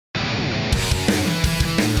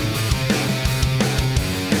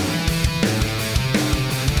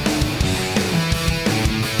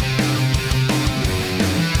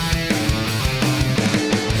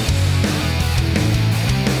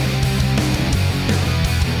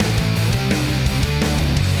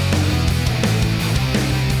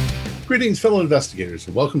Greetings, fellow investigators,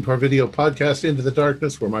 and welcome to our video podcast, Into the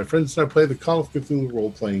Darkness, where my friends and I play the Call of Cthulhu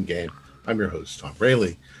role-playing game. I'm your host, Tom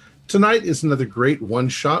Rayleigh. Tonight is another great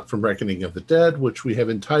one-shot from Reckoning of the Dead, which we have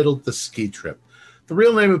entitled The Ski Trip. The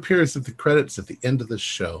real name appears at the credits at the end of the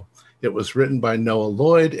show. It was written by Noah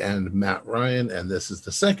Lloyd and Matt Ryan, and this is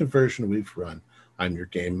the second version we've run. I'm your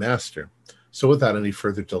game master. So without any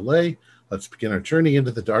further delay, let's begin our journey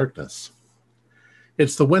into the darkness.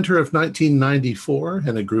 It's the winter of 1994,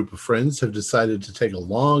 and a group of friends have decided to take a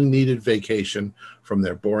long-needed vacation from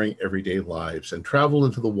their boring everyday lives and travel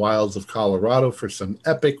into the wilds of Colorado for some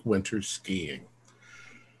epic winter skiing.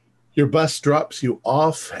 Your bus drops you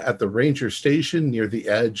off at the ranger station near the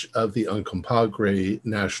edge of the Uncompahgre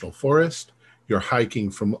National Forest. You're hiking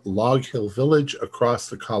from Log Hill Village across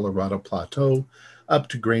the Colorado Plateau up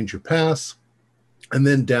to Granger Pass, and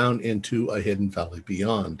then down into a hidden valley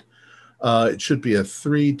beyond. It should be a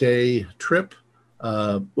 3-day trip.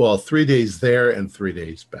 3 days there and 3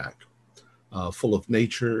 days back. Full of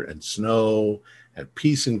nature and snow and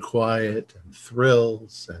peace and quiet and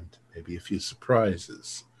thrills and maybe a few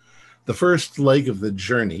surprises. The first leg of the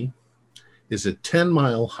journey is a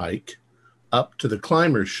 10-mile hike up to the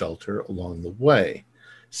climber's shelter along the way.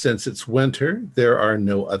 Since it's winter, there are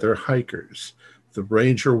no other hikers. The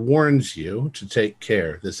ranger warns you to take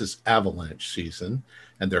care. This is avalanche season,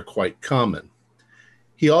 and they're quite common.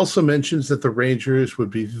 He also mentions that the rangers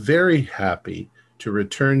would be very happy to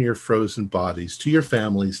return your frozen bodies to your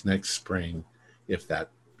families next spring, if that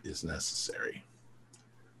is necessary.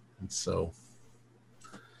 And so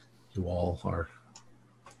you all are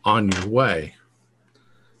on your way.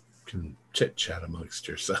 You can chit-chat amongst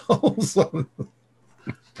yourselves.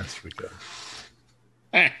 As we go.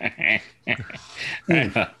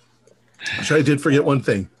 So I did forget one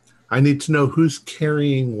thing. I need to know who's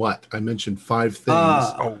carrying what. I mentioned 5 things.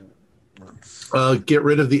 Get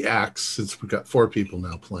rid of the axe, since we've got 4 people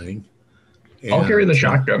now playing. I'll carry the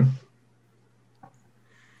shotgun.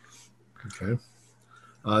 Okay.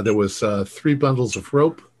 There was 3 bundles of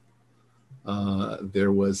rope.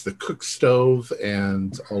 There was the cook stove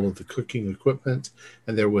and all of the cooking equipment.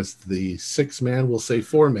 And there was the 6-man, we'll say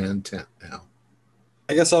 4-man tent now.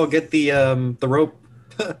 I guess I'll get the rope.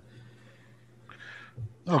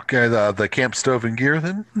 Okay, the camp stove and gear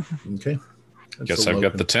then. Okay. Guess I've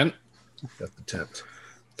got the tent. Got the tent.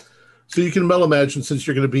 So you can well imagine, since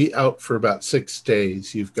you're going to be out for about 6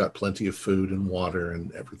 days, you've got plenty of food and water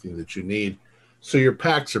and everything that you need. So your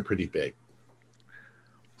packs are pretty big.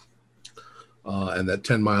 And that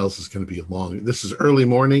 10 miles is going to be long. This is early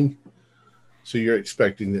morning, so you're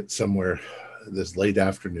expecting that somewhere this late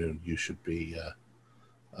afternoon you should be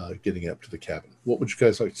getting up to the cabin. What would you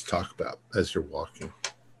guys like to talk about as you're walking?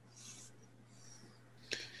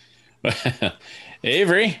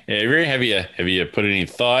 Avery, have you put any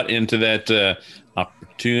thought into that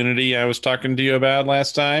opportunity I was talking to you about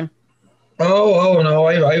last time? Oh no,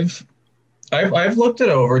 I've looked it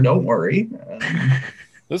over. Don't worry.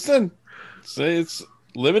 Listen, it's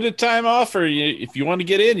limited time offer. If you want to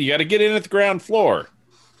get in, you got to get in at the ground floor.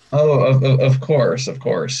 Oh, of course.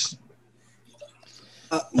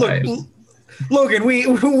 Look, Logan,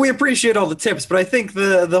 we appreciate all the tips, but I think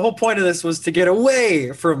the whole point of this was to get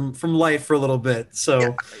away from life for a little bit.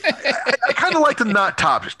 So I kind of like to not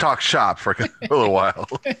talk shop for a little while.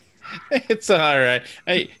 It's all right.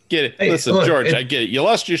 I get it. Hey, listen, look, George, I get it. You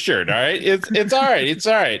lost your shirt. All right. It's all right. It's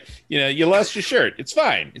all right. You lost your shirt. It's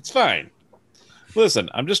fine. It's fine. Listen,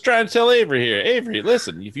 I'm just trying to tell Avery here. Avery,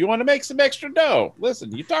 listen, if you want to make some extra dough,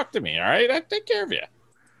 listen, you talk to me. All right. I take care of you.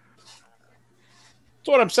 That's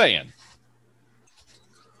what I'm saying.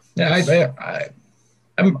 Yeah,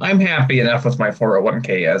 I'm happy enough with my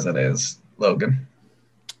 401k as it is, Logan.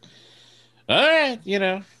 All right,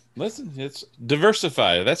 listen, it's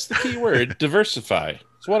diversify. That's the key word, diversify.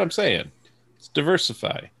 That's what I'm saying. It's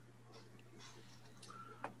diversify.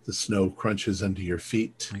 The snow crunches under your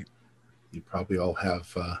feet. You probably all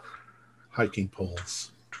have hiking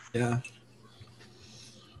poles. Yeah.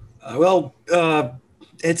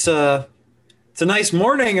 It's a nice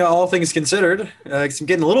morning, all things considered. I'm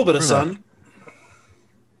getting a little bit of sun.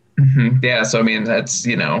 Mm-hmm. Yeah, so I mean, that's,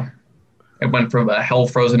 it went from a hell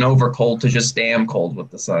frozen over cold to just damn cold with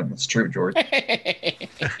the sun. It's true, George.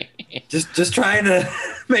 just trying to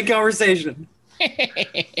make conversation.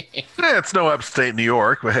 Yeah, it's no upstate New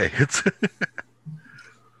York, but hey, it's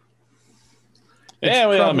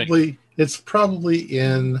it's probably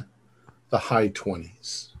in the high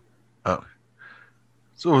 20s. Oh,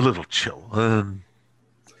 so a little chill.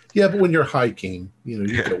 Yeah, but when you're hiking, you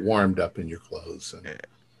get warmed up in your clothes, and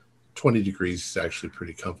 20 degrees is actually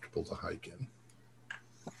pretty comfortable to hike in.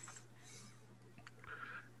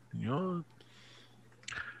 You know,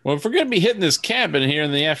 Well, if we're going to be hitting this cabin here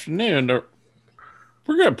in the afternoon,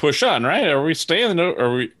 we're going to push on, right? Are we staying?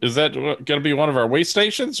 Is that going to be one of our way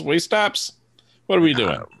stations, way stops? What are we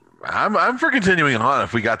doing? I'm for continuing on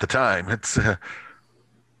if we got the time. It's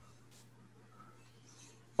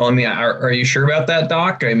Well, I mean, are you sure about that,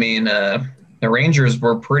 Doc? I mean, the Rangers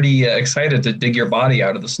were pretty excited to dig your body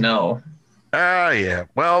out of the snow. yeah.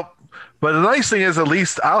 Well, but the nice thing is, at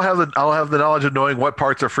least I'll have the knowledge of knowing what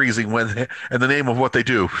parts are freezing when and the name of what they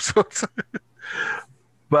do. So,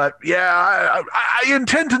 but yeah, I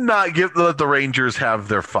intend to not let the Rangers have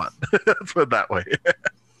their fun. Let's put it that way.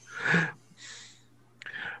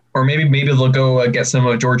 Or maybe they'll go get some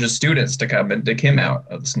of George's students to come and dig him out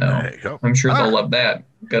of the snow. There you go. I'm sure they'll love that.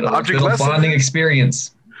 Good Object little lesson. bonding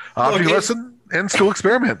experience. Object lesson and school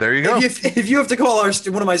experiment. There you go. If you have to call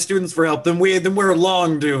one of my students for help, then we're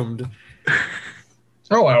long doomed.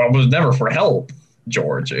 Oh, I was never for help,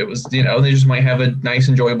 George. It was, they just might have a nice,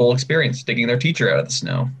 enjoyable experience digging their teacher out of the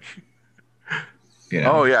snow.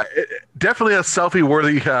 Oh yeah, definitely a selfie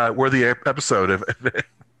worthy episode.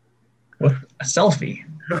 What? A selfie?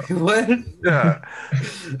 What? Yeah,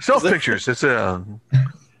 self pictures. It's a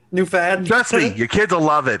new fad. Trust me, your kids will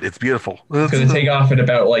love it. It's beautiful. It's going to take off in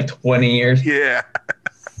about like 20 years. Yeah.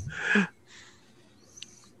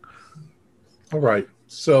 All right.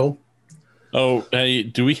 So, hey,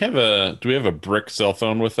 do we have a brick cell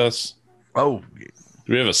phone with us? Oh,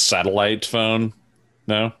 Do we have a satellite phone?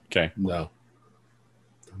 No. Okay. no.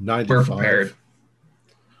 We're 95. prepared.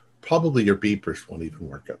 Probably your beepers won't even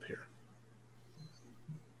work up here.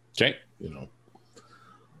 Okay.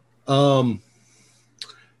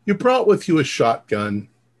 You brought with you a shotgun,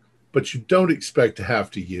 but you don't expect to have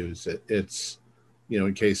to use it. It's,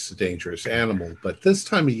 in case it's a dangerous animal. But this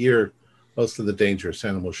time of year, most of the dangerous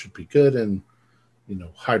animals should be good and,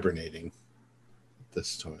 hibernating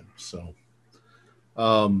this time. So,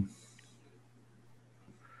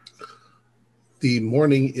 the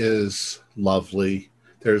morning is lovely.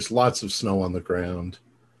 There's lots of snow on the ground,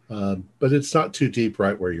 but it's not too deep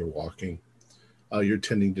right where you're walking. You're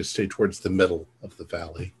tending to stay towards the middle of the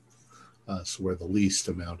valley, so where the least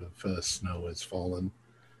amount of snow has fallen.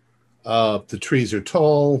 The trees are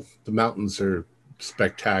tall, the mountains are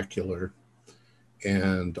spectacular,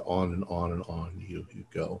 and on and on and on you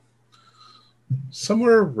go.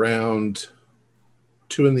 Somewhere around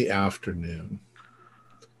 2 p.m,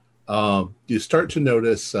 you start to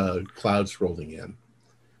notice clouds rolling in,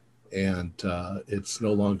 and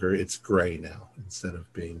it's gray now instead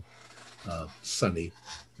of being sunny.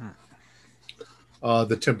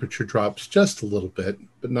 The temperature drops just a little bit,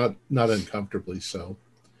 but not uncomfortably so.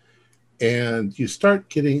 And you start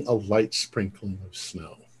getting a light sprinkling of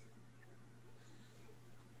snow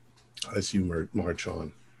as you march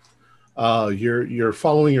on. You're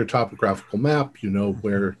following your topographical map. You know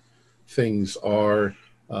where things are.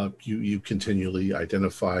 You continually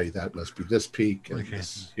identify that must be this peak and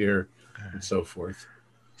this is here, and so forth.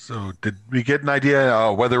 So did we get an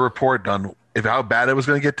idea, weather report on how bad it was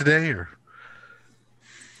going to get today? Or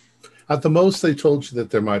at the most, they told you that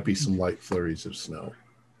there might be some light flurries of snow.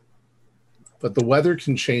 But the weather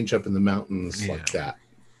can change up in the mountains like that.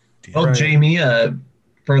 Well, right. Jamie,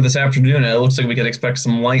 for this afternoon, it looks like we could expect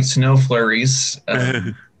some light snow flurries.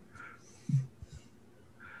 There's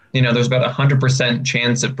about 100%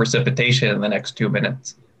 chance of precipitation in the next 2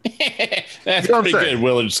 minutes. That's pretty good,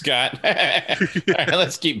 Willard Scott. All right,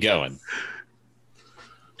 let's keep going.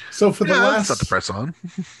 So for the not to press on.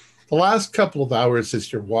 The last couple of hours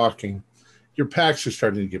as you're walking, your packs are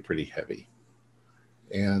starting to get pretty heavy.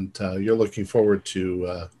 And you're looking forward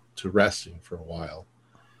to resting for a while.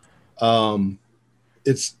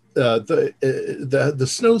 It's the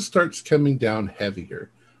snow starts coming down heavier.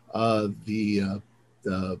 The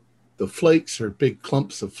flakes are big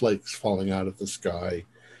clumps of flakes falling out of the sky.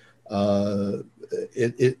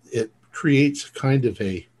 It creates kind of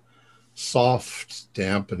a soft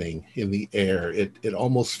dampening in the air. It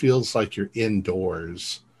almost feels like you're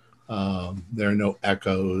indoors. There are no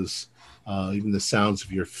echoes. Even the sounds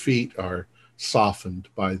of your feet are softened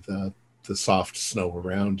by the soft snow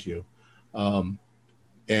around you.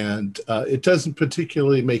 And it doesn't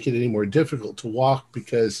particularly make it any more difficult to walk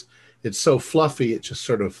because it's so fluffy, it just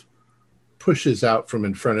sort of pushes out from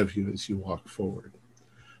in front of you as you walk forward.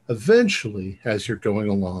 Eventually, as you're going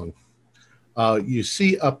along, you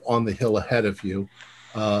see up on the hill ahead of you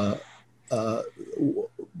the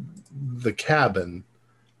cabin,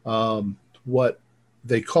 what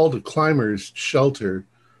they called a climber's shelter.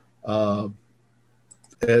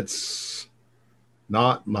 It's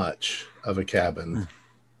not much of a cabin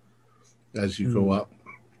as you go up,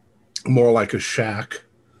 more like a shack.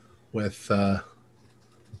 with a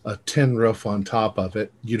tin roof on top of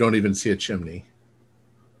it. You don't even see a chimney.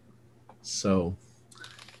 So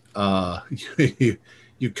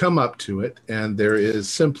you come up to it, and there is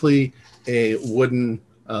simply a wooden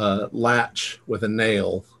latch with a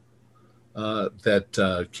nail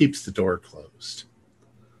that keeps the door closed.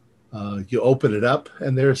 You open it up,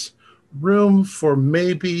 and there's room for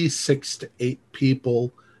maybe 6 to 8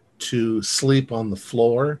 people to sleep on the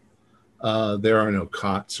floor. There are no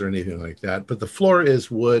cots or anything like that, but the floor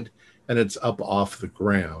is wood, and it's up off the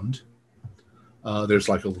ground. There's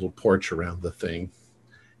like a little porch around the thing.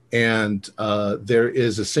 And there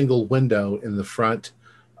is a single window in the front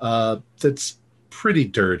that's pretty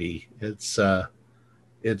dirty. It's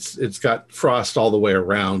got frost all the way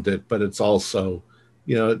around it, but it's also,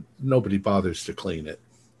 nobody bothers to clean it.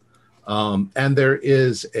 And there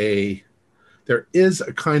is a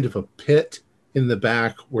kind of a pit in the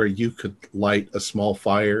back where you could light a small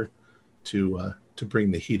fire to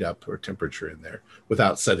bring the heat up or temperature in there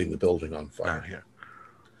without setting the building on fire. Yeah.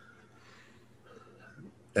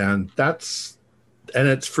 And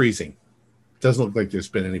it's freezing. Doesn't look like there's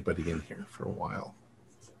been anybody in here for a while.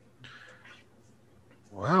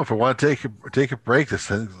 Well, if we want to take a break, this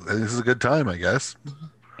is a good time, I guess.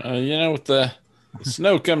 With the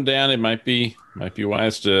snow come down, it might be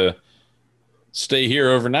wise to stay here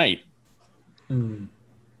overnight. In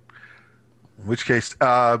which case,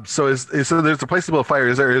 so there's a place to build a fire.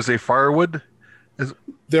 Is a firewood?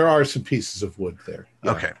 There are some pieces of wood there.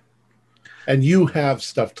 Yeah. Okay. And you have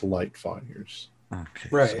stuff to light fires. Okay.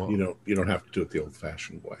 Right. So, You don't have to do it the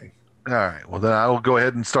old-fashioned way. all right. Well, then I'll go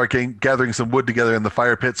ahead and start gathering some wood together in the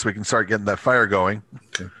fire pit so we can start getting that fire going.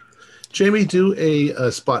 Okay. Jamie, do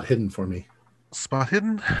a spot hidden for me. Spot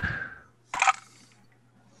hidden.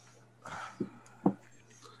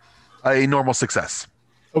 A normal success.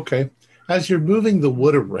 Okay. As you're moving the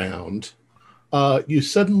wood around, you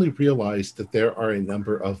suddenly realize that there are a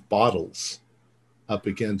number of bottles up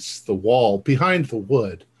against the wall behind the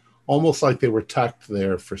wood, almost like they were tucked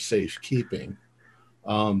there for safekeeping.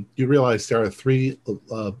 You realize there are 3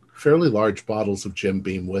 fairly large bottles of Jim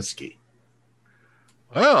Beam whiskey.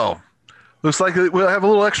 Oh, looks like we'll have a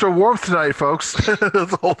little extra warmth tonight, folks.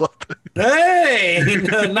 Hold up. Hey,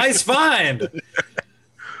 nice find.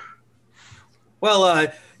 Well,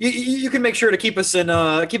 you can make sure to keep us in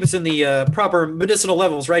the proper medicinal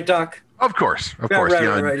levels, right, Doc? Of course.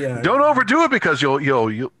 Right, yeah. Don't overdo it because you'll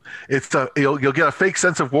get a fake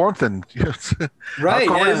sense of warmth, and Right,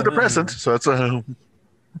 alcohol yeah, is a depressant, so it's a.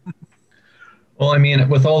 Well, I mean,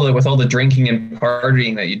 with all the drinking and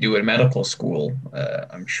partying that you do in medical school,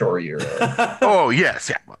 I'm sure you're Oh yes,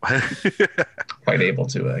 yeah. quite able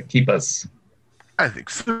to keep us. I think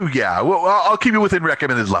so. Yeah. Well, I'll keep you within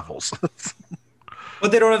recommended levels.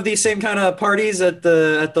 But they don't have these same kind of parties at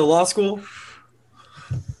the law school?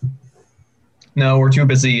 No, we're too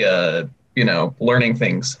busy, learning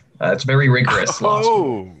things. It's very rigorous. law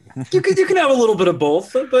school. Oh. You can have a little bit of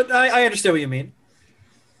both, but I understand what you mean.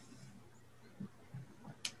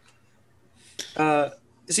 So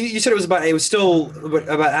you said it was still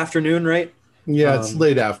about afternoon, right? Yeah, it's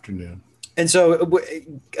late afternoon. And so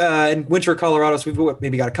in winter Colorado, so we've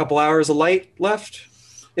maybe got a couple hours of light left,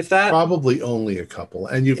 if that. Probably only a couple.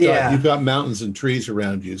 And you've got mountains and trees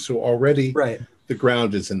around you, so already the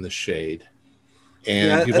ground is in the shade.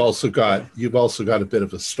 And you've also got a bit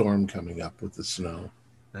of a storm coming up with the snow.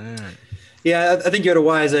 Yeah, I think you had a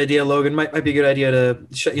wise idea, Logan. Might be a good idea to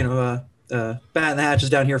batten the hatches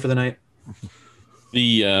down here for the night.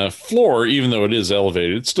 The floor, even though it is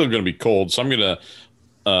elevated, it's still going to be cold. So I'm going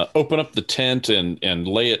to open up the tent and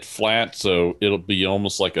lay it flat, so it'll be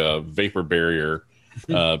almost like a vapor barrier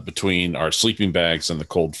between our sleeping bags and the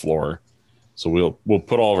cold floor. So we'll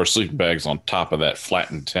put all of our sleeping bags on top of that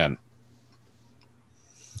flattened tent.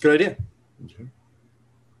 Good idea. Okay.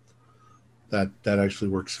 That actually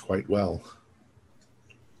works quite well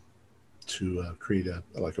to create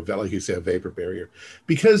like you say, a vapor barrier,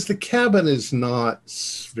 because the cabin is not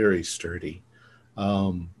very sturdy.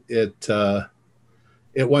 It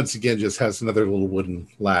once again just has another little wooden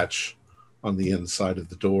latch on the inside of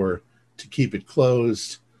the door to keep it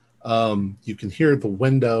closed. You can hear the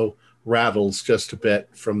window rattles just a bit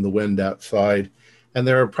from the wind outside, and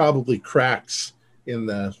there are probably cracks in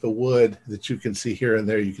the wood that you can see here and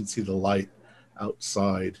there. You can see the light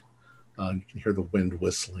outside. You can hear the wind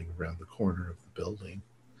whistling around the corner of the building.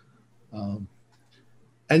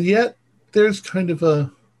 And yet there's kind of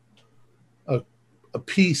a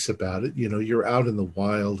peace about it. You're out in the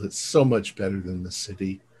wild. It's so much better than the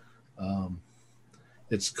city.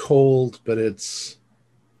 It's cold, but it's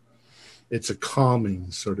a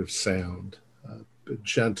calming sort of sound. a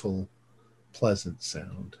gentle, pleasant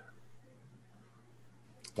sound.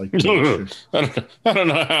 Like nature. I don't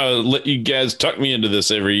know how you guys tuck me into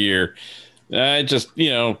this every year. I just,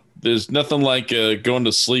 there's nothing like going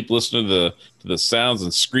to sleep listening to the sounds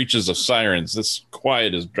and screeches of sirens. This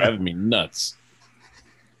quiet is driving me nuts.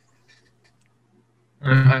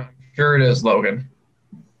 I'm sure it is, Logan.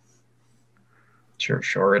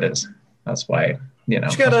 Sure it is. That's why,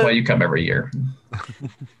 that's why you come every year.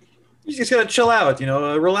 You just gotta chill out,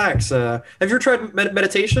 relax. Have you ever tried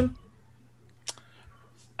meditation?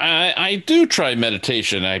 I do try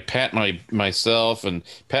meditation. I pat myself and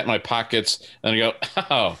pat my pockets, and I go,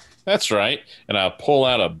 oh, that's right. And I'll pull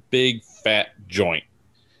out a big fat joint,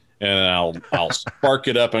 and I'll spark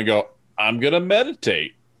it up and go, I'm gonna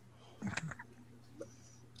meditate.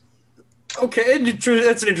 Okay,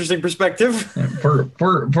 that's an interesting perspective. For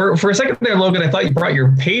a second there, Logan, I thought you brought your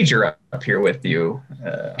pager up here with you.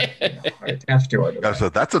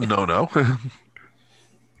 That's a no-no.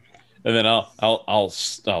 And then I'll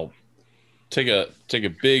take a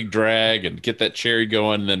big drag and get that cherry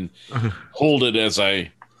going, and then hold it as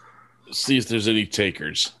I see if there's any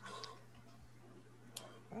takers.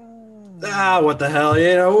 What the hell?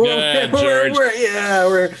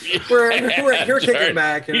 We're kicking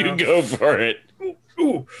back. You go for it.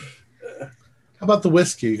 Ooh. How about the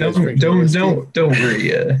whiskey? You guys Don't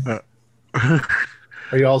worry.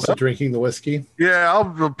 Are you also drinking the whiskey? Yeah,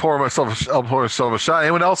 I'll pour myself a shot.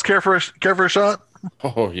 Anyone else care for a shot?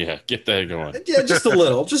 Oh yeah, get that going. Yeah, just a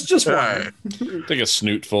little, just one. Right. Take a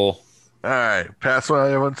snootful. All right, pass what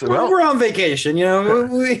everyone said. Well, we're on vacation, we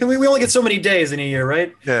only get so many days in a year,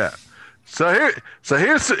 right? Yeah. So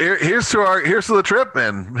here's to the trip,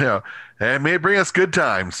 and and may it bring us good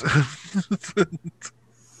times.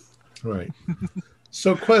 Right.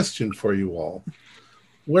 So, question for you all.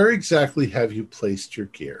 Where exactly have you placed your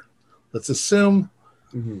gear? Let's assume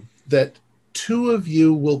that two of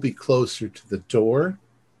you will be closer to the door,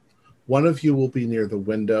 one of you will be near the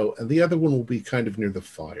window, and the other one will be kind of near the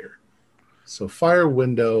fire. So fire,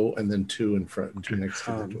 window, and then two in front and two next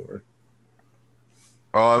to the door.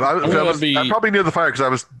 Oh, I'm probably near the fire because I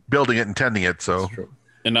was building it and tending it. So,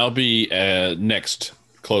 and I'll be next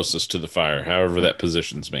closest to the fire, however that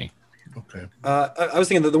positions me. Okay. I was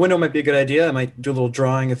thinking that the window might be a good idea. I might do a little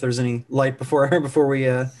drawing if there's any light before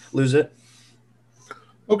we lose it.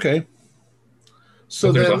 Okay.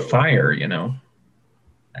 So there's then, a fire, and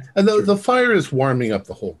the fire is warming up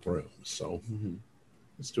the whole room, so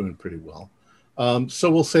it's doing pretty well.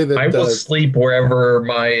 So we'll say that I will sleep wherever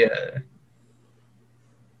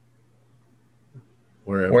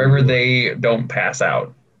wherever they don't pass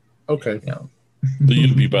out. Okay.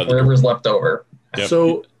 You'd be by the wherever's left over. Yep.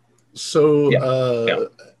 So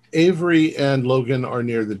Avery and Logan are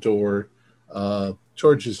near the door.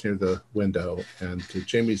 George is near the window, and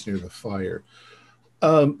Jamie's near the fire.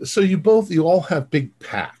 So you all have big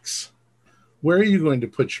packs. Where are you going to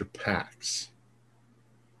put your packs?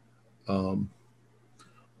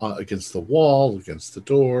 Against the wall, against the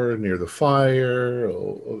door, near the fire,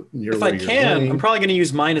 or near if I can, laying? I'm probably going to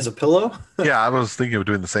use mine as a pillow. Yeah, I was thinking of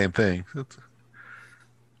doing the same thing.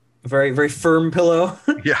 A very, very firm pillow.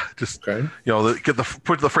 Yeah, just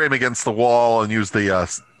put the frame against the wall and use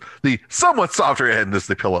the somewhat softer end as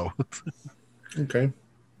the pillow. Okay.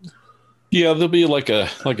 Yeah, there'll be like a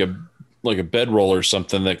bedroll or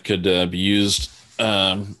something that could be used,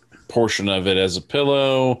 portion of it as a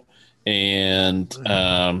pillow, and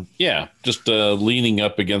just leaning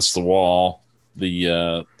up against the wall,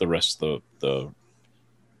 the rest of the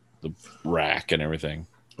rack and everything.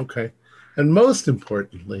 Okay. And most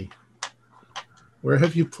importantly, where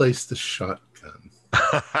have you placed the shotgun?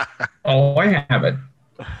 Oh, I have it.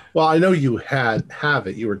 Well, I know you have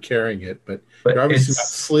it. You were carrying it, but you're obviously not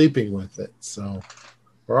sleeping with it. So,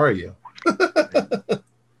 where are you?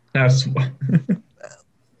 That's what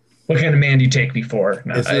kind of man do you take me for?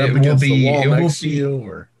 Is it up against the wall next to you,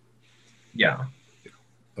 or? Yeah,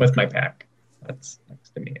 with my pack. That's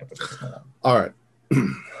next to me. All right.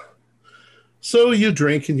 So you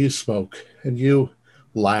drink and you smoke and you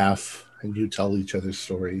laugh and you tell each other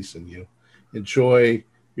stories and you enjoy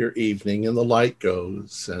your evening, and the light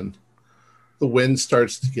goes and the wind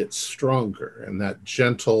starts to get stronger and that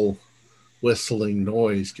gentle whistling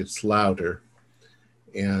noise gets louder.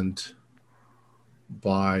 And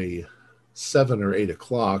by 7 or 8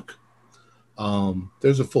 o'clock,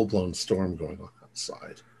 there's a full-blown storm going on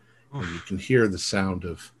outside. And you can hear the sound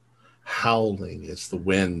of howling as the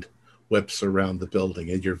wind whips around the building,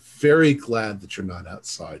 and you're very glad that you're not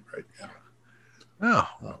outside right now.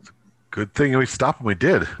 Oh, good thing we stopped when we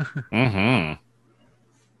did. Mm-hmm.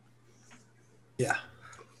 Yeah.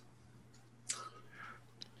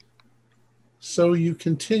 So you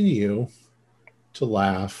continue to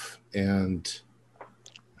laugh and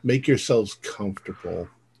make yourselves comfortable,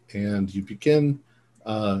 and you begin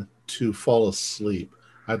to fall asleep.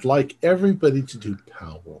 I'd like everybody to do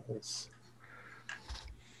power rolls.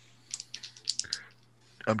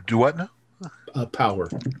 Do what now? Power.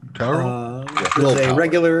 Power roll? With a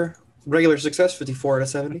regular success, 54 out of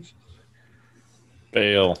 70.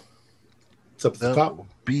 Fail. It's up to the top.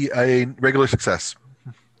 Be a regular success.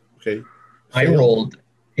 Okay. I Fail. rolled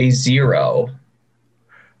a 0.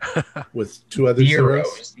 With 2 other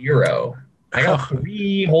zeros. 0. I got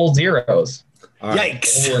 3 whole zeros. All right.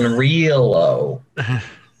 Yikes! Rolling real low.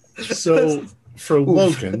 So for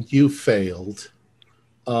Logan, you failed.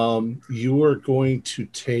 You are going to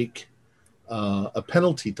take a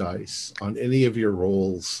penalty dice on any of your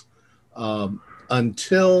rolls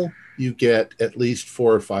until you get at least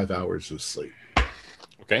 4 or 5 hours of sleep.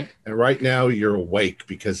 Okay. And right now you're awake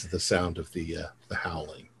because of the sound of the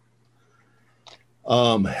howling.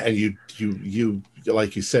 And you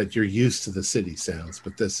like you said, you're used to the city sounds,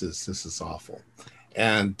 but this is awful.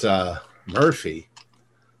 And Murphy,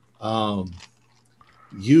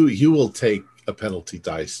 you will take a penalty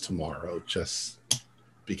dice tomorrow just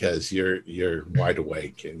because you're wide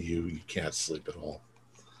awake and you can't sleep at all.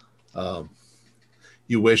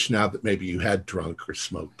 You wish now that maybe you had drunk or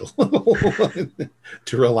smoked a little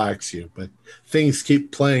to relax you, but things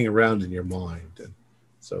keep playing around in your mind and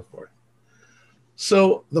so forth.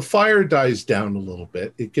 So the fire dies down a little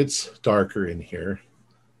bit. It gets darker in here.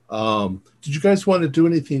 Did you guys want to do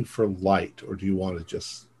anything for light, or do you want to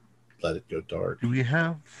just let it go dark? Do we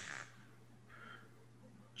have?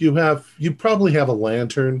 You probably have a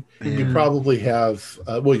lantern. Yeah. You probably have,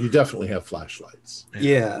 you definitely have flashlights.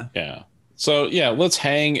 Yeah. Yeah. So yeah, let's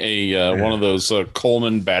hang a one of those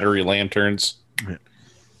Coleman battery lanterns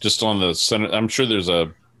just on the center. I'm sure there's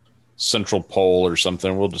a central pole or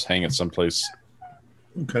something. We'll just hang it someplace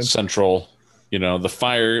central. You know, the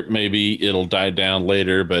fire, maybe it'll die down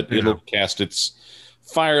later, but it'll cast its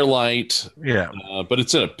firelight. Yeah. But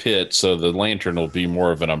it's in a pit, so the lantern will be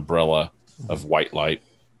more of an umbrella of white light.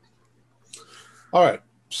 All right.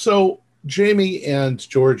 So Jamie and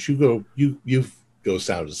George, you go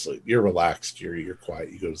sound asleep. You're relaxed. You're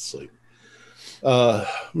quiet. You go to sleep.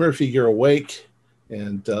 Murphy, you're awake,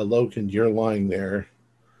 and Logan, you're lying there.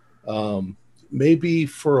 Maybe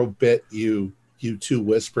for a bit you two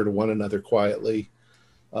whisper to one another quietly,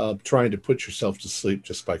 trying to put yourself to sleep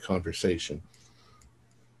just by conversation.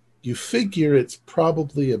 You figure it's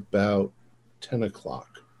probably about 10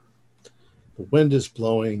 o'clock. The wind is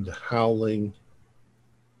blowing, the howling,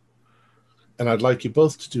 and I'd like you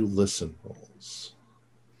both to do listen rolls.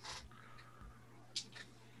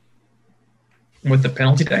 With the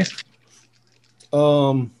penalty dice?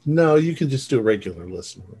 No, you can just do regular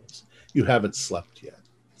listen rolls. You haven't slept yet,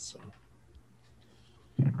 so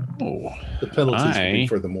the penalties will be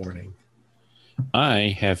for the morning.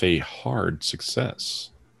 I have a hard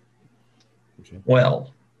success. Okay.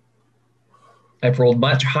 Well, I've rolled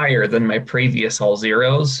much higher than my previous all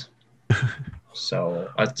zeros. So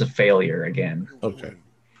that's a failure again. Okay.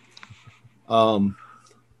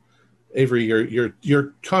 Avery,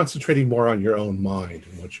 you're concentrating more on your own mind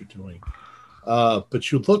and what you're doing.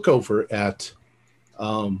 But you look over at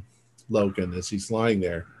Logan as he's lying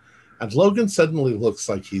there, and Logan suddenly looks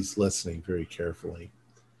like he's listening very carefully.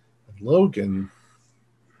 And Logan,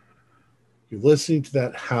 you're listening to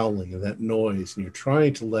that howling and that noise, and you're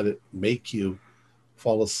trying to let it make you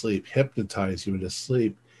fall asleep, hypnotize you into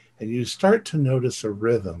sleep, and you start to notice a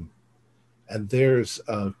rhythm, and there's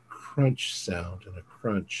a crunch sound and a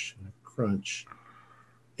crunch and a crunch,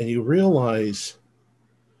 and you realize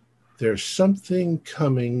there's something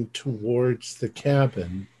coming towards the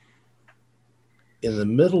cabin. In the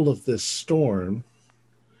middle of this storm,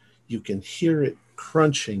 you can hear it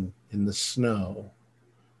crunching in the snow.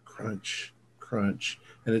 Crunch, crunch,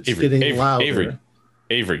 and it's getting louder.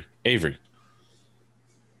 Avery.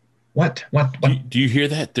 What? Do you hear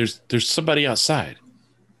that? There's somebody outside.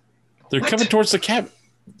 They're coming towards the cabin.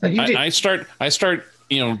 I start,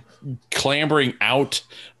 clambering out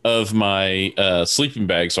of my sleeping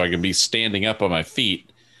bag so I can be standing up on my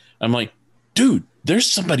feet. I'm like, dude, there's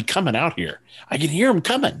somebody coming out here. I can hear him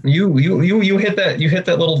coming. You hit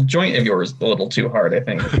that little joint of yours a little too hard, I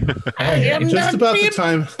think. I am just about the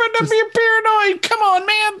time. But I'm being paranoid. Come on,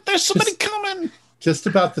 man. There's somebody coming. Just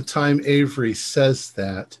about the time Avery says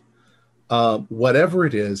that, whatever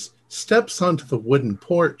it is, steps onto the wooden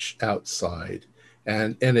porch outside,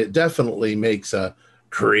 and it definitely makes a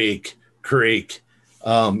creak.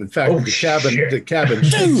 In fact, the cabin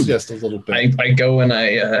shakes just a little bit. I go and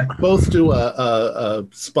I both do a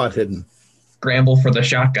spot hidden. scramble for the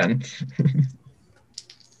shotgun.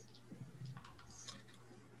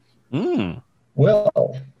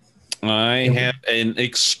 Well, I have an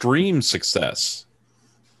extreme success.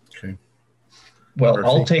 Okay. Well, Perfect.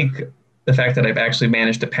 I'll take the fact that I've actually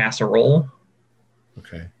managed to pass a roll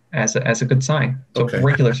Okay. as a good sign. So Okay.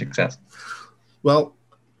 regular success. Well,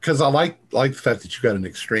 because I like the fact that you got an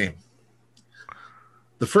extreme.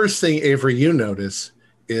 The first thing, Avery, you notice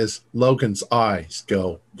is Logan's eyes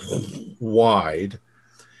go wide.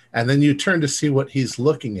 And then you turn to see what he's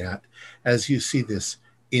looking at as you see this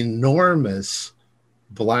enormous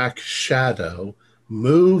black shadow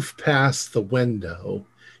move past the window.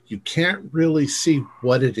 You can't really see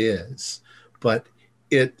what it is, but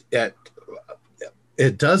it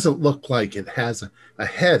doesn't look like it has a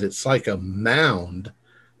head. It's like a mound,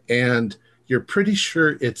 and you're pretty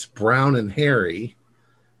sure it's brown and hairy,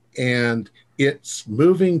 and it's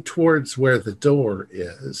moving towards where the door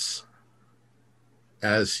is.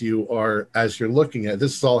 As you're looking at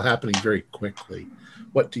this, is all happening very quickly.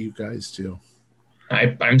 What do you guys do?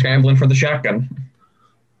 I'm scrambling for the shotgun.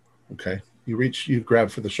 Okay, you grab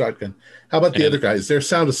for the shotgun. How about the other guys? They're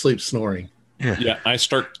sound asleep, snoring. Yeah, I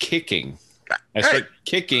start kicking. I start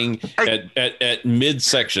kicking at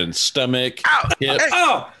midsection, stomach, hip.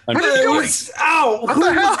 Oh, I'm what ow! What the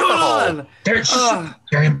What's going hell? on?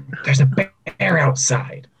 There's a bear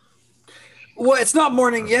outside. Well, it's not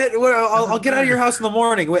morning yet. Well, I'll get out of your house in the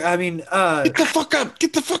morning. I mean, Get the fuck up!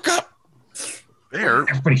 Get the fuck up! There.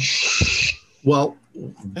 Everybody, shh. Well,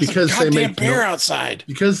 because they make bear outside.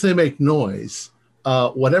 because they make noise,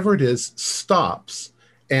 whatever it is stops,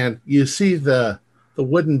 and you see the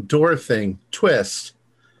wooden door thing twist,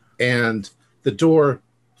 and the door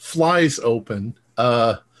flies open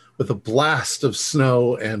with a blast of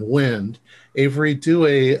snow and wind. Avery, do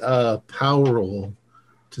a power roll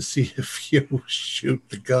to see if you shoot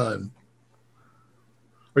the gun.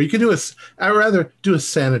 Or you can do I'd rather do a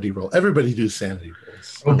sanity roll. Everybody do sanity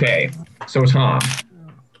rolls. Okay, so Tom,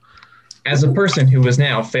 as a person who has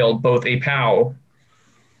now failed both a POW,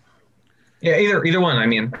 yeah, either one. I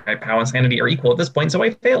mean, my POW and sanity are equal at this point, so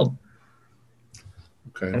I failed,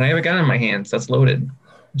 Okay. and I have a gun in my hands that's loaded.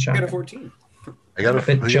 I got a 14. I got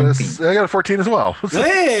bit jumpy. I got a 14 as well.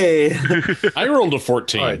 Hey! I rolled a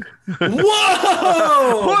 14. All right.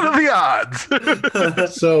 Whoa! What are the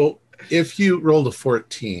odds? So if you rolled a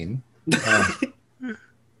 14,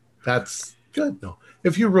 that's good. No,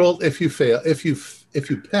 if you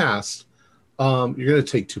pass, you're going to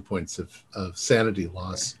take 2 points of sanity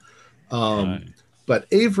loss. Right. But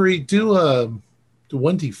Avery, do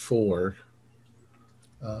 1d4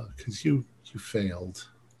 because you failed.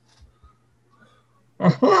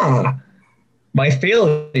 Uh-huh. My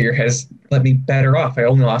failure has let me better off. I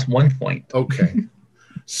only lost 1 point. Okay.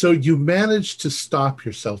 So you managed to stop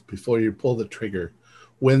yourself before you pull the trigger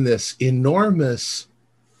when this enormous,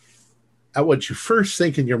 what you first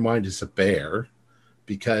think in your mind is a bear,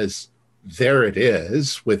 because there it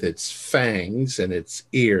is with its fangs and its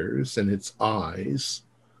ears and its eyes.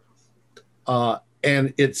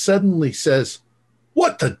 And it suddenly says,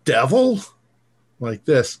 "What the devil?" Like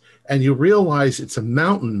this. And you realize it's a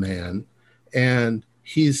mountain man, and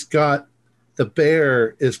he's got the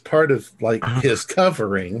bear is part of like his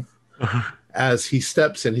covering as he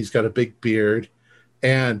steps in. He's got a big beard,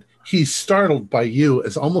 and he's startled by you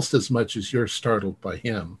as almost as much as you're startled by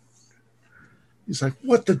him. He's like,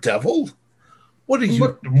 "What the devil? What are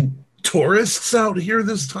you tourists out here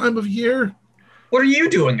this time of year? What are you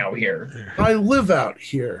doing out here? I live out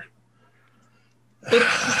here."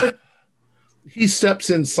 He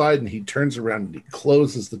steps inside and he turns around and he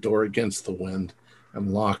closes the door against the wind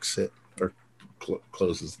and locks it, or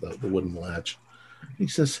closes the wooden latch. He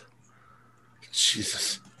says,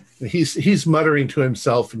 "Jesus." And he's muttering to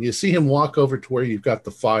himself, and you see him walk over to where you've got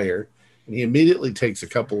the fire, and he immediately takes a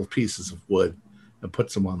couple of pieces of wood and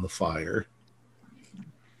puts them on the fire.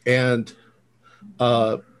 And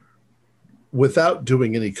without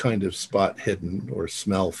doing any kind of spot hidden or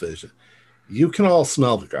smell vision, you can all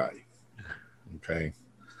smell the guy. Okay.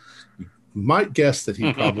 You might guess that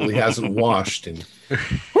he probably hasn't washed in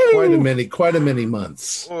quite a many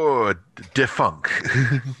months. Oh, defunk.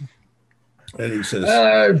 And he says,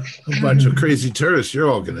 "A bunch of crazy tourists, you're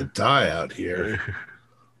all going to die out here."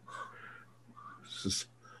 Says,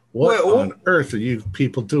 "What on earth are you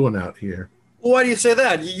people doing out here?" Why do you say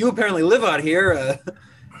that? You apparently live out here.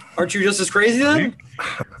 Aren't you just as crazy then?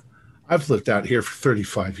 "I've lived out here for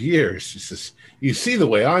 35 years. He says, "You see the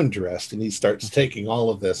way I'm dressed." And he starts taking all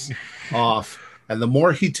of this off. And the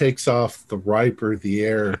more he takes off, the riper the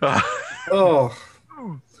air Oh,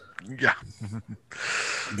 Yeah.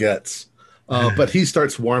 gets. But he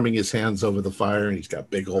starts warming his hands over the fire, and he's got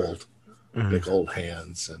big old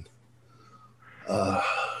hands. And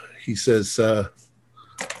he says,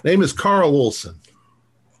 name is Carl Olson.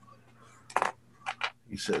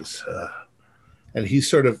 He says, and he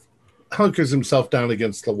sort of hunkers himself down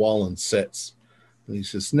against the wall and sits. And he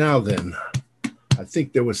says, now then, I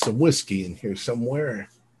think there was some whiskey in here somewhere.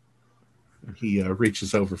 And he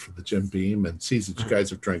reaches over for the Jim Beam and sees that you guys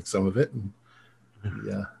have drank some of it. And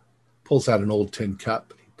he pulls out an old tin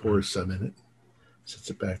cup. And he pours some in it, sits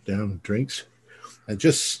it back down and drinks, and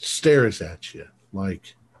just stares at you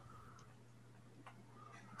like...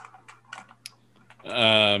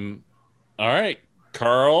 All right,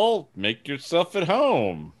 Carl, make yourself at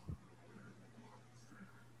home.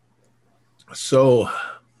 So,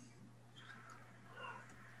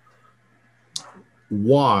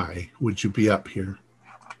 why would you be up here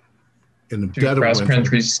in the dead of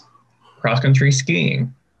winter? Cross-country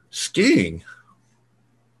skiing. Skiing?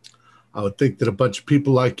 I would think that a bunch of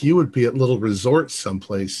people like you would be at little resorts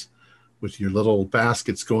someplace with your little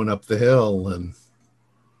baskets going up the hill and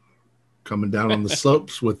coming down on the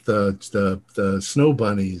slopes with the snow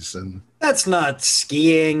bunnies. And that's not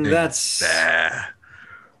skiing. That's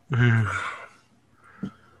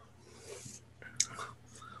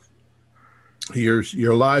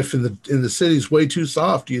your life in the city is way too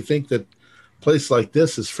soft. Do you think that a place like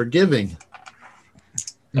this is forgiving?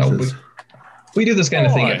 No, we do this kind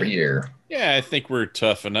of thing every year. Yeah, I think we're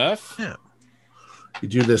tough enough. Yeah. You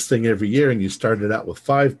do this thing every year, and you started out with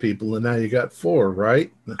 5 people, and now you got 4, right?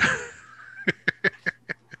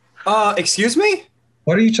 Excuse me?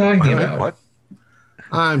 What are you talking about? What?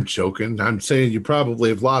 I'm joking. I'm saying you probably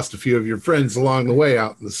have lost a few of your friends along the way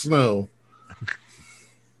out in the snow.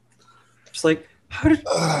 It's like, how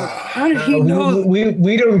did he know?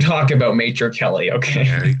 We don't talk about Major Kelly,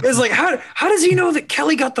 okay? It's like, how does he know that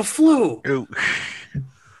Kelly got the flu? Ew.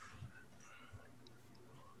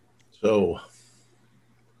 So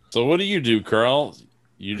what do you do, Carl?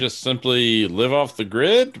 You just simply live off the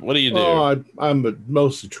grid? What do you do? Oh, I'm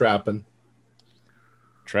mostly trapping.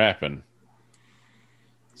 Trapping.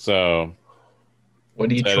 So, what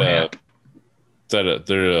do you trap?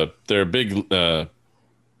 They're big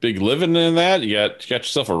living in that. You got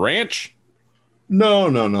yourself a ranch?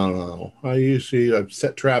 No. I've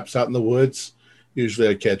set traps out in the woods. Usually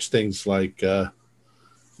I catch things like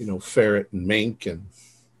ferret and mink and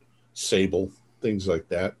sable, things like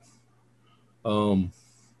that.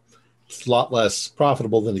 It's a lot less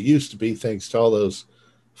profitable than it used to be, thanks to all those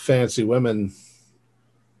fancy women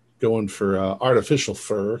going for artificial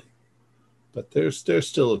fur. But there's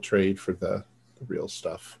still a trade for the real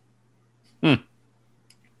stuff. That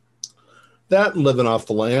and living off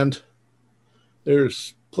the land.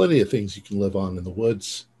 There's plenty of things you can live on in the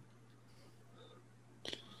woods.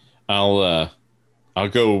 I'll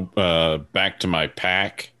go back to my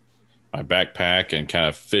backpack, and kind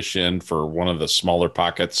of fish in for one of the smaller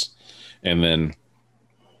pockets, and then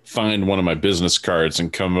find one of my business cards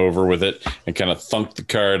and come over with it and kind of thunk the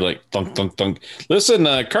card, like thunk, thunk, thunk. Listen,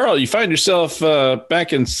 Carl, you find yourself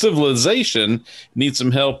back in civilization. Need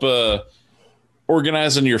some help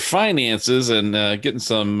organizing your finances and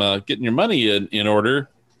getting your money in order.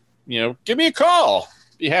 Give me a call.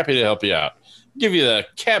 Be happy to help you out. Give you the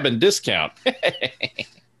cabin discount. And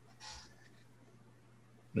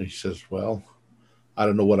he says, well, I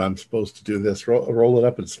don't know what I'm supposed to do this. Roll it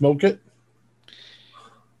up and smoke it?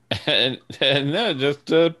 and no, just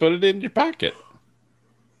put it in your pocket.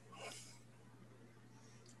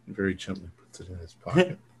 Very gently puts it in his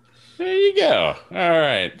pocket. There you go. All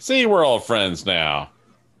right. See, we're all friends now.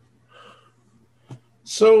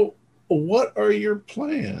 So what are your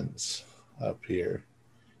plans up here?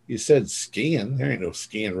 You said skiing. There ain't no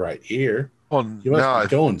skiing right here. Well, you must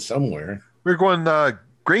be going somewhere. We're going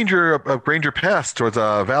Granger Pass towards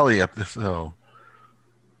valley up this. So.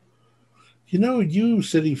 You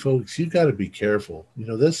city folks, you got to be careful.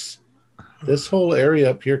 This whole area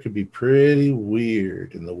up here could be pretty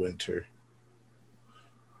weird in the winter.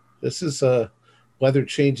 This is weather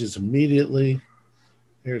changes immediately.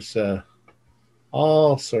 There's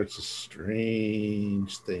all sorts of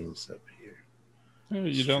strange things up here. Oh,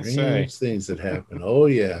 you don't say. Strange things that happen. Oh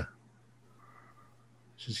yeah.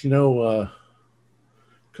 Just a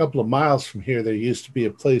couple of miles from here, there used to be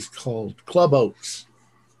a place called Club Oaks.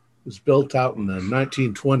 It was built out in the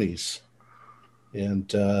 1920s,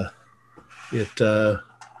 and it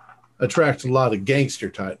attracted a lot of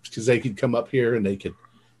gangster types because they could come up here and they could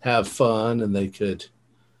have fun and they could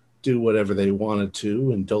do whatever they wanted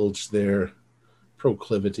to, indulge their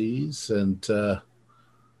proclivities, and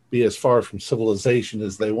be as far from civilization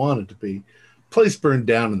as they wanted to be. place burned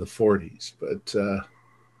down in the 40s, but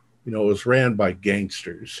it was ran by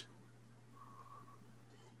gangsters.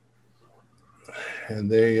 And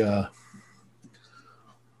there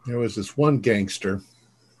was this one gangster,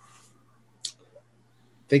 I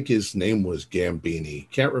think his name was Gambini.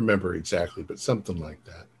 Can't remember exactly, but something like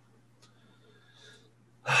that.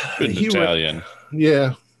 Good Italian.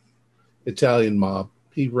 Yeah, Italian mob.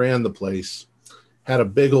 He ran the place, had a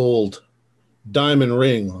big old diamond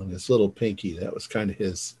ring on his little pinky. That was kind of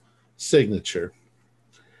his signature.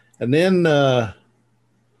 And then the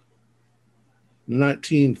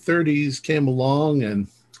 1930s came along, and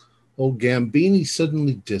old Gambini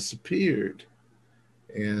suddenly disappeared.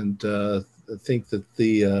 And I think that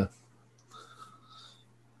the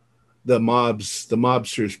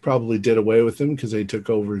mobsters probably did away with him because they took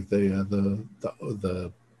over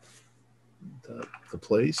the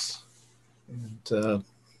place. And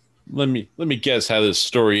let me guess how this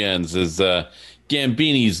story ends. Is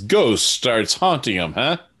Gambini's ghost starts haunting him?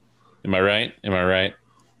 Huh? Am I right?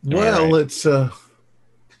 Well, it's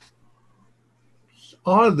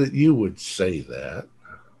odd that you would say that.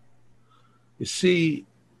 You see,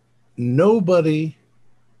 nobody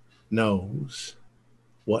knows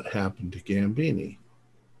what happened to Gambini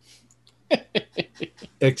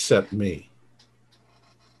except me.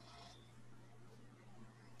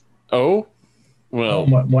 Oh, well,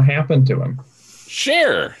 what happened to him?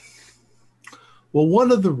 Share. Well,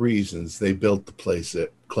 one of the reasons they built the place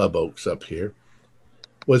at Club Oaks up here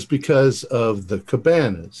was because of the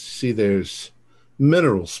cabanas. See, there's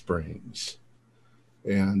mineral springs,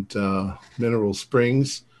 and mineral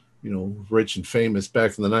springs, rich and famous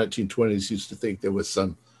back in the 1920s, used to think there was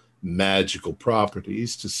some magical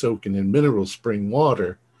properties to soaking in mineral spring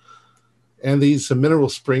water. And these mineral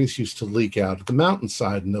springs used to leak out of the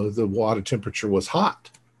mountainside, and the water temperature was hot.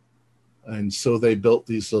 And so they built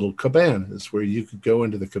these little cabanas where you could go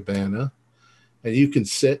into the cabana and you can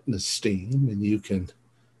sit in the steam and you can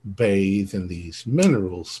bathe in these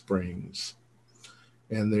mineral springs.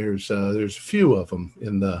 And there's a few of them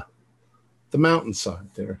in the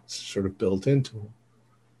mountainside there. It's sort of built into them.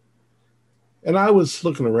 And I was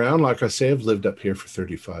looking around. Like I say, I've lived up here for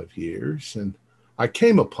 35 years, and I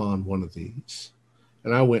came upon one of these,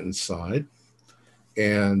 and I went inside.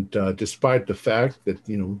 And despite the fact that,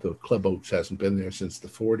 the Club Oaks hasn't been there since the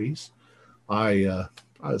 40s, I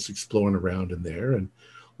was exploring around in there, and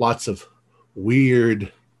lots of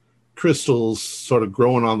weird crystals sort of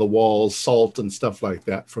growing on the walls, salt and stuff like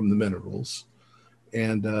that from the minerals.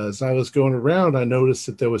 And as I was going around, I noticed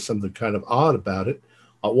that there was something kind of odd about it.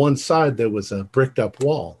 On one side, there was a bricked up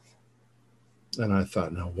wall. And I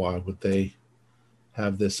thought, now, why would they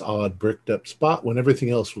have this odd bricked up spot when everything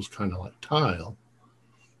else was kind of like tile?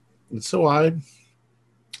 And so I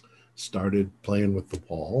started playing with the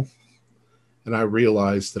wall, and I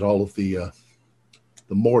realized that all of the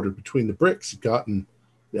mortar between the bricks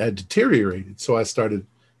had deteriorated. So I started,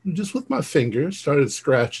 just with my fingers, started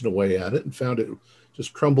scratching away at it and found it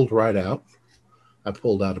just crumbled right out. I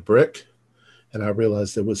pulled out a brick, and I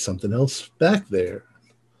realized there was something else back there.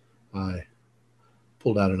 I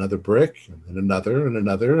pulled out another brick, and then another and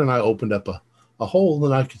another, and I opened up a hole,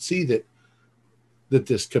 and I could see that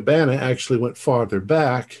this cabana actually went farther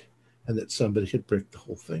back and that somebody had bricked the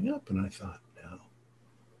whole thing up. And I thought, now,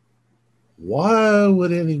 why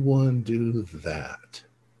would anyone do that?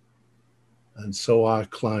 And so I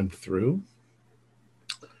climbed through,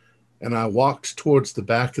 and I walked towards the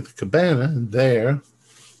back of the cabana, and there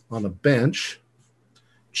on a bench,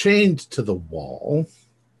 chained to the wall,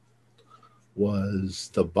 was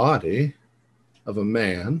the body of a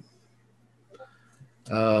man.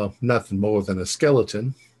 Nothing more than a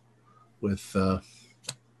skeleton with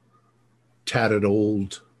tattered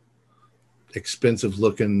old,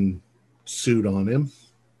 expensive-looking suit on him,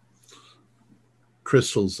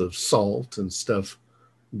 crystals of salt and stuff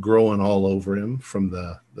growing all over him from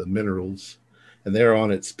the minerals. And there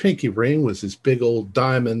on its pinky ring was this big old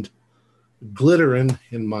diamond glittering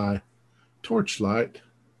in my torchlight.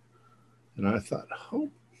 And I thought, oh,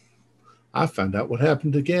 I found out what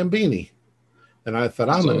happened to Gambini. And I thought,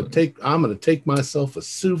 I'm going to take myself a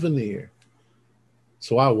souvenir.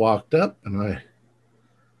 So I walked up and I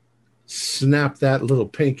snapped that little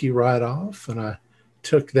pinky right off, and I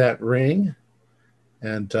took that ring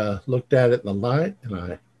and looked at it in the light, and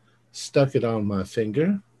I stuck it on my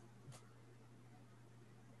finger.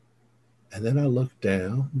 And then I looked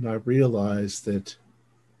down and I realized that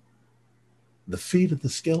the feet of the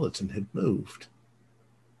skeleton had moved.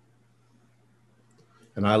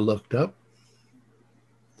 And I looked up,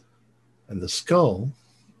 and the skull,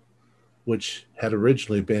 which had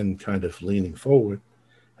originally been kind of leaning forward,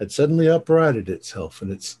 had suddenly uprighted itself,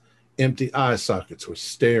 and its empty eye sockets were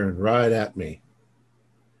staring right at me.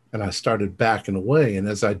 And I started backing away, and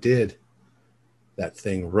as I did, that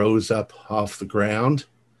thing rose up off the ground,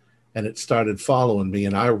 and it started following me,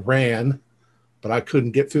 and I ran, but I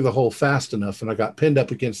couldn't get through the hole fast enough, and I got pinned up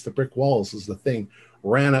against the brick walls as the thing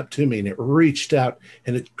ran up to me, and it reached out,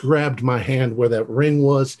 and it grabbed my hand where that ring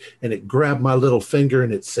was, and it grabbed my little finger,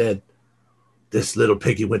 and it said, "This little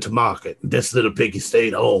piggy went to market, and this little piggy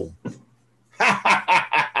stayed home."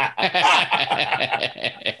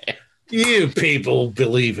 You people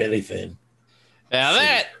believe anything.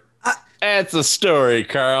 Now that's a story,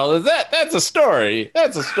 Carl. That's a story.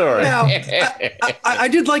 That's a story. Now, I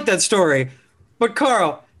did like that story, but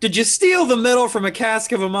Carl, did you steal the medal from a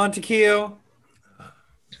cask of Amontillado?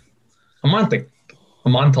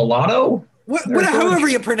 Amontillado? However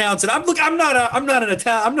you pronounce it. I'm not an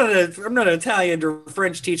Italian or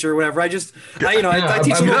French teacher or whatever. I teach a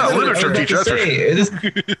literature teacher.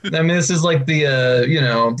 This is like the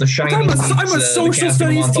Shining. I'm a social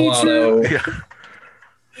studies teacher.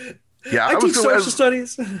 Yeah, I teach social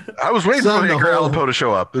studies. I was waiting for Edgar Allan Poe to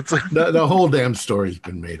show up. It's like the whole damn story's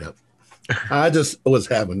been made up. I just was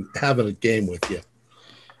having a game with you.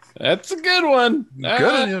 That's a good one.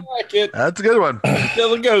 I like it. That's a good one. You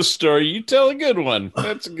tell a ghost story. You tell a good one.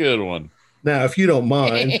 That's a good one. Now, if you don't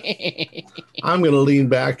mind, I'm going to lean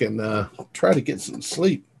back and try to get some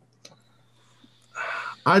sleep.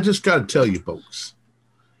 I just got to tell you, folks,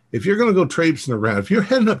 if you're going to go traipsing around, if you're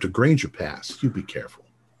heading up to Granger Pass, you be careful.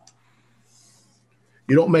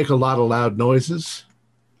 You don't make a lot of loud noises.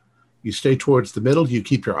 You stay towards the middle. You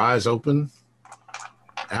keep your eyes open.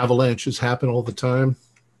 Avalanches happen all the time.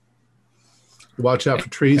 Watch out for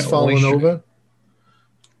trees falling over.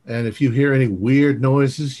 And if you hear any weird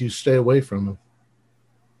noises, you stay away from them.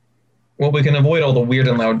 Well, we can avoid all the weird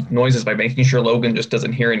and loud noises by making sure Logan just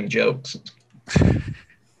doesn't hear any jokes.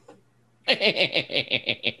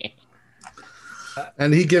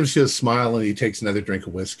 And he gives you a smile, and he takes another drink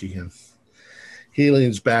of whiskey, and he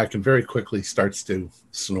leans back and very quickly starts to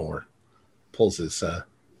snore. Pulls his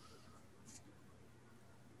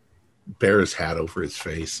bear's hat over his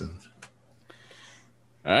face, and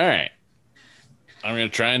all right. I'm going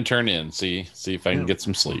to try and turn in, see if I can get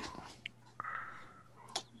some sleep.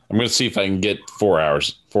 I'm going to see if I can get 4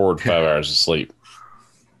 to 5 hours of sleep.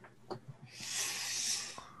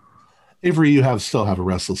 Avery, you still have a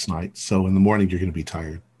restless night, so in the morning you're going to be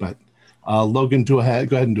tired. But Logan, go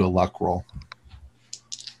ahead and do a luck roll.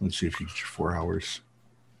 Let's see if you get your 4 hours.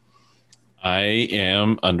 I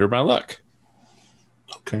am under my luck.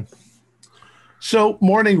 Okay. So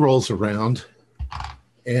morning rolls around,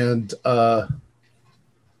 and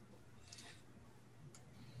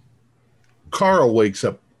Carl wakes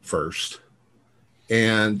up first,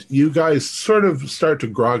 and you guys sort of start to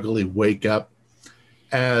groggily wake up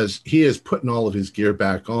as he is putting all of his gear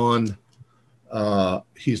back on.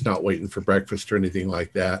 He's not waiting for breakfast or anything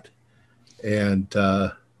like that. And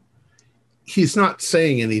he's not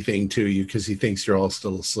saying anything to you because he thinks you're all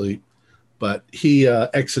still asleep. But he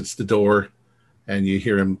exits the door, and you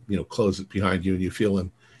hear him, close it behind you, and you feel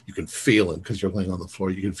him. You can feel him because you're laying on the floor.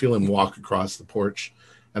 You can feel him walk across the porch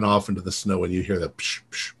and off into the snow, and you hear that psh,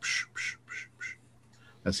 psh, psh, psh, psh, psh,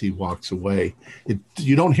 as he walks away.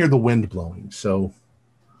 You don't hear the wind blowing, so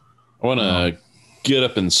I want to get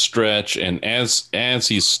up and stretch, and as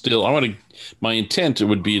he's still, my intent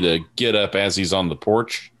would be to get up as he's on the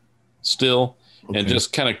porch still, and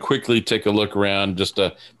just kind of quickly take a look around, just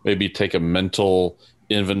to maybe take a mental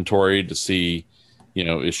inventory to see,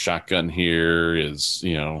 is shotgun here, is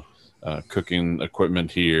cooking equipment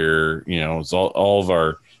here, is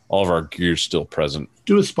all of our gear still present.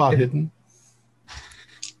 Do a spot hidden.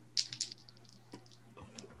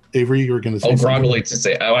 Avery, you were going to say groggily to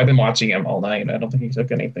say, I've been watching him all night. I don't think he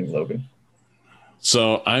took anything, Logan.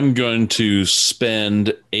 So I'm going to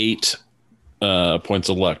spend 8 points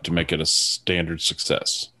of luck to make it a standard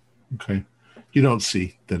success. Okay. You don't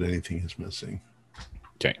see that anything is missing.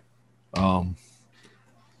 Okay.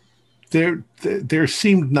 There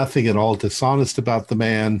seemed nothing at all dishonest about the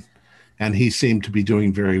man, and he seemed to be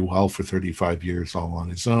doing very well for 35 years all on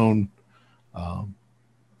his own.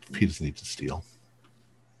 He doesn't need to steal.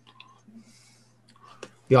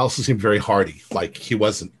 He also seemed very hardy, like he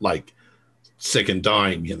wasn't like sick and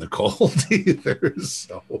dying in the cold either.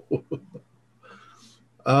 So,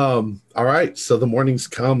 all right. So the morning's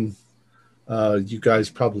come. You guys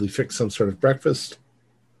probably fix some sort of breakfast,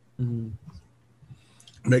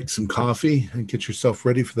 make some coffee, and get yourself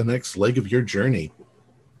ready for the next leg of your journey.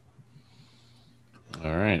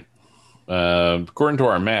 All right. According to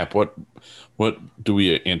our map, what do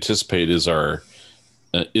we anticipate is our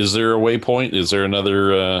Is there a waypoint? Is there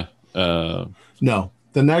another? No.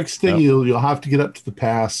 The next thing you'll have to get up to the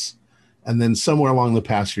pass, and then somewhere along the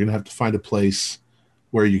pass you're gonna have to find a place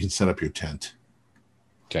where you can set up your tent.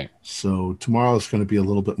 Okay. So tomorrow is going to be a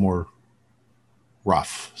little bit more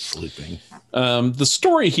rough sleeping. The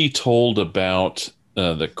story he told about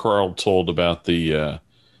that Carl told about the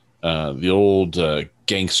old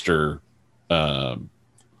gangster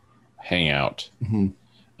hangout. Mm-hmm.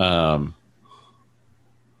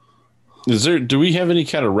 Do we have any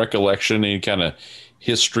kind of recollection, any kind of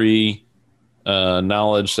history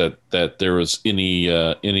knowledge that there was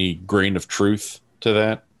any grain of truth to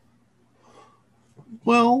that?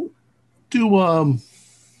 Well, do a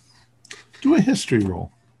history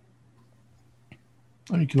roll.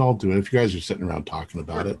 You can all do it if you guys are sitting around talking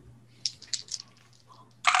about it.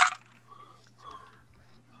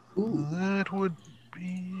 That would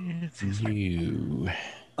be You.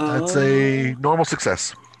 That's a normal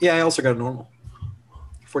success. Yeah, I also got a normal.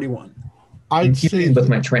 41. I'd say with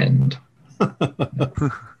my trend.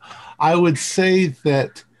 I would say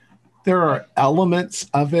that there are elements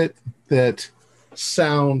of it that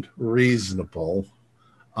sound reasonable.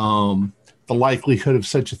 The likelihood of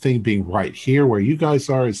such a thing being right here where you guys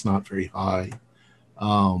are is not very high.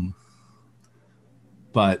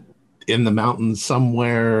 But in the mountains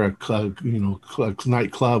somewhere, a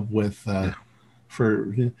nightclub with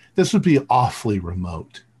this would be awfully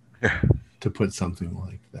remote to put something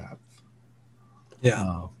like that.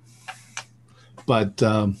 Yeah. But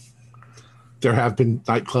there have been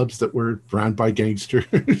nightclubs that were run by gangsters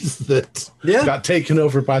that got taken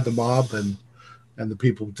over by the mob and the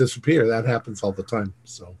people disappear. That happens all the time.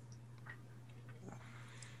 So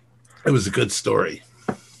it was a good story.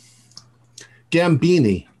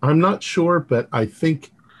 Gambini, I'm not sure, but I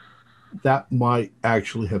think that might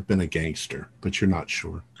actually have been a gangster, but you're not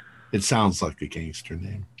sure. It sounds like a gangster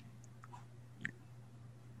name.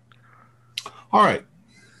 All right.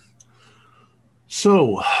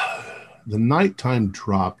 So the nighttime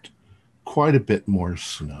dropped quite a bit more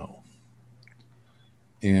snow.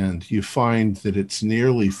 And you find that it's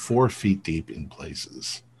nearly 4 feet deep in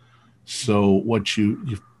places. So what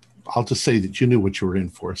I'll just say that you knew what you were in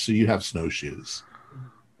for. So you have snowshoes,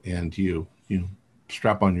 and you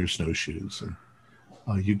strap on your snowshoes, and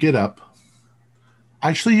you get up.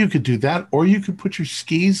 Actually, you could do that, or you could put your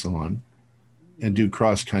skis on and do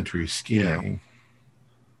cross-country skiing.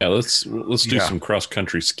 Yeah, let's do some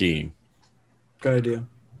cross-country skiing. Good idea.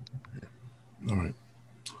 All right.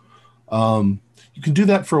 You can do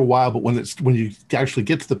that for a while, but when you actually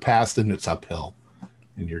get to the pass, then it's uphill,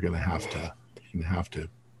 and you're gonna have to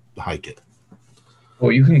hike it.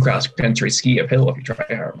 Well, you can cross country ski uphill if you try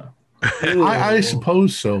hard enough. I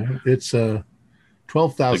suppose so. It's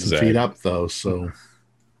 12,000 feet up though, so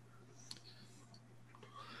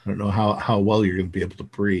I don't know how well you're going to be able to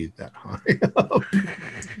breathe that high up.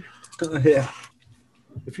 Yeah.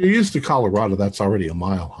 If you're used to Colorado, that's already a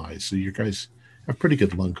mile high, so you guys have pretty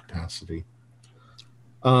good lung capacity.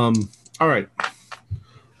 All right.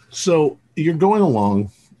 So you're going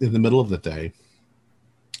along in the middle of the day,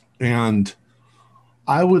 and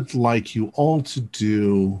I would like you all to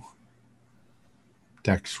do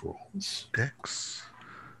dex rolls. Dex.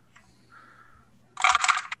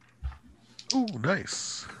 Ooh,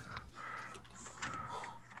 nice.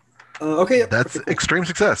 Okay. That's extreme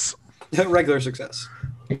success. Regular success.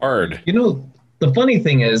 Hard. The funny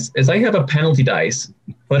thing is I have a penalty dice,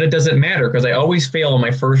 but it doesn't matter because I always fail on my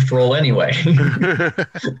first roll anyway.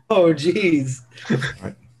 Oh, geez.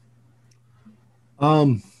 All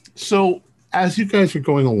right. So as you guys are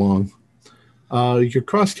going along, you're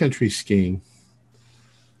cross-country skiing,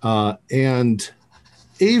 and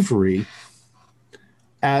Avery,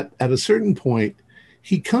 at a certain point,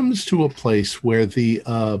 he comes to a place where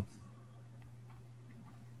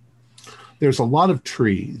there's a lot of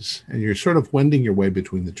trees, and you're sort of wending your way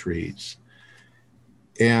between the trees.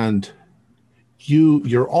 And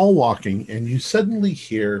you're all walking, and you suddenly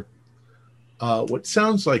hear what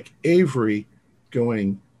sounds like Avery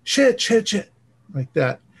going, shit, shit, shit, like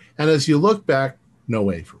that. And as you look back,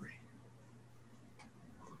 no Avery.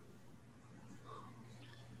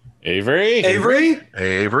 Avery?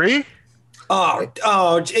 Avery? Oh,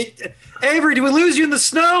 Avery, did we lose you in the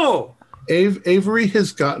snow? Avery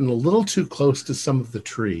has gotten a little too close to some of the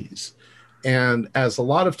trees. And as a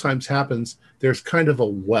lot of times happens, there's kind of a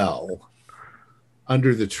well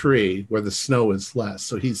under the tree where the snow is less.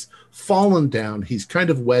 So he's fallen down. He's kind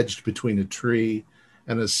of wedged between a tree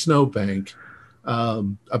and a snowbank,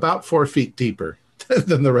 about 4 feet deeper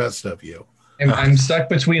than the rest of you. I'm stuck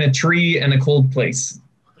between a tree and a cold place.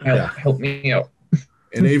 Yeah. Help me out.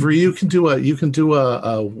 And Avery, you can do a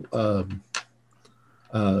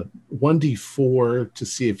 1d4 to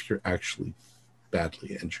see if you're actually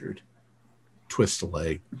badly injured. Twist a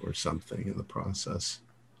leg or something in the process.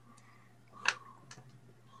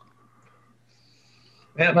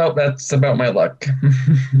 Yeah, no, that's about my luck.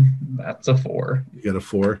 That's a 4. You got a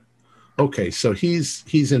 4. Okay, so he's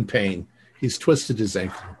in pain. He's twisted his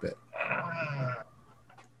ankle a bit.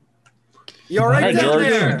 You all right, George?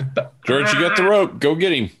 there? George, you got the rope. Go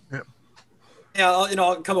get him. Yeah,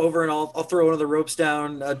 I'll come over and I'll throw one of the ropes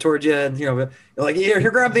down towards you, and like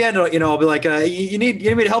here, grab the end. I'll be like, you need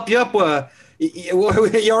me to help you up?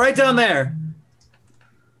 You all right down there?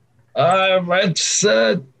 It's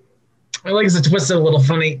my legs are twisted a little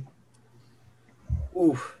funny.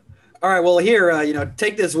 Ooh. All right, well here,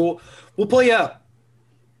 take this. We'll pull you up.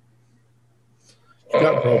 You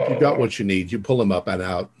got rope. You got what you need. You pull him up and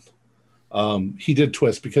out. He did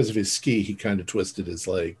twist because of his ski. He kind of twisted his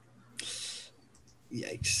leg.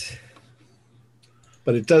 Yikes!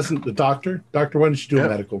 But it doesn't. The doctor, why don't you do a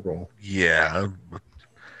medical roll? Yeah.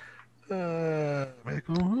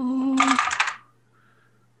 Medical roll.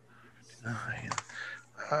 Where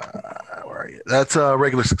are you? That's a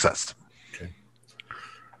regular success. Okay.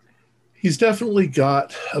 He's definitely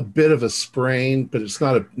got a bit of a sprain, but it's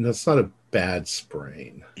not a bad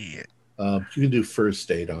sprain. Yeah. You can do first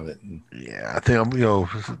aid on it. Yeah, I think I'm.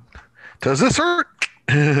 Does this hurt?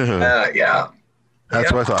 Yeah.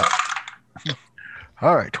 That's what I thought.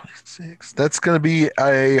 All right, 26. That's going to be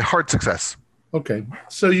a hard success. Okay,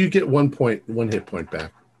 so you get 1 hit point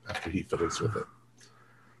back after he fiddles with it.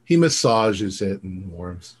 He massages it and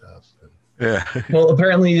warms it up. Yeah. Well,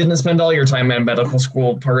 apparently you didn't spend all your time at medical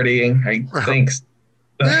school partying. Thanks.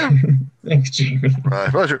 Yeah. Thanks, Jamie. My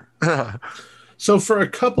pleasure. So for a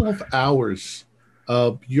couple of hours,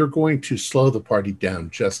 you're going to slow the party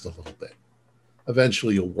down just a little bit.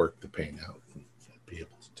 Eventually, you'll work the pain out and be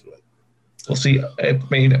able to do it. We'll see.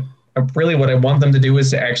 Really what I want them to do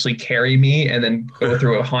is to actually carry me and then go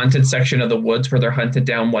through a haunted section of the woods where they're hunted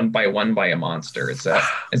down one by a monster. Is that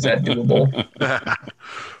doable?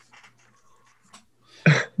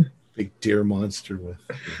 Big deer monster with.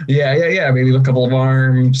 Yeah. Maybe a couple of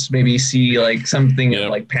arms. Maybe see like something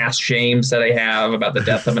like past shames that I have about the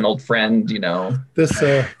death of an old friend. This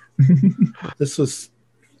this was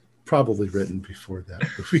probably written before that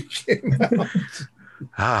movie came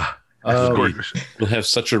out. We'll have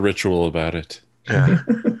such a ritual about it. Yeah.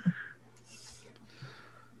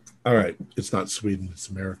 All right, it's not Sweden, it's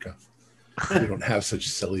America. We don't have such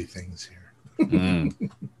silly things here.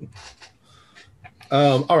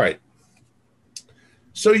 All right.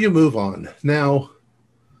 So you move on. Now,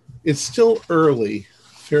 it's still early,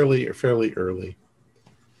 fairly early.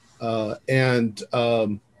 And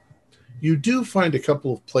you do find a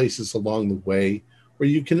couple of places along the way where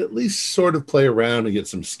you can at least sort of play around and get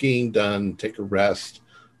some skiing done, take a rest,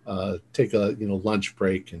 take a lunch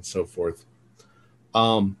break and so forth.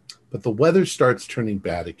 But the weather starts turning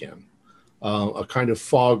bad again. A kind of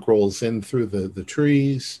fog rolls in through the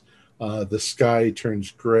trees. The sky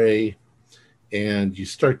turns gray, and you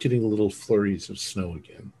start getting little flurries of snow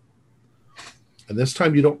again. And this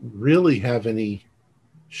time you don't really have any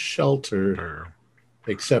shelter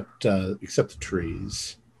except the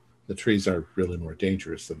trees. The trees are really more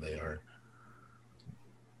dangerous than they are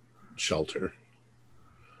shelter.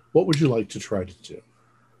 What would you like to try to do?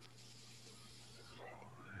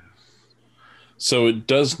 So it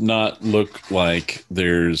does not look like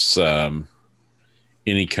there's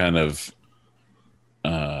any kind of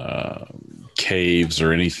caves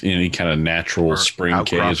or any kind of natural spring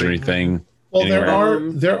caves or anything. Well,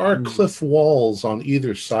 anywhere. there are cliff walls on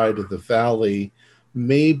either side of the valley,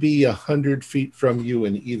 maybe 100 feet from you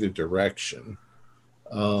in either direction.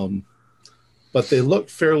 But they look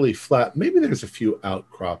fairly flat. Maybe there's a few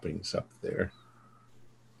outcroppings up there.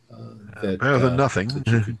 Better than nothing. That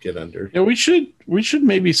you could get under. Yeah, we should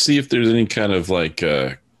maybe see if there's any kind of like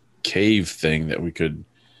a cave thing that we could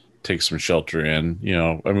take some shelter in.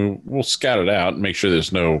 We'll scout it out and make sure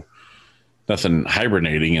there's nothing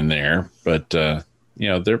hibernating in there. But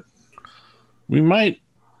we might,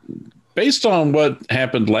 based on what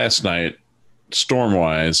happened last night,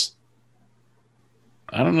 storm-wise,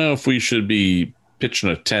 I don't know if we should be pitching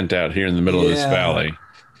a tent out here in the middle of this valley.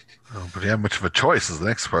 Oh, but you have much of a choice is the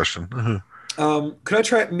next question. Could I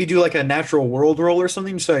try me do like a natural world roll or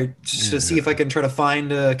something to see if I can try to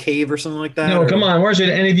find a cave or something like that? No, come on. Where's it?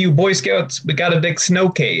 Any of you Boy Scouts? We got to dig snow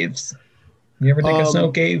caves. You ever dig a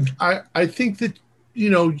snow cave? I think that you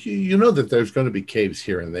know that there's going to be caves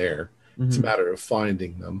here and there. Mm-hmm. It's a matter of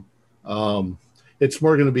finding them. It's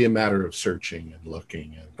more going to be a matter of searching and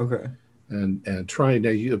looking and trying.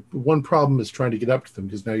 Now, one problem is trying to get up to them,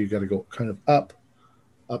 because now you got to go kind of up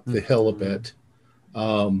the hill a bit.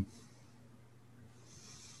 Well,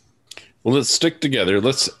 let's stick together.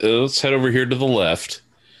 Let's head over here to the left,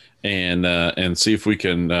 and see if we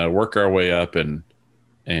can work our way up and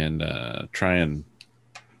try and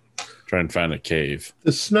find a cave.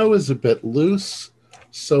 The snow is a bit loose,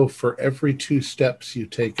 so for every 2 steps you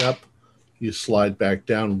take up, you slide back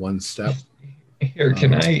down 1 step. Here,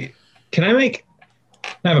 can I make?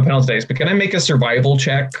 I have a penalty dice, but can I make a survival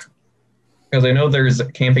check? Because I know there's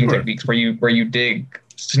camping techniques where you dig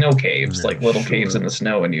snow caves, like little caves in the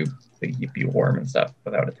snow, and they keep you warm and stuff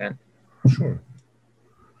without a tent. Sure.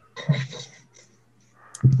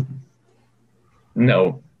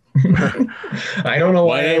 No. I don't know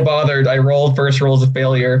why I bothered. I rolled first roll as a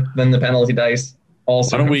failure, then the penalty dice.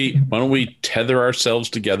 Also, why don't we tether ourselves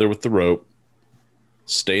together with the rope,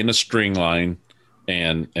 stay in a string line,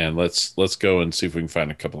 and let's go and see if we can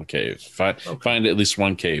find a couple of caves. Find at least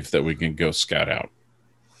one cave that we can go scout out.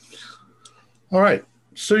 All right.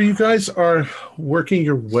 So you guys are working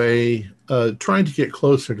your way, trying to get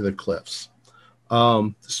closer to the cliffs.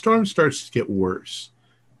 The storm starts to get worse.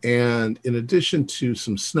 And in addition to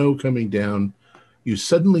some snow coming down, you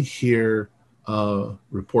suddenly hear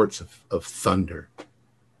reports of thunder.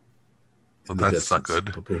 Well, that's not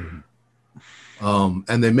good. Boom.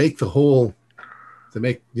 And they make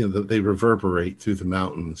they reverberate through the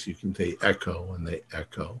mountains. They echo and they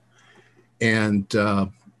echo. And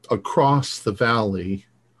across the valley,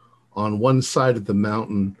 on one side of the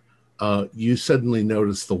mountain, you suddenly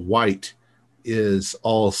notice the white is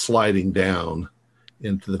all sliding down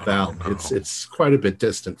into the valley. No. It's quite a bit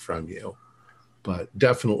distant from you, but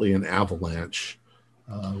definitely an avalanche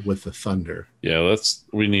with the thunder. Yeah,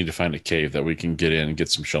 we need to find a cave that we can get in and get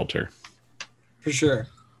some shelter. For sure.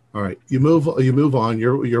 All right, you move on.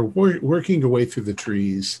 You're working your way through the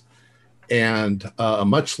trees, and a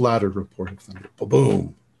much louder report of thunder.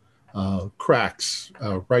 Boom, cracks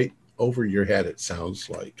right over your head. It sounds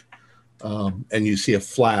like, and you see a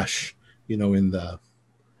flash, in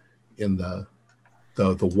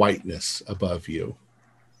the whiteness above you.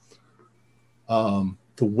 The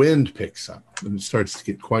wind picks up and it starts to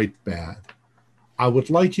get quite bad. I would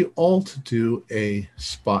like you all to do a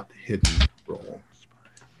spot hidden roll.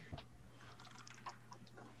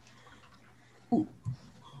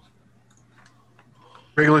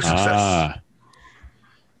 Regular success.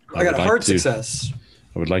 I got a hard success.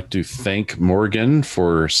 I would like to thank Morgan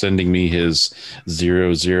for sending me his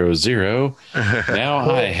 000. Now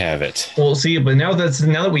I have it. Well, see, but now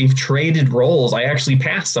that we've traded roles, I actually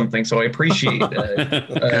passed something, so I appreciate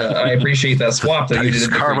that swap that you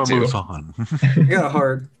did. Karma moves on. You got a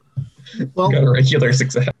hard. Well, got a regular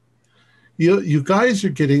success. You guys are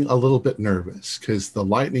getting a little bit nervous because the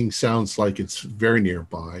lightning sounds like it's very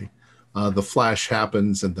nearby. The flash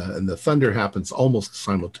happens and the thunder happens almost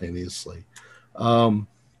simultaneously.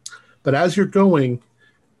 But as you're going,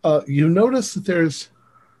 you notice that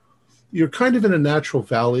you're kind of in a natural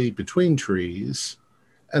valley between trees,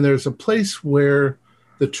 and there's a place where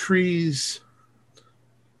the trees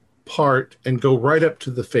part and go right up to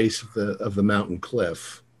the face of the mountain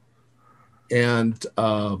cliff. And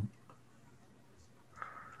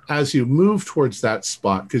as you move towards that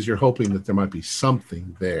spot, because you're hoping that there might be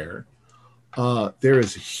something there, there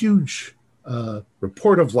is a huge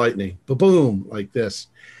report of lightning, boom, like this.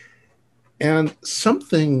 And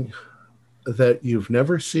something that you've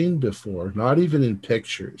never seen before, not even in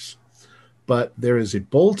pictures, but there is a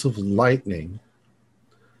bolt of lightning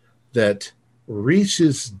that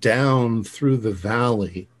reaches down through the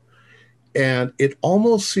valley, and it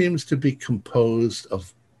almost seems to be composed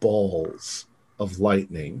of balls of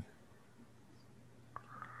lightning.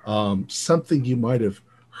 Something you might have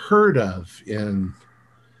heard of in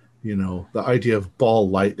the idea of ball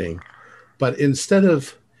lightning, but instead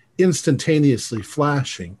of instantaneously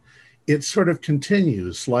flashing, it sort of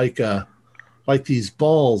continues like these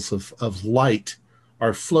balls of light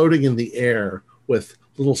are floating in the air with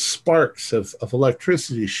little sparks of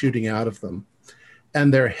electricity shooting out of them.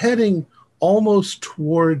 And they're heading almost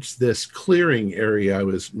towards this clearing area I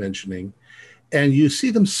was mentioning. And you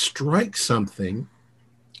see them strike something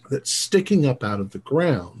that's sticking up out of the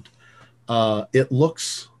ground. It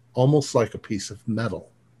looks almost like a piece of metal,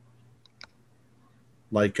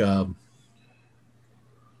 like a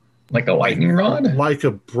lightning rod, like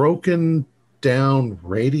a broken down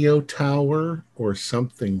radio tower or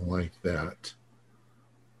something like that.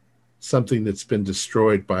 Something that's been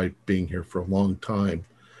destroyed by being here for a long time.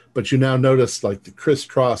 But you now notice like the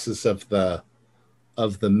crisscrosses of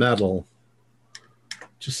the metal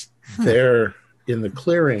just there in the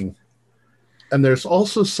clearing. And there's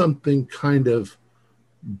also something kind of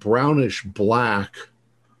brownish black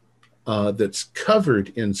that's covered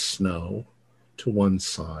in snow to one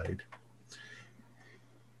side.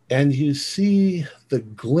 And you see the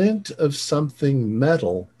glint of something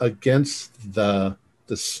metal against the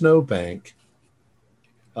snowbank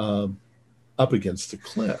up against the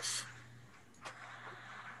cliff.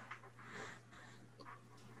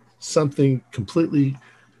 Something completely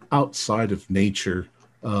outside of nature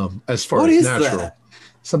as far as natural. That?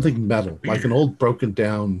 Something metal, like an old broken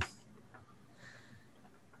down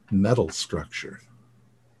metal structure.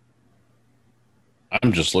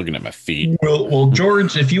 I'm just looking at my feet. Well,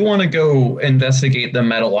 George, if you want to go investigate the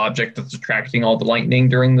metal object that's attracting all the lightning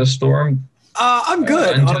during the storm, I'm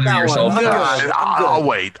good. I'll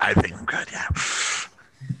wait. I think I'm good. Yeah.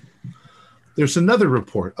 There's another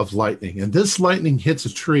report of lightning, and this lightning hits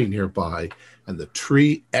a tree nearby, and the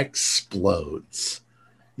tree explodes.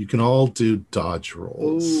 You can all do dodge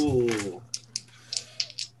rolls. Ooh.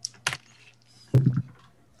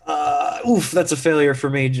 That's a failure for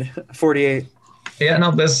me. 48. Yeah, no,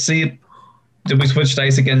 let's see. Did we switch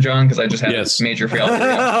dice again, John? Because I just had a major fail.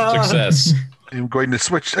 Success. I'm going to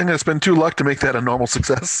switch. I'm going to spend 2 luck to make that a normal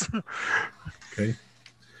success. Okay.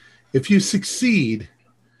 If you succeed,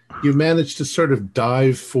 you manage to sort of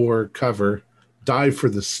dive for cover, dive for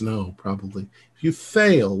the snow, probably. If you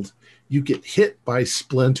failed, you get hit by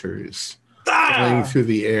splinters flying through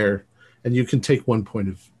the air, and you can take 1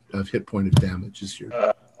 point of hit point of damage as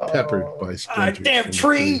you're peppered by splinters. Damn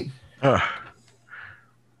tree!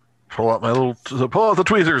 Pull out the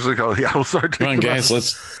tweezers and go. Yeah, we'll start. Come on, guys.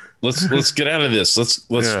 Let's get out of this. Let's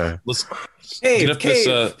cave, get up cave.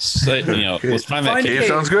 this. Let's find that cave. Cave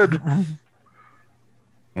sounds good. And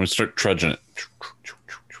we start trudging it.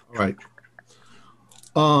 Right.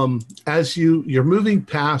 As you're moving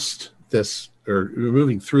past this, or you're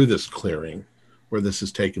moving through this clearing where this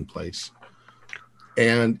has taken place,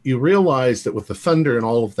 and you realize that with the thunder and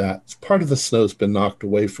all of that, part of the snow's been knocked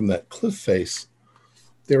away from that cliff face.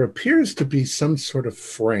 There appears to be some sort of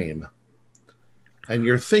frame. And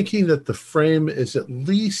you're thinking that the frame is at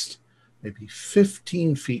least maybe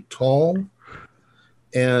 15 feet tall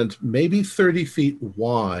and maybe 30 feet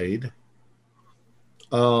wide.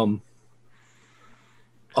 Although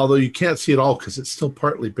you can't see it all because it's still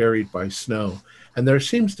partly buried by snow. And there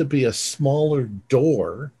seems to be a smaller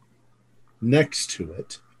door next to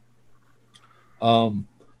it.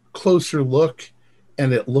 Closer look,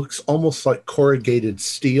 and it looks almost like corrugated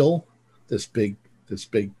steel, this big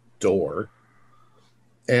door.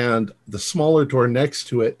 And the smaller door next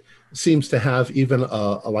to it seems to have even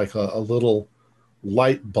a little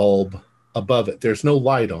light bulb above it. There's no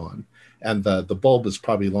light on, and the bulb is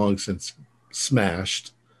probably long since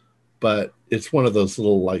smashed, but it's one of those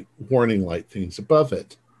little like warning light things above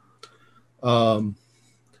it.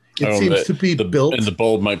 It seems to be built, and the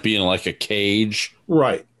bulb might be in like a cage,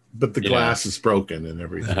 right? But the glass is broken and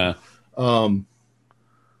everything. Uh-huh.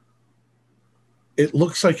 It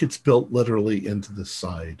looks like it's built literally into the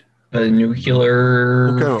side. A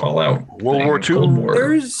nuclear fallout. World War II. Cold War.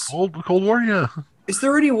 Cold War, yeah. Is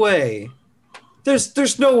there any way?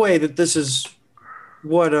 There's no way that this is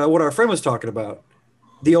what our friend was talking about.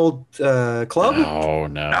 The old club? No.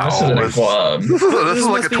 This isn't a club. This is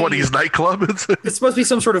like a 20s nightclub. This must be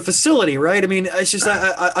some sort of facility, right? I mean, it's just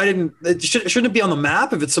I didn't. Shouldn't it be on the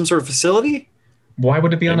map if it's some sort of facility? Why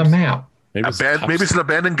would it be on a map? Maybe it's an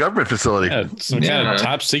abandoned government facility. Yeah, some kind of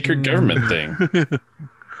top secret government thing.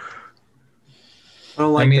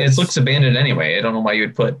 It looks abandoned anyway. I don't know why you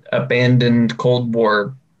would put abandoned Cold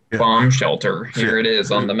War bomb shelter. Here it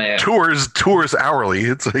is on the map. Tours hourly.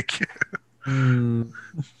 It's like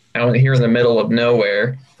out here in the middle of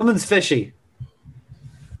nowhere. Something's fishy.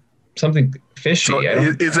 Something fishy.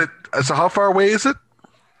 So how far away is it?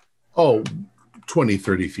 Oh, 20,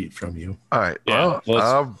 30 feet from you. All right. Yeah,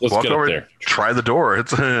 let's walk get over up there. Try the door.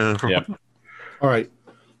 It's Yep. All right.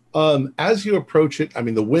 As you approach it, I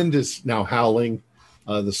mean, the wind is now howling.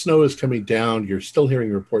 The snow is coming down. You're still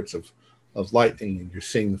hearing reports of lightning, and you're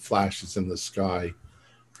seeing the flashes in the sky.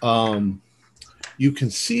 You can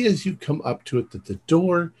see as you come up to it that the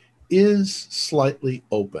door is slightly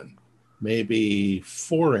open, maybe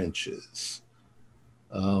 4 inches.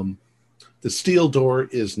 The steel door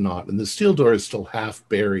is not, and the steel door is still half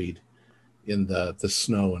buried in the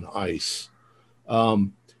snow and ice.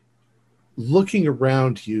 Looking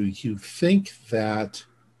around you, you think that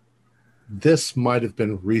this might have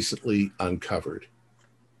been recently uncovered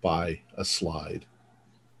by a slide,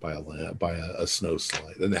 by a snow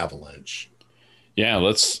slide, an avalanche. Yeah,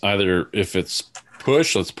 let's either, if it's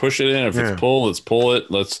push, let's push it in. If it's pull, let's pull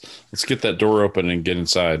it. Let's get that door open and get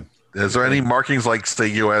inside. Is there any markings like, say,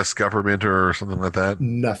 U.S. government or something like that?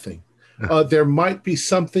 Nothing. There might be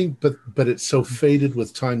something, but it's so faded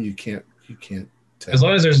with time you can't tell. As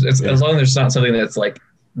long as there's not something that's like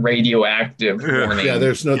radioactive warning. Yeah,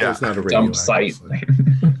 there's not a dump radioactive site.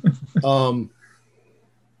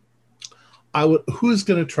 Who's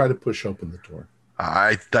going to try to push open the door?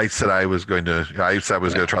 I said I was going to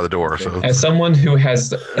try the door. Okay. So As someone who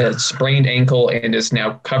has a sprained ankle and is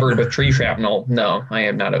now covered with tree shrapnel, no, I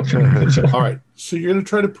am not opening the door. All right, so you're going to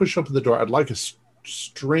try to push open the door. I'd like a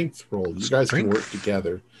strength roll. You guys can work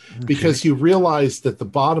together because you realize that the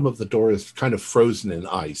bottom of the door is kind of frozen in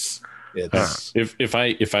ice. It's If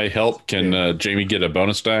I help, can Jamie get a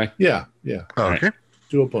bonus die? yeah. okay.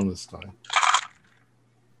 Do a bonus die.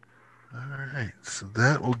 All right. So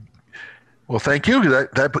that will. Well, thank you.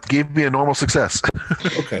 That gave me a normal success.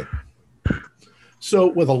 Okay. So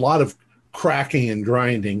with a lot of cracking and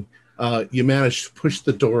grinding, you managed to push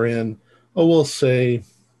the door in. We'll say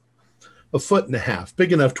 1.5 feet,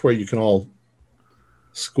 big enough to where you can all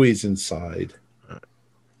squeeze inside.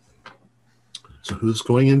 So who's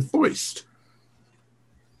going in first?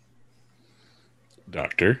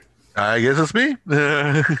 Doctor. I guess it's me.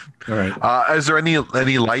 All right. Is there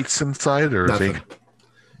any lights inside or Nothing.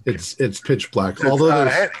 It's pitch black. Although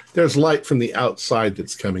there's light from the outside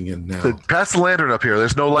that's coming in now. Pass the lantern up here.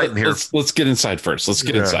 There's no light in here. Let's get inside first. Let's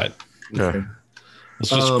get inside. Okay. Let's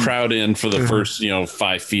just crowd in for the first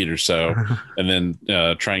 5 feet or so, and then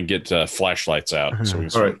try and get flashlights out. So we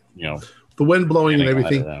can All right. The wind blowing and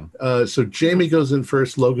everything. So Jamie goes in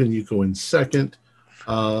first. Logan, you go in second.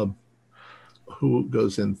 Who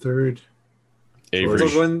goes in third?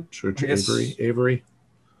 Avery. George, Avery.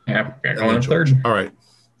 Yeah, going in third. All right.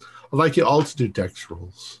 I'd like you all to do dex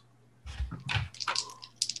rolls.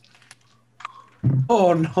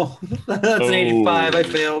 Oh no, that's an 85. I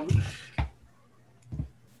failed.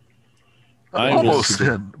 Almost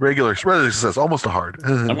regular success, almost a hard.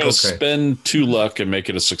 I'm going to spend 2 luck and make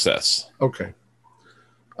it a success. Okay.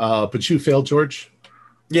 But you failed, George?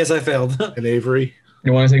 Yes, I failed. And Avery?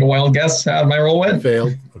 You want to take a wild guess how my roll went?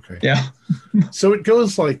 Failed. Okay. Yeah. So it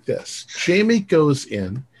goes like this. Jamie goes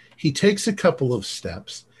in. He takes a couple of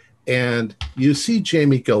steps, and you see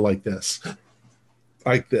Jamie go like this.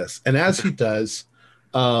 Like this. And as he does,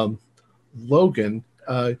 Logan,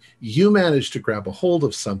 you managed to grab a hold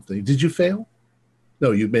of something. Did you fail? No,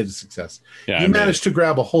 you made a success. Yeah, you managed to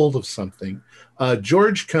grab a hold of something.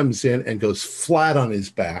 George comes in and goes flat on his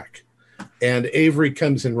back. And Avery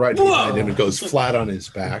comes in right behind him and goes flat on his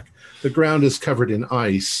back. The ground is covered in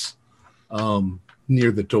ice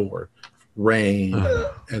near the door. Rain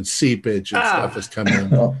and seepage and stuff has come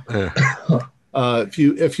in.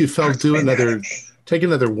 If you fell, take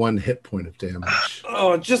another 1 hit point of damage.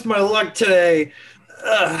 Oh, just my luck today.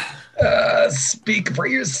 Speak for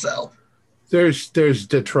yourself. There's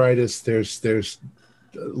detritus. There's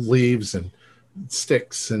leaves and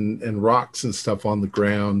sticks and rocks and stuff on the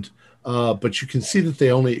ground. But you can see that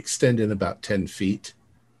they only extend in about 10 feet.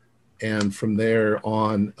 And from there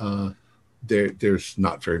on, there's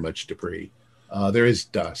not very much debris. There is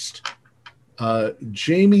dust.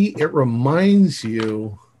 Jamie, it reminds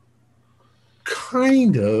you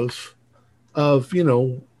kind of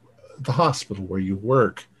the hospital where you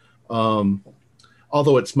work.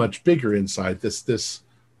 Although it's much bigger inside, this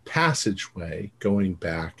passageway going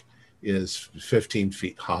back is 15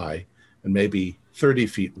 feet high and maybe 30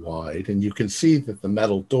 feet wide. And you can see that the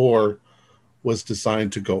metal door was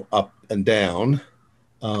designed to go up and down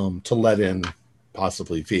to let in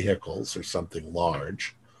possibly vehicles or something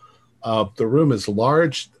large. The room is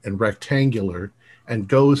large and rectangular and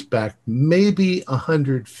goes back maybe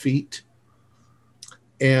 100 feet.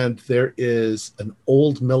 And there is an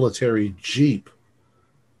old military Jeep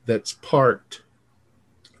that's parked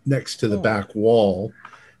next to the back wall.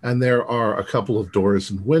 And there are a couple of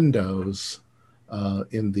doors and windows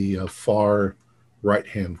in the far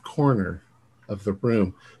right-hand corner of the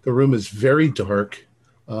room. The room is very dark,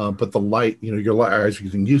 but the light, your eyes are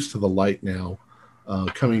getting used to the light now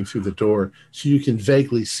coming through the door, so you can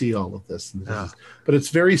vaguely see all of this. But it's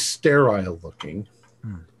very sterile looking.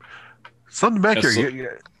 Something back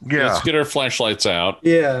here. Yeah. Let's get our flashlights out.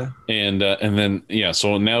 Yeah. And then,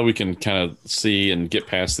 so now we can kind of see and get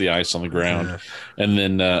past the ice on the ground. Yeah. And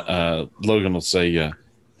then Logan will say, yeah.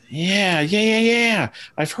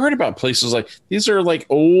 I've heard about places like these are like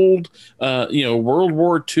old, World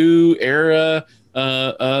War II era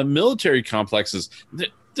military complexes.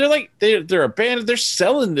 They're abandoned. They're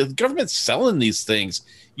selling. The government's selling these things.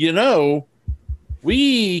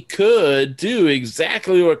 We could do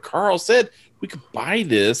exactly what Carl said. We could buy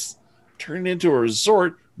this, turn it into a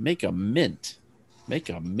resort, make a mint. Make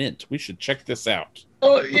a mint. We should check this out.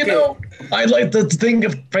 Oh, you know, I'd like to think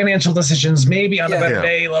of financial decisions maybe on a better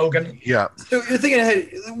day, Logan. Yeah. So you're thinking ahead.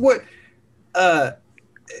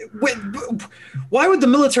 Why would the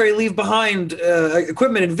military leave behind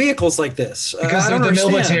equipment and vehicles like this? Because they're the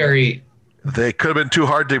military. They could have been too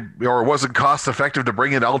hard to, or it wasn't cost effective to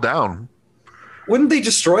bring it all down. Wouldn't they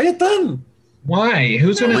destroy it then? Why?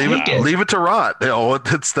 Who's going to take it? Leave it to rot. You know,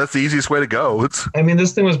 that's the easiest way to go. I mean,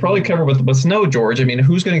 this thing was probably covered with snow, George. I mean,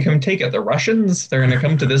 who's going to come take it? The Russians? They're going to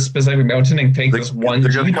come to this specific mountain and take this one.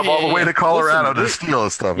 They're going to come all the way to Colorado to steal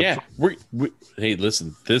this stuff. Yeah. Hey,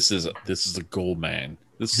 listen. This is a gold mine.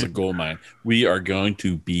 This is a gold mine. We are going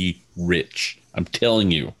to be rich. I'm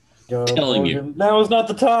telling you. Now is not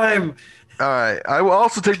the time. All right. I will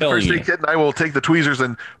also take the first aid kit, and I will take the tweezers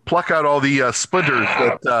and pluck out all the splinters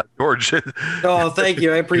that George. Oh, thank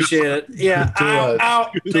you. I appreciate it. Yeah.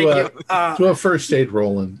 Do a first aid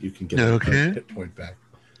roll, and you can get a hit point back.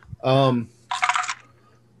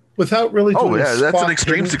 Without really doing that's an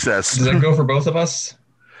extreme success. Does that go for both of us?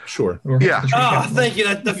 Sure. Yeah. Oh, thank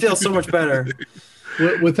you. That feels so much better.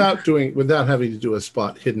 Without having to do a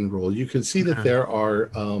spot hidden roll, you can see that there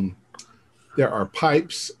are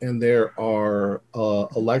pipes and there are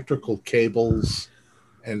electrical cables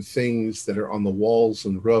and things that are on the walls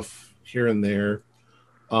and roof here and there.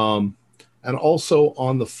 And also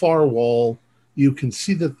on the far wall, you can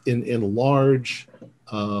see that in large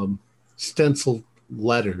stenciled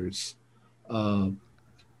letters,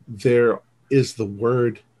 there is the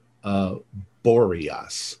word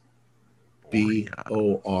Boreas. Boreas.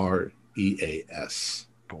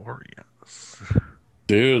 Boreas.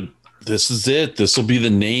 Dude, this is it. This will be the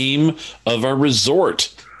name of our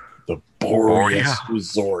resort. The Boreas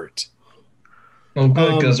Resort. Oh,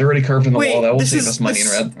 good, because they're already carved in the wall. That will save us money in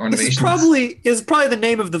renovations. This is probably the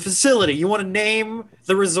name of the facility. You want to name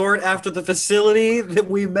the resort after the facility that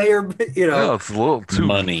we may or No, it's a little too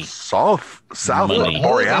money. South Money.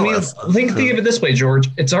 Borealis. I mean, think of it this way, George.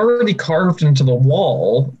 It's already carved into the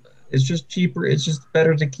wall. It's just cheaper. It's just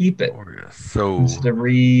better to keep it. So instead of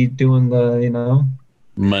redoing the,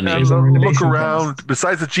 money. Look around.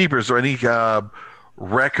 Besides the Jeepers, or any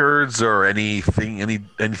records or anything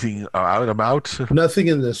out and about? Nothing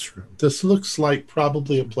in this room. This looks like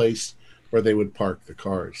probably a place where they would park the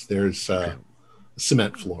cars. There's a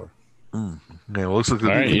cement floor. Yeah, well, looks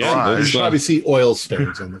like you probably see oil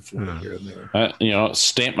stains on the floor here and there.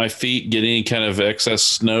 Stamp my feet, get any kind of excess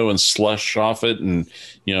snow and slush off it, and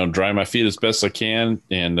dry my feet as best I can,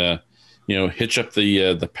 and hitch up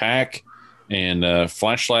the pack and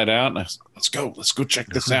flashlight out. And let's go check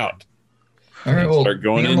this out. All right, well, start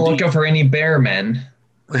going be on the lookout for any bear men.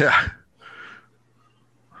 Yeah.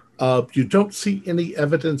 You don't see any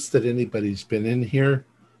evidence that anybody's been in here.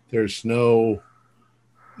 There's no.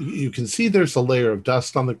 You can see there's a layer of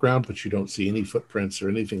dust on the ground, but you don't see any footprints or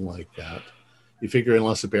anything like that. You figure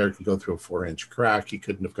unless a bear can go through a 4-inch crack, he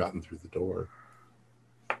couldn't have gotten through the door.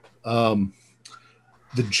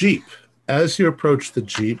 The Jeep. As you approach the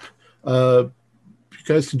Jeep, you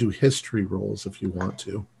guys can do history rolls if you want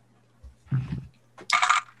to.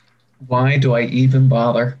 Why do I even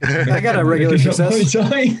bother? I got a regular success.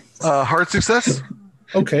 Hard success?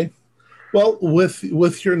 Okay. Well,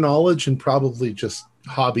 with your knowledge and probably just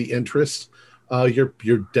hobby interest,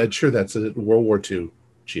 you're dead sure that's a World War II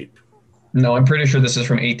Jeep. No, I'm pretty sure this is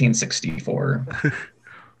from 1864.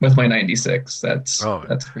 With my 96, that's for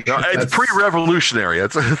sure. No, it's pre-revolutionary.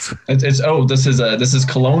 This is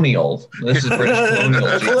colonial. This is British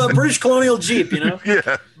colonial Jeep. British colonial Jeep,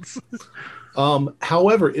 Yeah.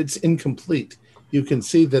 However, it's incomplete. You can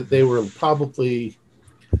see that they were probably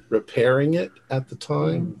repairing it at the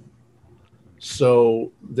time.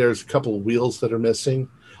 So there's a couple of wheels that are missing.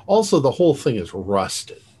 Also, the whole thing is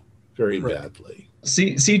rusted very badly.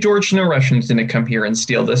 See, George, no Russians didn't come here and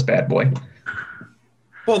steal this bad boy.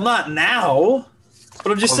 Well, not now.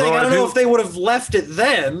 But I'm just saying, I don't know if they would have left it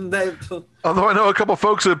then. Although I know a couple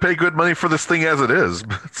folks that pay good money for this thing as it is.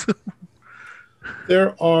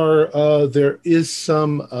 There is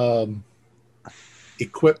some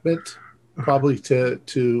equipment probably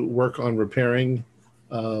to work on repairing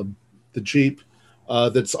the Jeep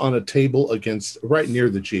that's on a table right near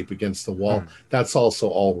the Jeep against the wall. That's also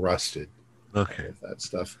all rusted. Okay. That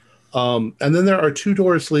stuff. And then there are 2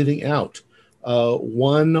 doors leading out.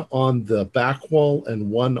 One on the back wall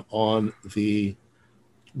and one on the.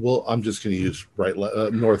 Well, I'm just going to use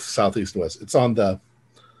north, south, east, and west. It's on the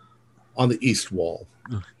east wall.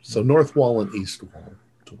 So north wall and east wall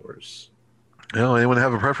doors. Anyone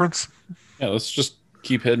have a preference? Yeah, let's just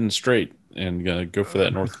keep heading straight and go for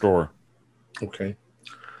that north door. Okay.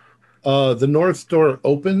 The north door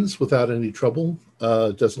opens without any trouble.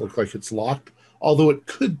 Doesn't look like it's locked, although it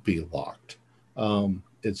could be locked.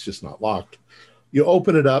 It's just not locked. You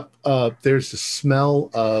open it up. There's a smell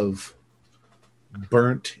of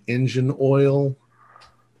burnt engine oil,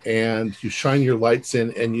 and you shine your lights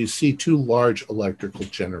in, and you see two large electrical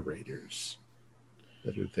generators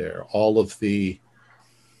that are there. All of the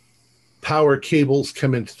power cables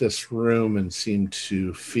come into this room and seem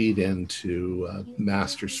to feed into a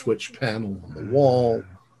master switch panel on the wall.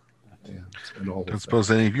 And all I don't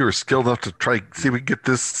suppose any of you are skilled enough to try see if we can get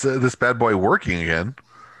this bad boy working again.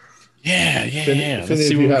 Yeah. If Let's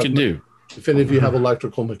see what we can do. If any of you have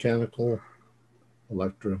electromechanical,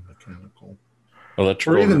 Electrical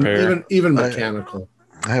or repair. even mechanical.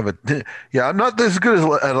 I have I'm not as good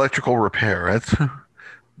at electrical repair. That's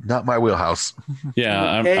not my wheelhouse.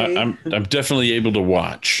 Yeah, Okay. I'm definitely able to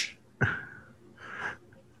watch.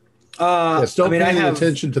 Yes, don't pay I any have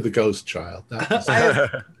attention to the ghost child.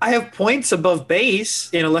 I have points above base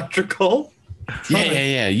in electrical.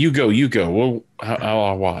 Yeah. You go. Well,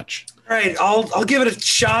 I'll watch. All right, I'll give it a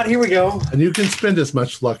shot. Here we go. And you can spend as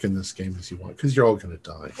much luck in this game as you want because you're all going to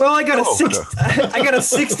die. Well, I got I got a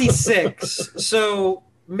 66. So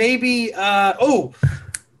maybe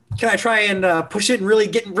can I try and push it and really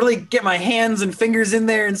get my hands and fingers in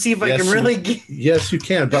there and see if I can really get... Yes, you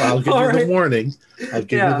can, but I'll give you the warning. I'll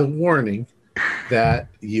give you the warning that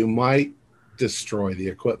you might destroy the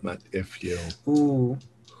equipment if you... Ooh.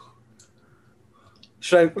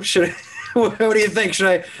 Should I what do you think? Should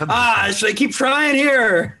I keep trying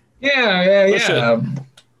here? Yeah.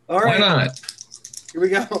 All right. Why not? Here we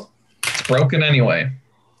go. It's broken anyway.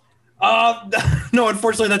 No,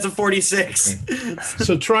 unfortunately that's a 46.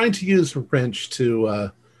 So trying to use a wrench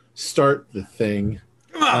to start the thing.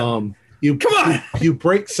 Come on. You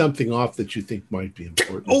break something off that you think might be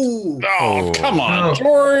important. Oh, come on, No.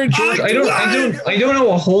 George. I don't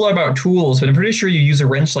know a whole lot about tools, but I'm pretty sure you use a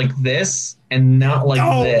wrench like this and not like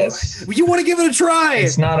this. You want to give it a try?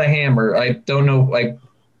 It's not a hammer. I don't know.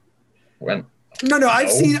 No,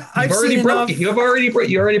 I've seen enough. You already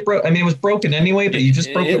broke. I mean, it was broken anyway, but you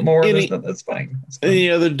just broke it more. That's fine. Any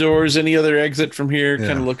other doors? Any other exit from here?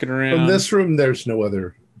 Kind of looking around. From this room, there's no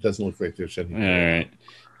other. Doesn't look like there's any. All right.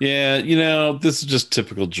 Yeah, this is just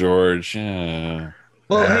typical George. Well,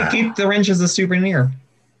 hey, keep the wrench as a souvenir.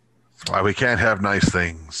 That's why we can't have nice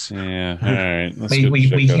things. Yeah. All right.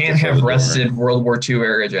 We can't have rusted World War II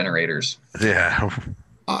era generators. Yeah.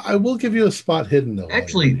 I will give you a spot hidden though.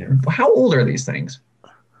 Actually, how old are these things?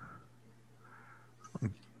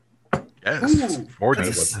 Yes. Ooh, 40.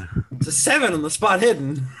 it's a 7 on the spot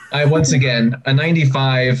hidden. Once again, a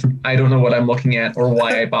 95. I don't know what I'm looking at or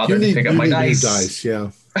why I bothered to pick up my dice. Yeah.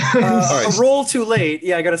 A roll too late.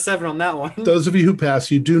 Yeah, I got a 7 on that one. Those of you who pass,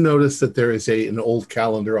 you do notice that there is an old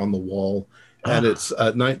calendar on the wall, and it's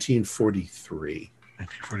 1943.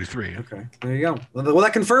 1943. Okay, there you go. Well,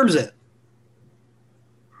 that confirms it.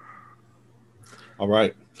 All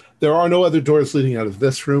right. There are no other doors leading out of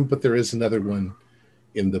this room, but there is another one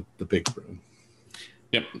in the big room.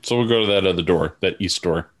 Yep. So we'll go to that other door, that east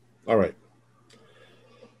door. All right.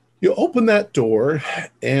 You open that door,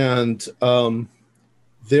 and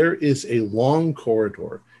there is a long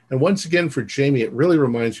corridor. And once again, for Jamie, it really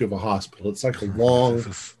reminds you of a hospital. It's like a long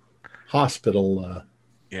hospital,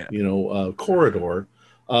 corridor.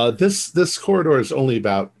 This corridor is only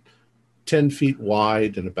about 10 feet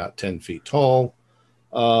wide and about 10 feet tall.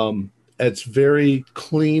 It's very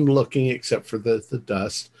clean looking, except for the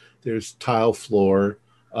dust. There's tile floor.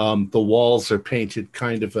 The walls are painted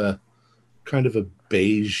kind of a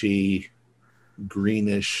beigey,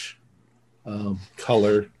 greenish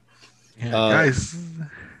color. Yeah, guys.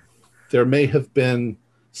 There may have been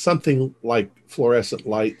something like fluorescent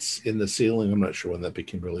lights in the ceiling. I'm not sure when that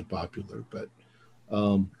became really popular, but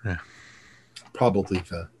probably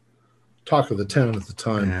the talk of the town at the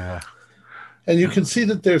time. Yeah. And you can see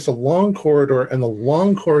that there's a long corridor, and the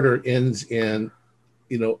long corridor ends in,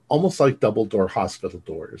 almost like double door hospital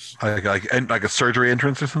doors. Like a surgery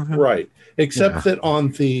entrance or something? Right. Except that on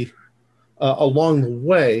the along the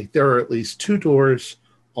way, there are at least 2 doors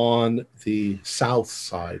on the south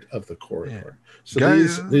side of the corridor. Yeah.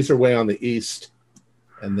 So these are way on the east,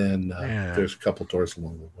 and then there's a couple doors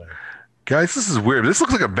along the way. Guys, this is weird. This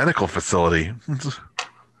looks like a medical facility.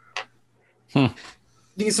 You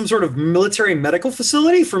need some sort of military medical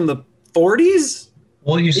facility from the 40s?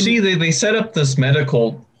 Well, you see, they set up this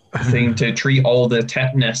medical thing to treat all the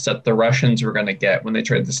tetanus that the Russians were going to get when they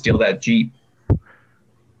tried to steal that Jeep.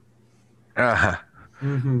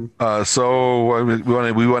 Mm-hmm. So we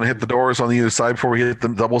want to hit the doors on the other side before we hit the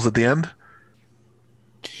doubles at the end?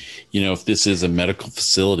 if this is a medical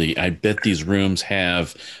facility, I bet these rooms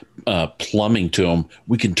have plumbing to them.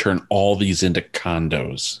 We can turn all these into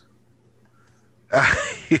condos.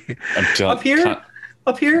 Up here?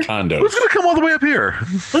 Up here? Condos. Who's going to come all the way up here?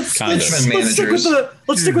 Let's stick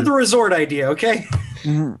with the resort idea, okay?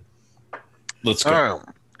 Let's go. All right.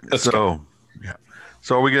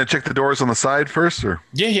 So are we going to check the doors on the side first, or?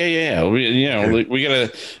 Yeah. We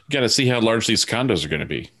gotta see how large these condos are going to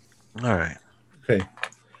be. All right. Okay.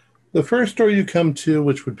 The first door you come to,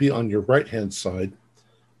 which would be on your right-hand side,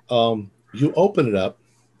 you open it up,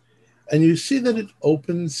 and you see that it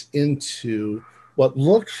opens into what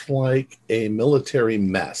looks like a military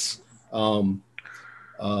mess. And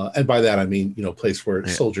by that, I mean, place where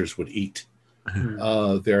soldiers would eat.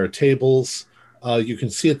 There are tables. You can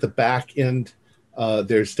see at the back end,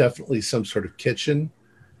 there's definitely some sort of kitchen.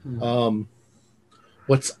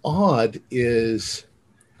 What's odd is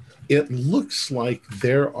it looks like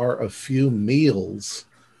there are a few meals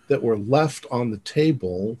that were left on the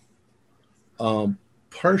table,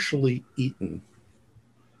 partially eaten.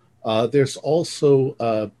 There's also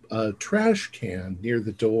a trash can near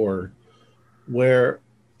the door where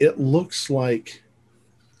it looks like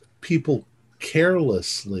people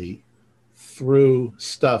carelessly threw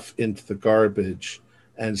stuff into the garbage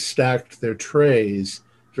and stacked their trays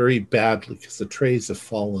very badly because the trays have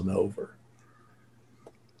fallen over.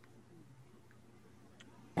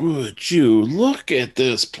 Would you look at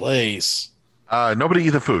this place? Nobody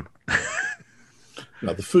eat the food.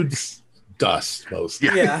 No, the food's dust mostly.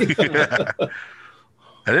 Yeah.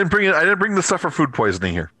 I didn't bring the stuff for food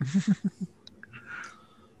poisoning here.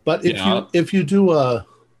 But if you do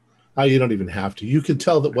you don't even have to. You can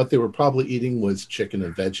tell that what they were probably eating was chicken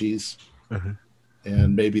and veggies,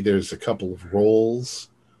 and maybe there's a couple of rolls,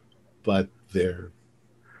 but they're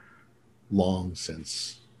long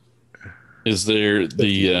since. Is there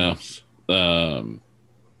the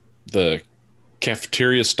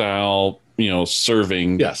cafeteria style,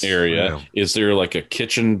 serving area? Yeah. Is there like a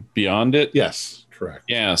kitchen beyond it? Yes, correct.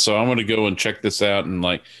 Yeah, so I'm going to go and check this out and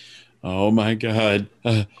oh my God,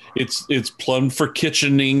 it's plumbed for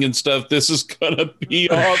kitchening and stuff. This is going to be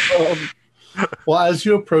awesome. Well, as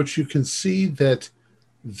you approach, you can see that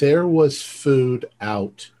there was food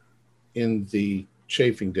out in the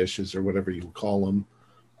chafing dishes or whatever you call them.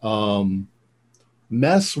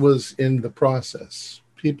 Mess was in the process.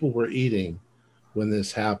 People were eating when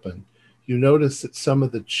this happened. You notice that some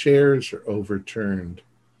of the chairs are overturned,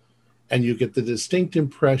 and you get the distinct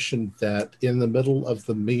impression that in the middle of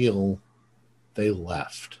the meal, they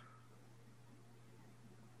left.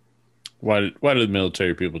 Why do the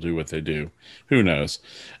military people do what they do? Who knows?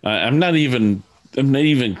 I'm not even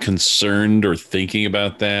concerned or thinking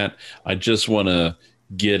about that. I just want to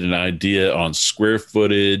get an idea on square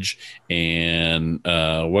footage and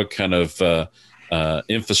what kind of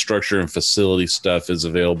infrastructure and facility stuff is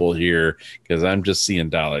available here, because I'm just seeing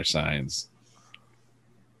dollar signs.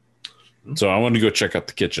 So I want to go check out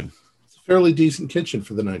the kitchen. It's a fairly decent kitchen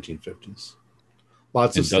for the 1950s.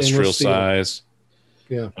 Lots of industrial size.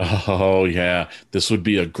 Yeah. Oh yeah, this would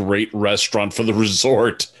be a great restaurant for the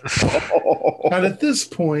resort. And at this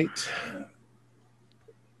point,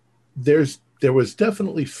 there was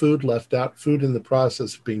definitely food left out, food in the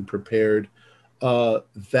process of being prepared,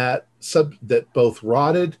 that both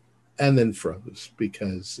rotted and then froze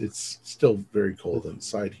because it's still very cold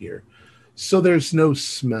inside here. So there's no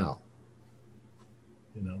smell.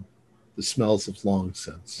 The smells have long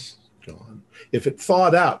since gone. If it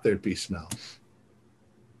thawed out, there'd be smell.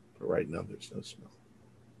 But right now, there's no smell.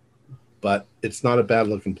 But it's not a bad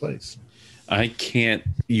looking place.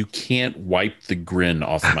 You can't wipe the grin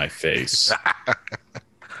off my face.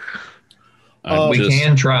 We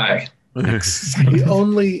can try. The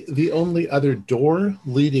only other door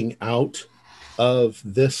leading out of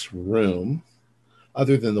this room,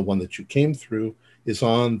 other than the one that you came through, is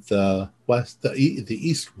on the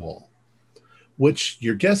east wall, which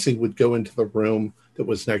you're guessing would go into the room that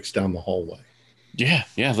was next down the hallway. Yeah.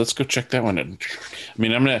 Let's go check that one out. I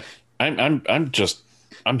mean,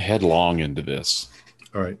 I'm headlong into this.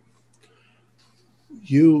 All right.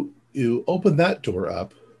 You open that door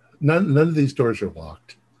up. None of these doors are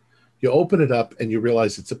locked. You open it up and you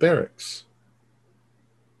realize it's a barracks.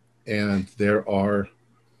 And there are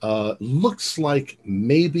looks like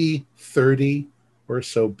maybe 30 or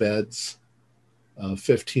so beds,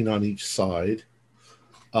 15 on each side.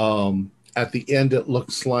 At the end, it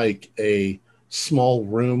looks like a small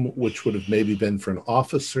room, which would have maybe been for an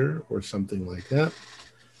officer or something like that.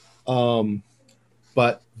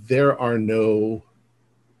 But there are no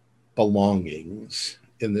belongings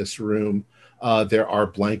in this room. There are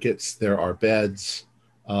blankets, there are beds,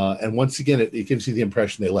 And once again, it gives you the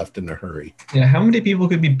impression they left in a hurry. Yeah, how many people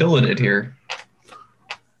could be billeted here?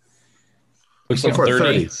 So far,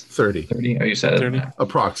 30. 30. Oh, you said 30?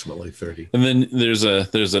 Approximately 30. And then there's an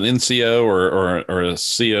NCO or a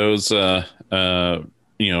CO's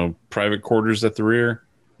private quarters at the rear.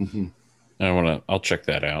 Mm-hmm. I'll check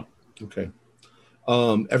that out. Okay.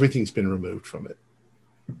 Everything's been removed from it.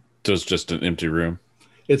 So it's just an empty room.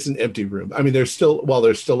 It's an empty room. I mean, there's still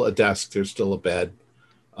a desk, there's still a bed,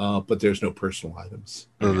 but there's no personal items.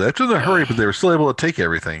 Well, that's in a hurry, but they were still able to take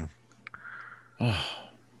everything.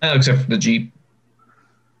 Except for the Jeep.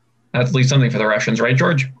 That's at least something for the Russians, right,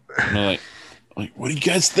 George? Like, what do you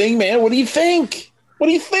guys think, man? What do you think? What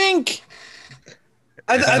do you think?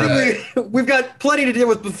 I think we've got plenty to deal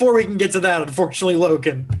with before we can get to that, unfortunately,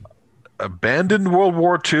 Logan. Abandoned World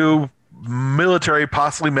War II military,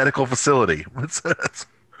 possibly medical facility.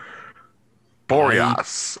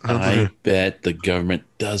 Boreas. I bet the government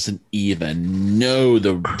doesn't even know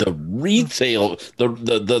the retail,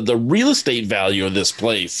 the real estate value of this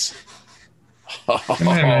place. They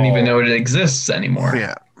might not even know it exists anymore.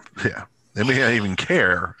 Yeah. They may not even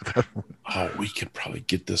care. We could probably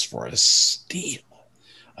get this for a steal.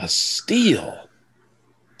 A steal.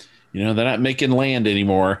 They're not making land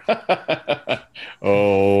anymore.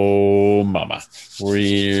 Oh, mama.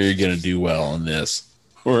 We're going to do well on this.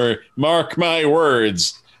 Mark my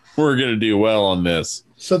words. We're going to do well on this.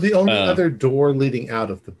 So the only other door leading out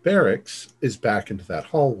of the barracks is back into that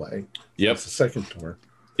hallway. Yep. That's the second door.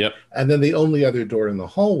 Yep. And then the only other door in the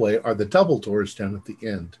hallway are the double doors down at the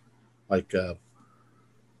end, like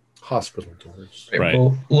hospital doors. Right.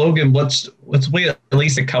 Well, Logan, let's wait at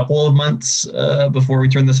least a couple of months before we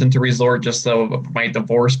turn this into resort, just so my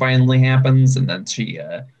divorce finally happens, and then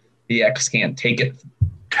the ex can't take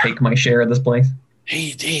my share of this place.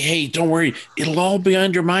 Hey, don't worry. It'll all be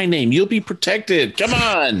under my name. You'll be protected. Come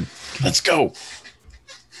on. Let's go.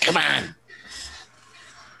 Come on.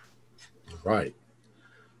 Right.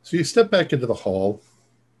 So you step back into the hall.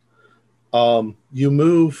 You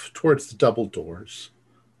move towards the double doors.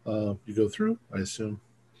 You go through, I assume.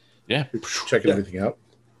 Yeah. You're checking everything out.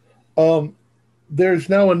 There's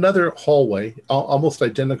now another hallway, almost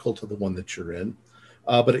identical to the one that you're in,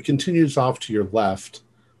 but it continues off to your left.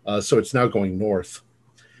 So it's now going north.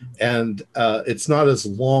 And it's not as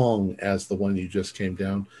long as the one you just came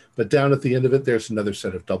down, but down at the end of it, there's another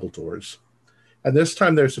set of double doors. And this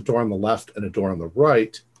time there's a door on the left and a door on the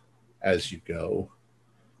right as you go.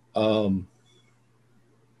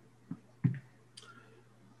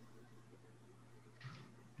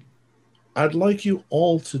 I'd like you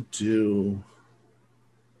all to do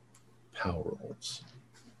power rolls.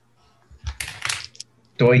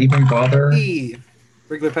 Do I even bother?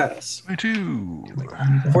 Regular pass. 22.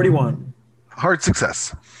 41. Hard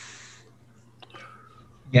success.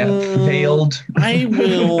 Yeah, failed. I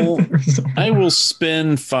will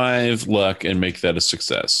spend 5 luck and make that a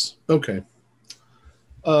success. Okay.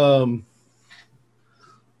 So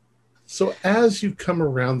as you come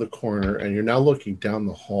around the corner and you're now looking down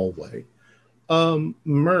the hallway,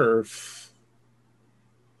 Murph,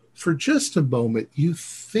 for just a moment, you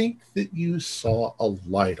think that you saw a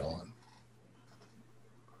light on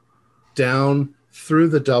down through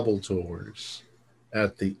the double doors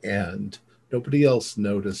at the end. Nobody else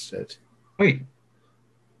noticed it. Wait.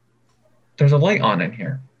 There's a light on in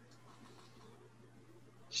here.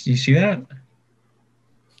 Do you see that?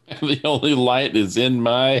 The only light is in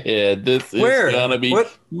my head. This is gonna be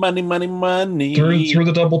money. Through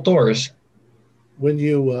the double doors. When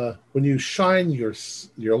you shine your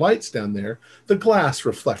lights down there, the glass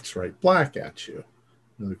reflects right black at you.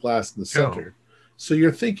 The glass in the center. So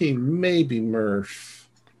you're thinking maybe Murph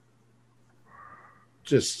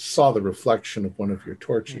just saw the reflection of one of your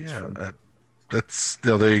torches. Yeah, that's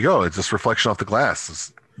there you go. It's just reflection off the glass.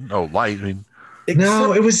 There's no light. I mean,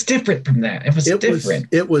 no, it was different from that. It was different.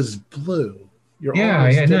 It was blue. No,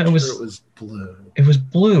 it was blue. It was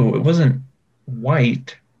blue. It wasn't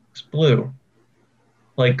white. It was blue.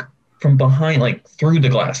 Like from behind, like through the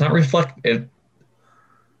glass, not reflected.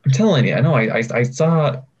 I'm telling you, I know. I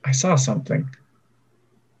saw something.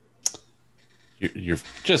 You're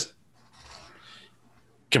just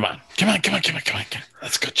come on.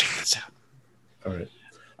 Let's go check this out. All right.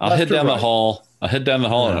 I'll head down the hall.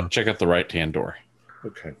 And I'll check out the right-hand door.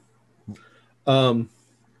 Okay.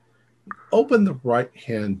 Open the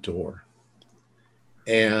right-hand door,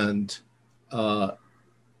 and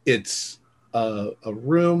it's a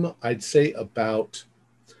room, I'd say about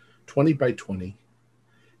 20 by 20,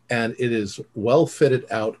 and it is well fitted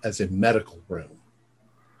out as a medical room.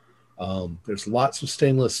 There's lots of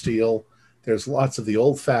stainless steel. There's lots of the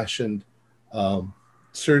old-fashioned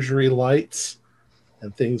surgery lights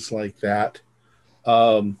and things like that.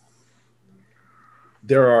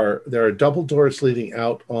 There are double doors leading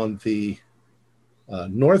out on the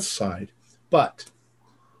north side, but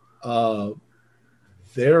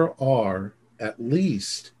there are at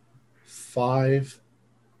least 5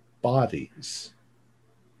 bodies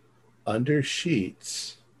under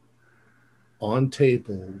sheets on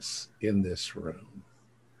tables in this room.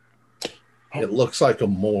 It looks like a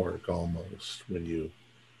morgue almost when you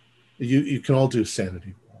can all do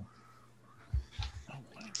sanity roll. Oh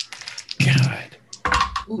my God.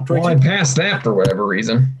 Ooh, well, I passed that for whatever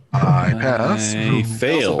reason. I passed. I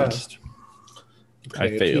failed.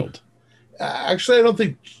 Okay, I failed. Actually, I don't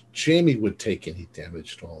think Jamie would take any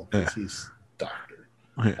damage at all because he's doctor.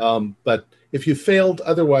 Yeah. But if you failed,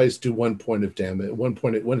 otherwise do 1 point of damage, 1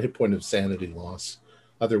 hit point of sanity loss.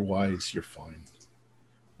 Otherwise, you're fine.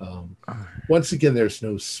 Once again, there's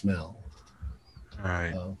no smell. All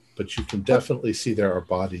right. But you can definitely see there are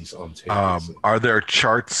bodies on tables. Are there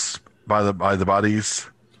charts by the bodies?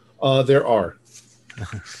 There are.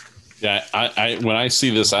 Yeah, I when I see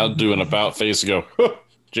this, I'll do an about face and go, huh,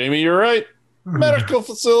 Jamie, you're right. Medical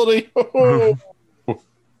facility. Oh.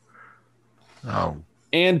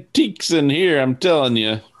 Antiques in here, I'm telling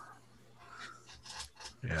you.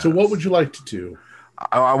 Yeah. So what would you like to do?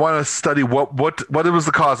 I want to study what was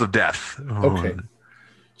the cause of death. Okay.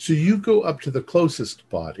 So you go up to the closest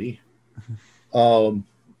body. Do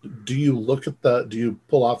you look at do you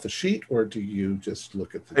pull off the sheet or do you just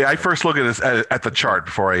look at the I first look at the chart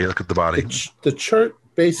before I look at the body. The chart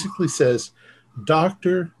basically says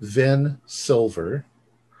Dr. Vin Silver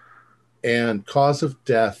and cause of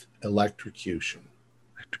death, electrocution.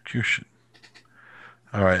 Electrocution.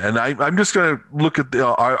 All right. And I'm just going to look at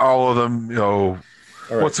all of them,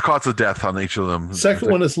 Right. What's the cause of death on each of them?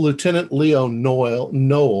 Second one is Lieutenant Leo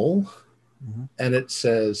Noel, and it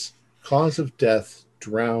says cause of death,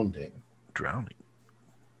 drowning. Drowning.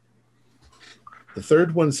 The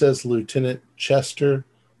third one says Lieutenant Chester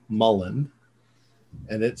Mullen,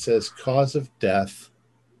 and it says cause of death,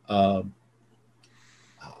 I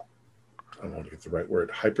don't want to get the right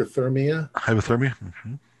word, hyperthermia. Hypothermia?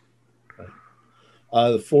 Mm-hmm.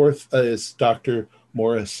 Right. The fourth is Dr.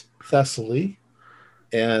 Morris Thessaly,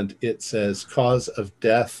 and it says cause of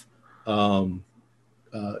death.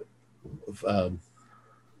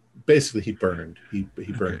 Basically, he burned. He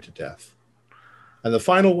burned to death. And the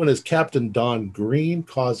final one is Captain Don Green,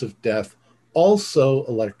 cause of death, also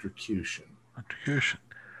electrocution. Electrocution.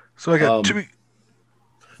 So I got two.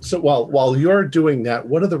 So while you're doing that,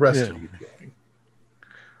 what are the rest of you doing?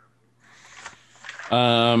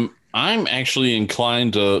 I'm actually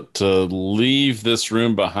inclined to leave this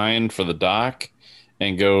room behind for the doc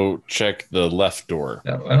and go check the left door.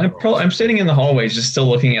 Yeah, and I'm sitting in the hallways just still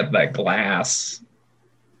looking at that glass,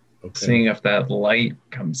 seeing if that light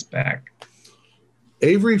comes back.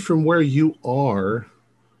 Avery, from where you are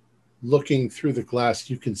looking through the glass,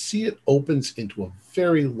 you can see it opens into a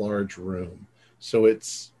very large room. So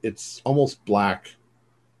it's almost black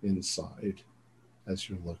inside as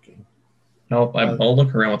you're looking. I'll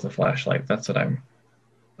look around with the flashlight. That's what I'm.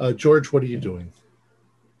 George, what are you doing?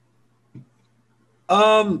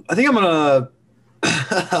 I think I'm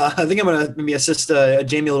gonna maybe assist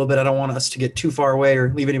Jamie a little bit. I don't want us to get too far away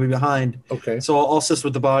or leave anybody behind. Okay. So I'll assist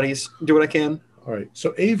with the bodies. Do what I can. All right.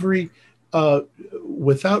 So Avery,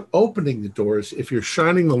 without opening the doors, if you're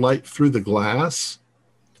shining the light through the glass,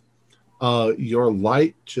 your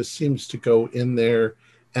light just seems to go in there,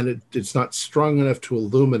 and it's not strong enough to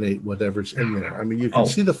illuminate whatever's in there. I mean, you can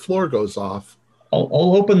see the floor goes off.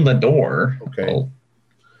 I'll open the door. Okay.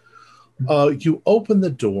 You open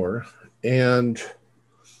the door, and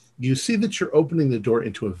you see that you're opening the door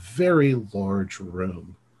into a very large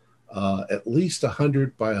room, at least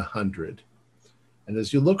 100 by 100. And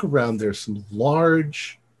as you look around, there's some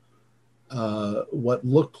large, what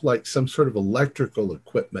look like some sort of electrical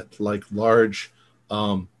equipment, like large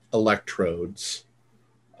electrodes,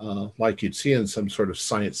 like you'd see in some sort of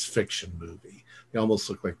science fiction movie. They almost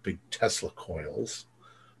look like big Tesla coils.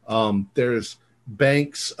 There's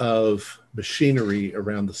banks of machinery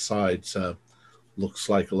around the sides, looks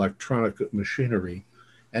like electronic machinery.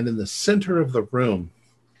 And in the center of the room,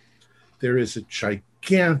 there is a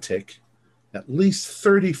gigantic, at least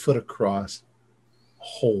 30 foot across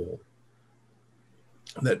hole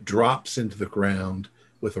that drops into the ground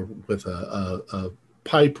with a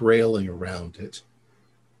pipe railing around it.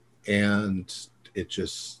 And it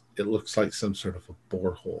looks like some sort of a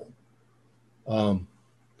borehole.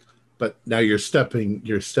 But now you're stepping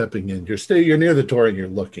in. You're near the door and you're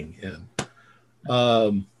looking in.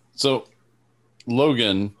 So,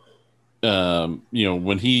 Logan,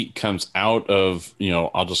 when he comes out of,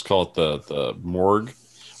 I'll just call it the morgue.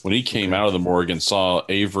 When he came out of the morgue and saw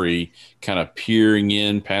Avery kind of peering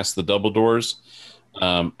in past the double doors,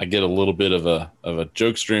 I get a little bit of a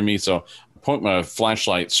joke streamy. So I point my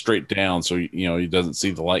flashlight straight down so he doesn't see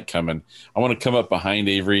the light coming. I want to come up behind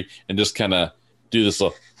Avery and just kind of do this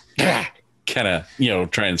little kind of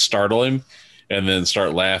try and startle him, and then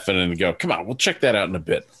start laughing and go, "Come on, we'll check that out in a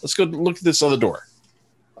bit. Let's go look at this other door."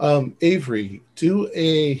 Avery, do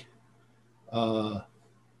a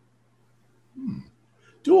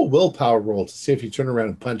willpower roll to see if you turn around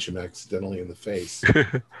and punch him accidentally in the face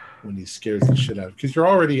when he scares the shit out of you, because you're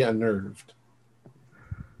already unnerved.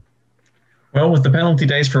 Well, with the penalty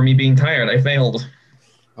dice for me being tired, I failed.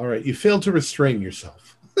 All right, you failed to restrain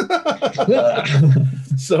yourself.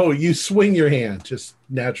 So you swing your hand just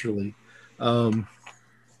naturally and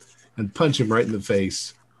punch him right in the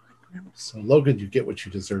face. So, Logan, you get what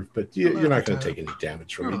you deserve, but you're not going to take any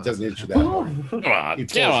damage from it. He doesn't hit you that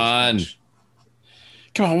hard.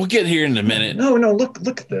 Come on, we'll get here in a minute. No,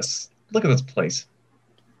 look at this. Look at this place.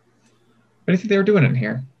 What do you think they were doing in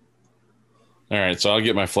here? All right, so I'll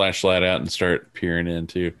get my flashlight out and start peering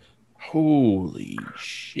into. Holy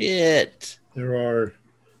shit. There are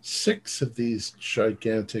 6 of these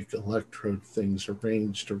gigantic electrode things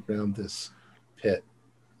arranged around this pit.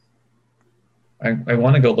 I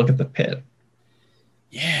want to go look at the pit.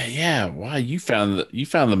 Yeah. Wow, you found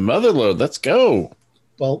the mother lode. Let's go.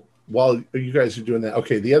 Well, while you guys are doing that,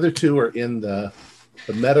 okay, the other 2 are in the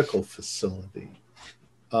medical facility.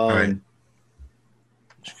 Right.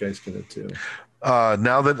 What you guys gonna do?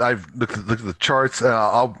 Now that I've looked at the charts,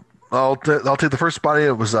 I'll take the first body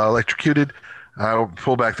that was electrocuted. I'll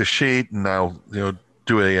pull back the sheet and I'll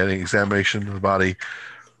do an examination of the body.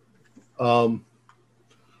 Well,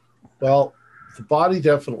 the body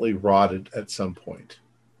definitely rotted at some point,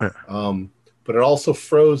 Yeah. but it also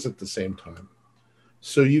froze at the same time.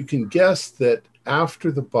 So you can guess that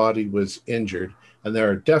after the body was injured, and there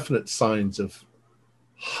are definite signs of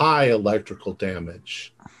high electrical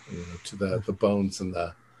damage to the bones and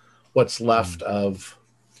what's left of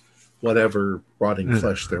whatever rotting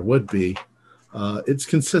flesh there would be. It's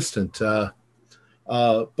consistent, but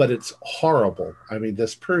it's horrible. I mean,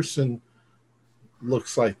 this person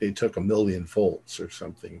looks like they took 1,000,000 volts or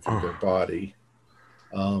something from their body.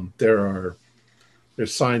 There's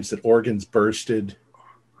signs that organs bursted,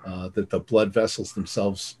 that the blood vessels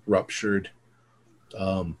themselves ruptured.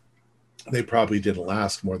 They probably didn't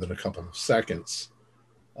last more than a couple of seconds.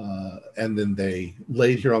 And then they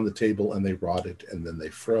laid here on the table and they rotted and then they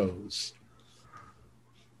froze.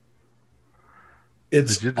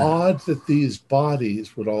 It's odd that these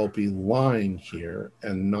bodies would all be lying here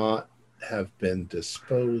and not have been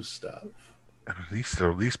disposed of. At least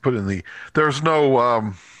put in the. There's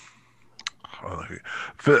no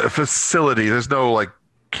facility. There's no like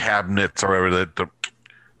cabinets or whatever that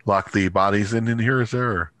lock the bodies in here. Is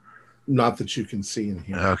there? Or? Not that you can see in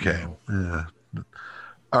here. Okay. No. Yeah.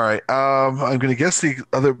 All right. I'm going to guess the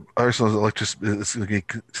other arsenal is going to be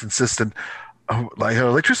consistent. Like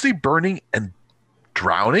electricity burning and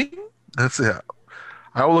drowning. That's it.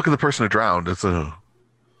 I will look at the person who drowned.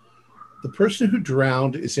 The person who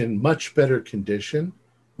drowned is in much better condition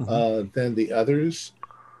than the others,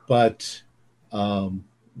 but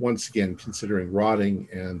once again, considering rotting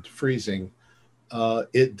and freezing,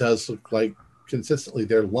 it does look like consistently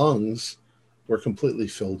their lungs were completely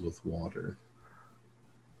filled with water,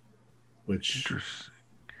 which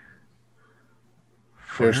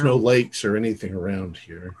there's no lakes or anything around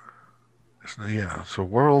here. Yeah, so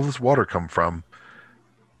where will this water come from?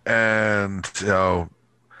 And the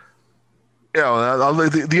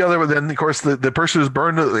other one, then of course the person who's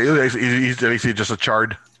burned, he's basically just a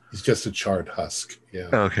charred. He's just a charred husk. Yeah.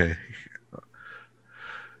 Okay.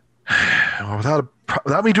 Well,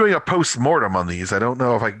 without me doing a post-mortem on these, I don't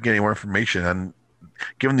know if I can get any more information. And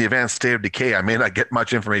given the advanced state of decay, I may not get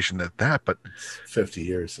much information at that. But 50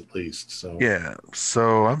 years at least. So yeah.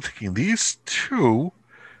 So I'm thinking these two.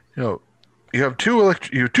 You have two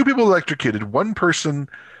people electrocuted. One person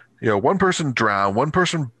drowned. One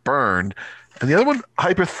person burned, and the other one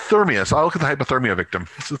hypothermia. So I'll look at the hypothermia victim.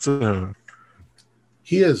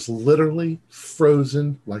 He is literally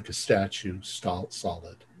frozen like a statue,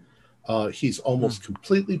 solid. He's almost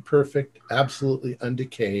completely perfect, absolutely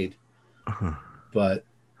undecayed, but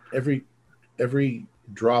every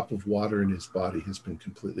drop of water in his body has been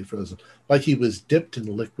completely frozen, like he was dipped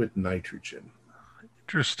in liquid nitrogen.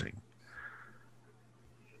 Interesting.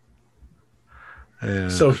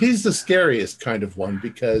 So he's the scariest kind of one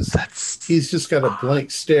because he's just got a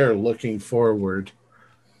blank stare looking forward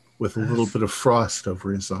with a little bit of frost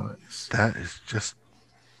over his eyes. That is just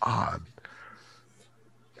odd.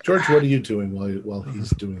 George, what are you doing while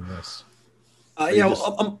he's doing this?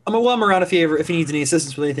 I'm around if he needs any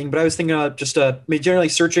assistance with anything. But I was thinking just generally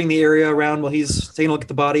searching the area around while he's taking a look at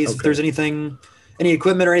the bodies. Okay. If there's any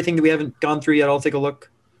equipment or anything that we haven't gone through yet, I'll take a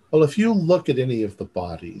look. Well, if you look at any of the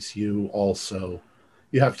bodies, you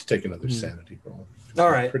have to take another sanity roll. All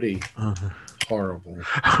right. Pretty horrible.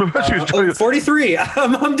 43.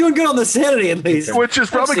 I'm doing good on the sanity at least. Which is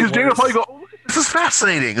probably because Daniel probably go, oh, this is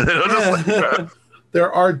fascinating.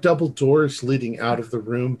 There are double doors leading out of the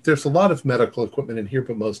room. There's a lot of medical equipment in here,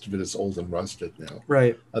 but most of it is old and rusted now.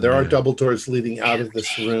 Right. There are double doors leading out of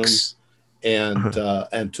this room and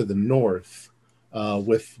to the north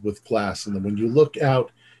with glass. And then when you look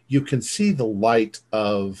out, you can see the light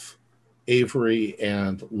of Avery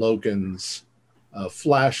and Logan's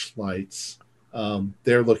flashlights.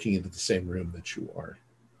 They're looking into the same room that you are.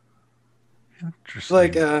 Interesting.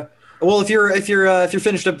 Like, well, if you're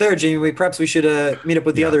finished up there, Jamie, perhaps we should meet up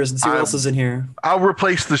with the others and see what else is in here. I'll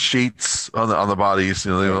replace the sheets on the bodies,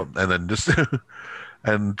 and then just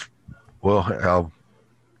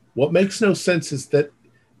What makes no sense is that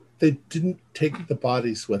they didn't take the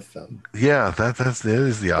bodies with them. Yeah, that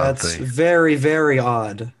is the odd thing. That's very, very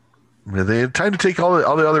odd. I mean, they had time to take all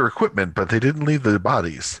the other equipment, but they didn't leave the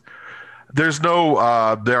bodies. There's no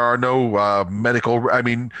medical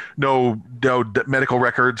records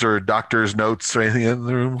or doctor's notes or anything in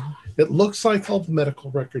the room. It looks like all the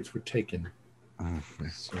medical records were taken.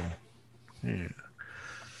 So. Yeah.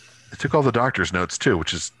 They took all the doctor's notes too,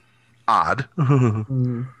 which is odd.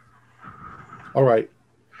 All right.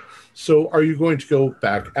 So are you going to go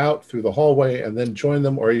back out through the hallway and then join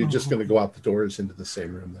them, or are you just going to go out the doors into the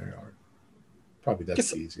same room they are? Probably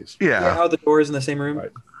that's the easiest. Yeah. Out the doors in the same room.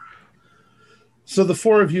 Right. So the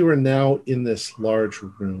four of you are now in this large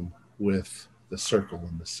room with the circle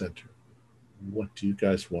in the center. What do you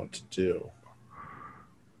guys want to do?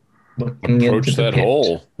 Approach that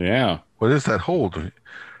hole. Yeah. What is that hole?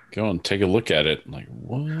 Go and take a look at it. Like,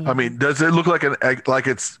 what? I mean, does it look like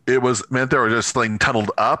it was meant there, or just like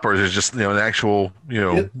tunneled up, or is it just an actual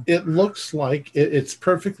It looks like it's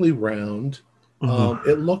perfectly round.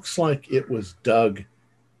 It looks like it was dug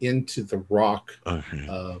into the rock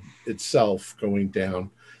itself going down.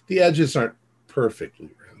 The edges aren't perfectly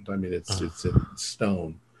round. I mean, it's in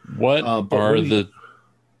stone. What are the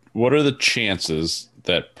chances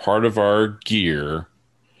that part of our gear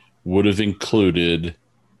would have included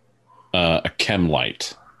a chem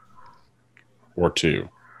light or two?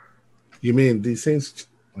 You mean these things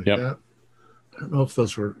like that? I don't know if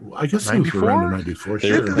those were. I guess those were around the 94.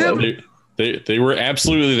 They were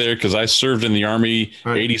absolutely there because I served in the Army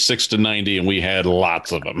 86 to 90, and we had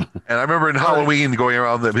lots of them. And I remember in Halloween going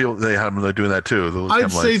around, they had them doing that too.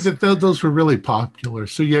 I'd say that those were really popular.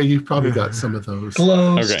 So yeah, you probably got some of those.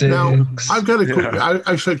 Glow sticks. Now I've got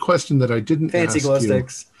a question that I didn't Fancy ask glow you.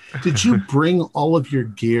 sticks. Did you bring all of your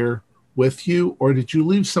gear with you, or did you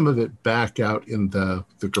leave some of it back out in the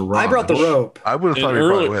garage? I brought the rope. I would have thought you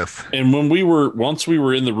brought it with. And once we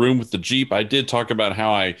were in the room with the Jeep, I did talk about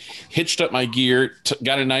how I hitched up my gear,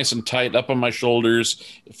 got it nice and tight up on my shoulders,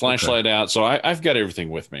 flashlight out. So I've got everything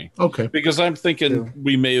with me. Okay. Because I'm thinking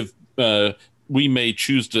we may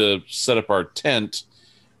choose to set up our tent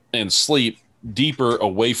and sleep deeper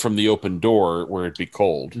away from the open door where it'd be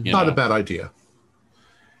cold. Not a bad idea.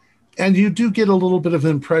 And you do get a little bit of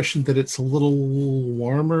an impression that it's a little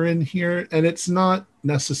warmer in here, and it's not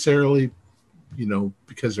necessarily,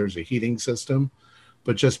 because there's a heating system,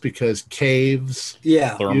 but just because caves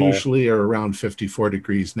usually are around 54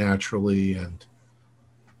 degrees naturally, and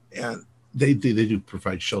they do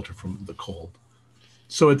provide shelter from the cold.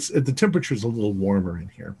 So the temperature is a little warmer in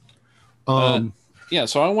here.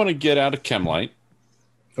 So I want to get out a chem light.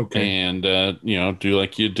 Okay. And do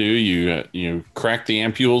like you do. You crack the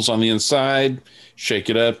ampules on the inside, shake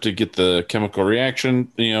it up to get the chemical reaction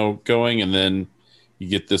going, and then you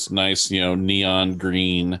get this nice neon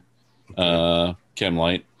green chem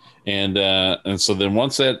light. And so then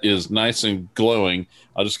once that is nice and glowing,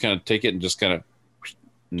 I'll just kind of take it and just kind of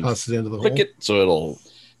toss it into the click hole. it so it'll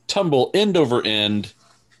tumble end over end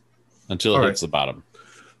until it hits the bottom.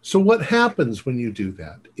 So what happens when you do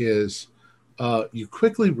that is you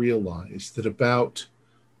quickly realize that about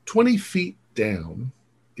 20 feet down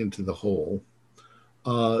into the hole,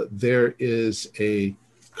 there is a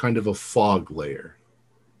kind of a fog layer.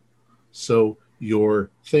 So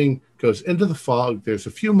your thing goes into the fog. There's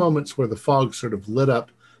a few moments where the fog sort of lit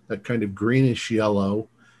up that kind of greenish yellow,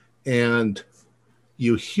 and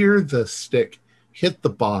you hear the stick hit the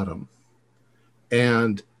bottom.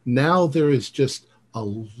 And now there is just a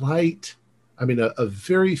light, a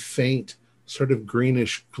very faint sort of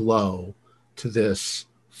greenish glow to this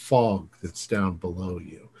fog that's down below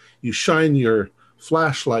you. You shine your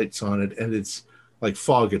flashlights on it, and it's like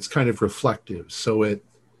fog. It's kind of reflective, so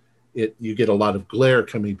you get a lot of glare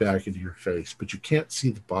coming back into your face, but you can't see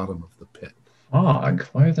the bottom of the pit. Fog?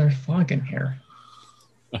 Why is there fog in here?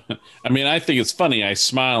 I think it's funny. I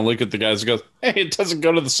smile and look at the guys and go, "Hey, it doesn't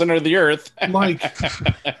go to the center of the earth."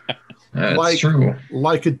 That's true.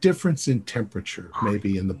 Like a difference in temperature,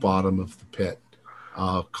 maybe in the bottom of the pit,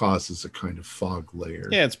 causes a kind of fog layer.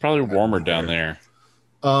 Yeah, it's probably warmer down there.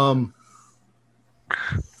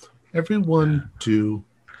 Everyone do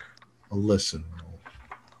a listen roll.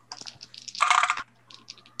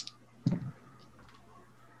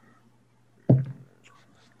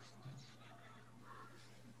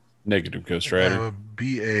 Negative, Ghost Rider.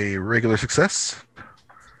 Be a regular success.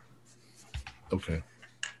 Okay.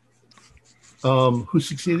 Who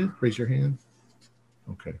succeeded? Raise your hand.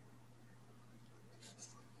 Okay.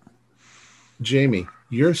 Jamie,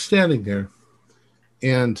 you're standing there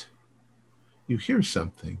and you hear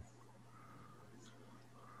something.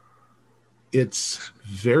 It's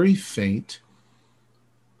very faint,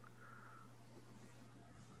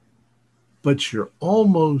 but you're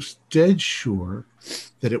almost dead sure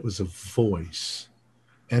that it was a voice.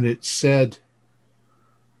 And it said,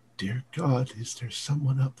 "Dear God, is there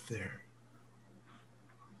someone up there?"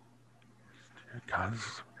 Dear God,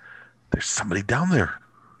 there's somebody down there.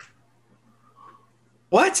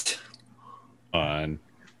 What? On.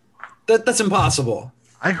 That's impossible.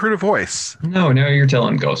 I heard a voice. No, you're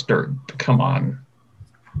telling Ghost Dirt. Come on.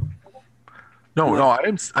 No,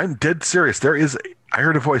 I'm dead serious. I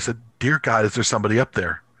heard a voice that, "Dear God, is there somebody up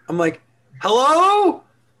there?" I'm like, hello?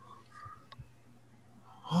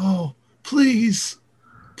 Oh, please,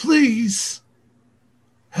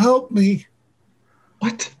 help me.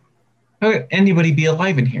 What? How could anybody be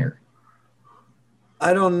alive in here?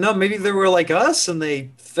 I don't know. Maybe they were like us and they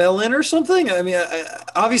fell in or something.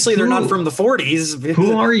 Obviously they're not from the 40s.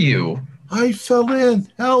 Who are you? I fell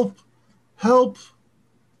in. Help.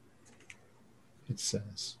 It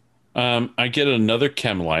says. I get another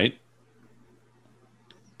chem light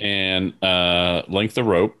and length of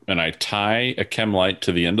rope, and I tie a chem light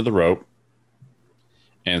to the end of the rope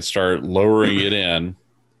and start lowering it in.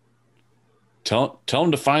 Tell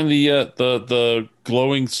him to find the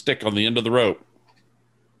glowing stick on the end of the rope.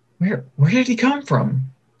 Where did he come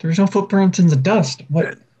from? There's no footprints in the dust.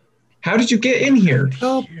 What? How did you get in here?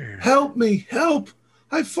 Help me.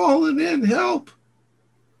 I've fallen in. Help.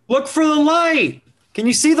 Look for the light. Can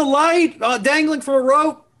you see the light dangling from a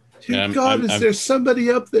rope? Dear God, is there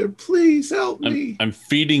somebody up there? Please help me. I'm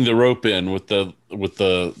feeding the rope in with the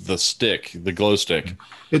stick, the glow stick.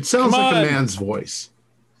 It sounds like a man's voice.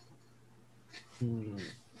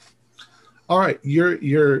 All right,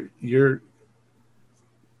 you're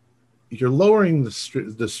lowering the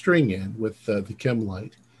string in with the chem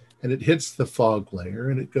light, and it hits the fog layer,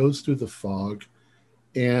 and it goes through the fog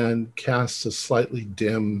and casts a slightly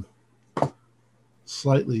dim,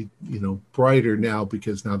 slightly brighter now,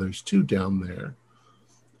 because now there's two down there.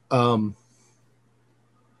 But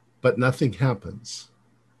nothing happens.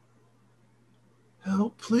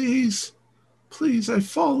 Help, please, I've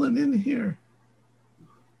fallen in here.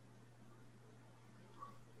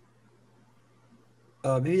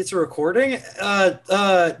 Maybe it's a recording.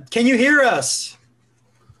 Can you hear us?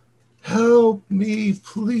 Help me,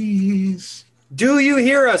 please. Do you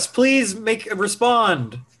hear us? Please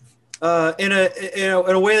respond in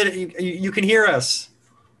a way that you can hear us.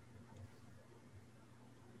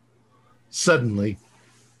 Suddenly,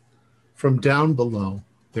 from down below,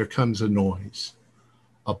 there comes a noise,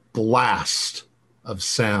 a blast of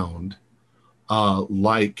sound,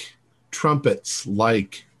 like trumpets,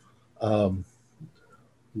 like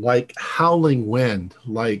howling wind,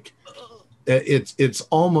 like it's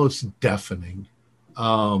almost deafening,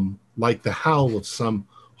 like the howl of some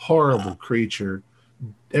horrible creature.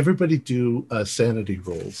 Everybody do sanity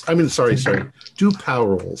rolls. Do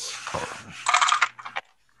power rolls.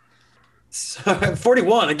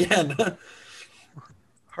 41 again.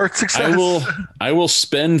 Hard success. I will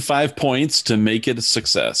spend 5 points to make it a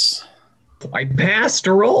success. I passed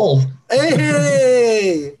a roll.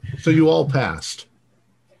 Hey! So you all passed.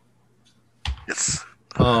 Yes.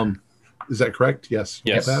 Is that correct? Yes.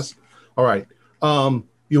 Yes. All passed? All right.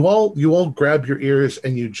 You all grab your ears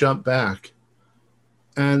and you jump back,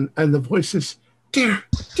 and the voice says, "Dear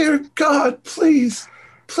God, please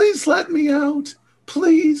let me out.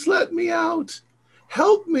 Please let me out.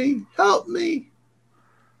 Help me.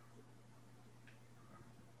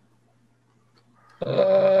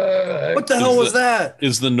 What What the hell was that?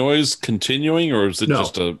 Is the noise continuing, or is it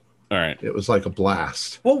just a? All right. It was like a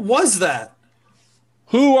blast. What was that?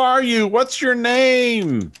 Who are you? What's your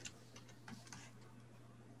name?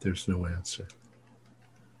 There's no answer.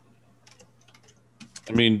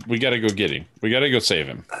 I mean, we got to go get him. We got to go save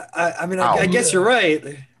him. I guess you're right.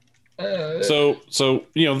 So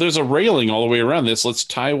there's a railing all the way around this. Let's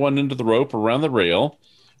tie one into the rope around the rail,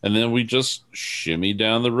 and then we just shimmy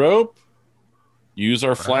down the rope. Use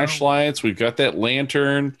our flashlights. We've got that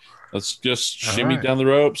lantern. Let's just shimmy down the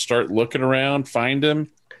rope, start looking around, find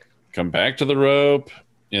him, come back to the rope,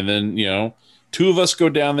 and then, two of us go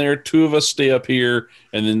down there, two of us stay up here,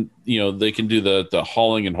 and then, they can do the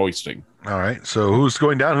hauling and hoisting. All right. So who's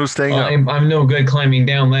going down? Who's staying up? I'm no good climbing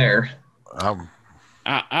down there.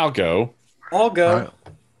 I'll go. I'll go.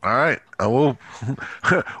 All right.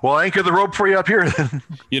 We'll anchor the rope for you up here then.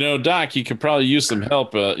 Doc, you could probably use some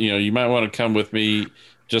help. You might want to come with me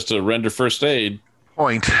just to render first aid.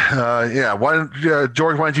 Point. Yeah.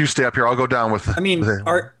 George, why don't you stay up here? I'll go down with.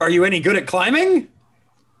 Are you any good at climbing?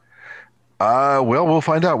 Well, we'll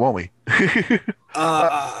find out, won't we? I'm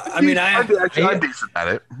decent at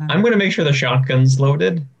it. I'm going to make sure the shotgun's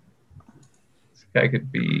loaded. This guy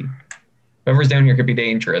could be. Whoever's down here could be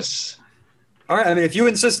dangerous. All right. If you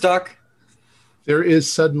insist, Doc. There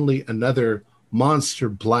is suddenly another monster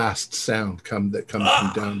blast sound comes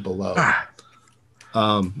from down below.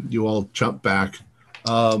 You all jump back.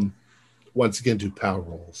 Once again, do power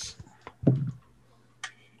rolls.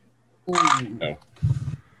 Do I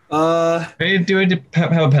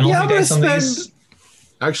have a penalty dice on these?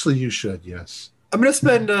 Actually, you should. Yes. I'm gonna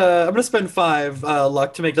spend 5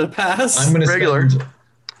 luck to make that a pass. I'm gonna regular.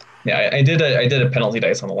 Yeah, I did a penalty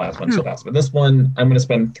dice on the last one, so pass. But this one, I'm gonna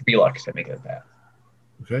spend 3 luck to make it a pass.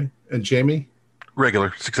 Okay. And Jamie?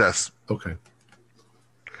 Regular success. Okay.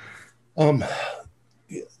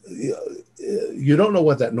 You don't know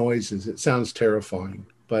what that noise is. It sounds terrifying,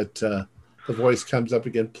 but the voice comes up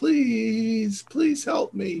again. Please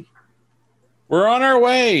help me. We're on our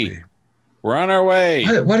way. We're on our way.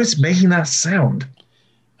 What is making that sound?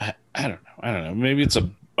 I don't know. Maybe it's a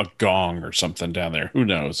gong or something down there. Who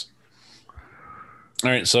knows?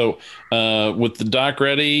 All right. So with the dock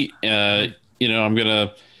ready, I'm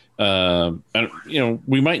gonna.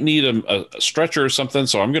 We might need a stretcher or something,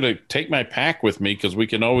 so I'm going to take my pack with me because we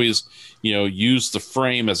can always, use the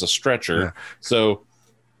frame as a stretcher. Yeah. So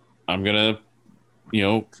I'm going to,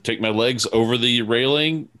 take my legs over the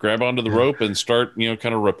railing, grab onto the rope, and start,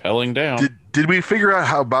 kind of rappelling down. Did we figure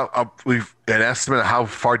out we've an estimate of how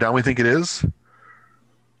far down we think it is?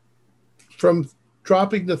 From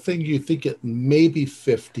dropping the thing, you think it may be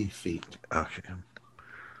 50 feet. Okay.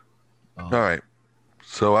 All right.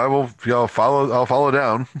 So I'll follow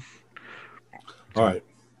down. All right.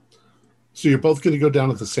 So you're both going to go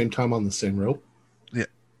down at the same time on the same rope? Yeah.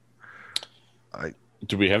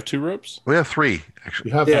 Do we have 2 ropes? We have 3,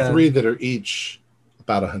 actually. You have 3 that are each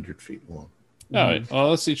about 100 feet long. All right. Well,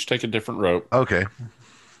 let's each take a different rope. Okay.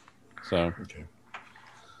 So. Okay.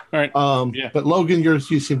 All right. Yeah. But Logan, you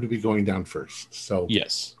seem to be going down first. So.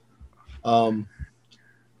 Yes. Logan.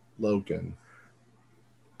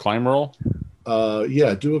 Climb roll?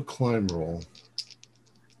 Yeah, do a climb roll.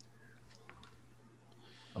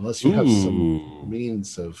 Unless you have some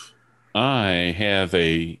means of. I have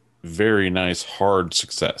a very nice hard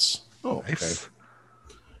success. Oh, okay. Nice.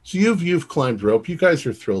 So you've climbed rope. You guys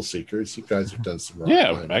are thrill seekers. You guys have done some rope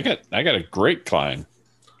climbing. I got a great climb.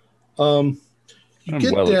 I'm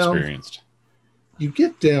well experienced. You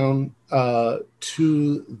get down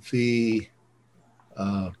to the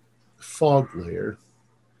fog layer.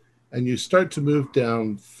 And you start to move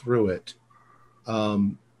down through it.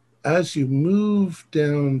 As you move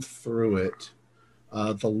down through it,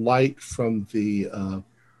 the light from the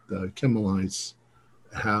chemalites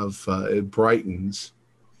it brightens,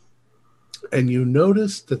 and you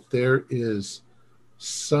notice that there is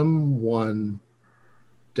someone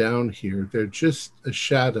down here. They're just a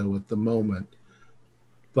shadow at the moment,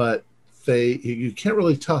 but you can't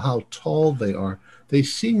really tell how tall they are. They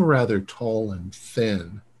seem rather tall and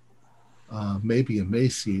thin. Maybe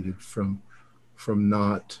emaciated from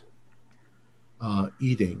not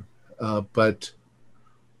eating, but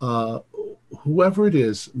whoever it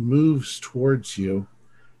is moves towards you,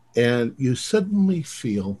 and you suddenly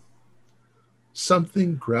feel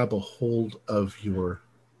something grab a hold of your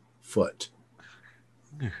foot.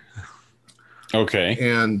 Okay.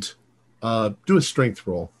 And do a strength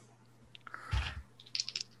roll.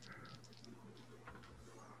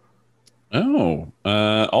 Oh,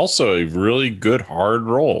 also a really good hard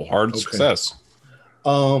roll, hard success.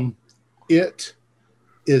 It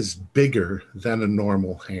is bigger than a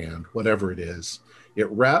normal hand, whatever it is. It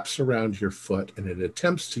wraps around your foot and it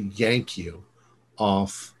attempts to yank you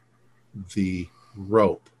off the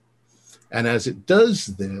rope. And as it does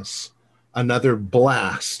this, another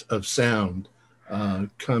blast of sound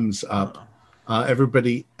comes up.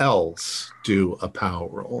 Everybody else do a power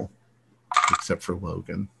roll, except for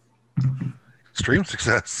Logan. Extreme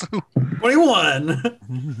success. 21.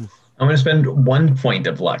 I'm going to spend 1 point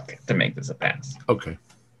of luck to make this a pass. Okay.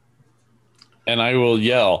 And I will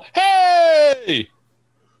yell, "Hey!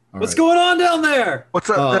 What's going on down there?" What's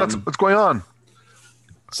that? What's going on?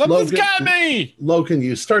 Something's got me!" Logan,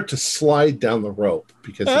 you start to slide down the rope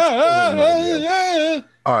because it's pulling on you.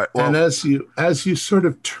 All right. Well, And as you sort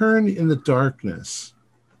of turn in the darkness,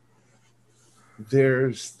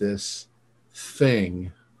 there's this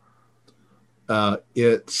thing.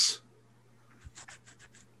 It's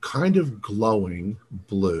kind of glowing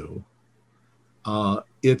blue.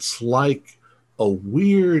 It's like a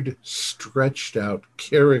weird stretched out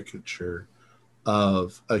caricature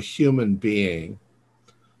of a human being.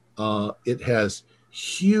 It has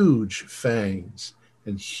huge fangs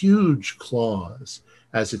and huge claws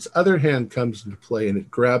as its other hand comes into play and it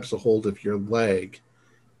grabs a hold of your leg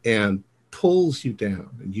and pulls you down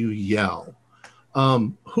and you yell.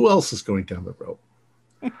 Who else is going down the rope?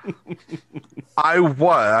 I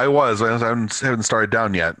was. I haven't started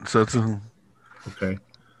down yet. So it's Okay.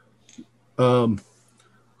 Well,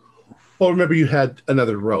 remember you had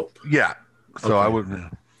another rope. yeah. So Okay. I would.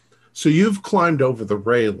 So you've climbed over the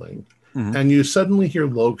railing and you suddenly hear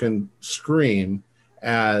Logan scream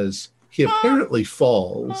as he apparently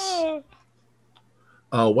falls.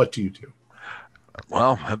 What do you do?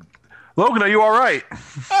 Well, Logan, are you all right?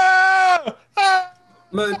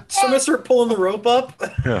 So I'm gonna start pulling the rope up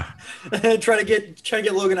Yeah. and try to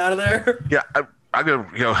get Logan out of there. Yeah. I'm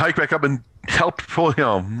gonna hike back up and help pull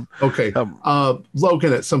him. Okay.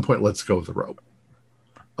 Logan, at some point, let's go with the rope.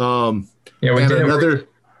 Yeah, we And didn't.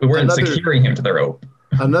 We weren't securing him to the rope.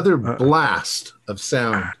 Another blast of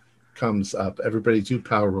sound comes up. Everybody do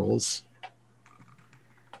power rolls.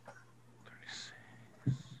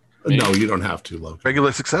 No, you don't have to, Logan.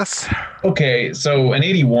 Regular success. Okay, so an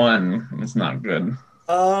 81 is not good.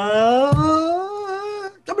 I'm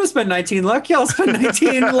gonna spend 19 luck. Yeah, I'll spend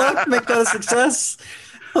 19 luck, make that a success.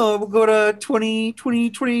 We'll go to 20,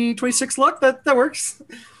 26 luck. That works.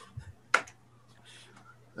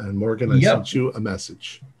 And Morgan, I sent you a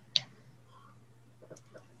message.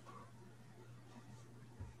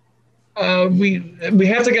 We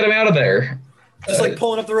have to get him out of there. Just like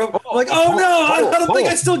pulling up the rope. I'm like, oh no, I don't think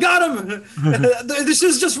I still got him. This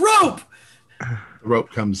is just rope. The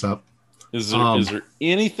rope comes up. Is there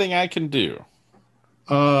anything I can do?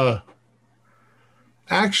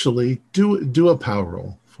 Actually, do a power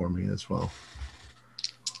roll for me as well.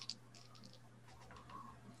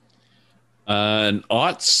 An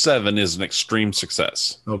 7 is an extreme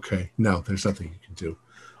success. Okay. No, there's nothing you can do.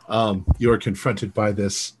 You are confronted by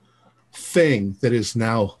this thing that is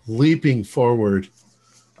now leaping forward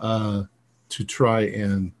to try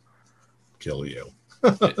and kill you.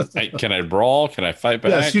 Can I brawl? Can I fight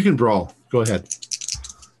back? Yes, you can brawl. Go ahead.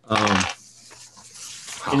 I'm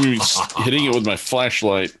gonna be hitting it with my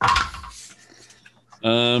flashlight.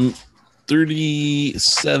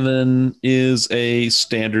 37 is a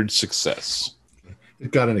standard success.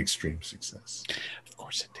 It got an extreme success. Of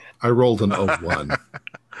course it did. I rolled an 01.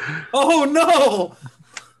 Oh no!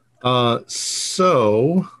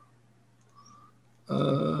 So,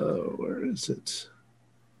 where is it?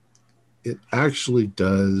 It actually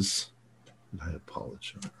does. I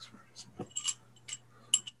apologize. Where is it?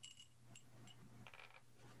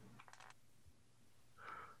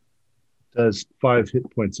 Does 5 hit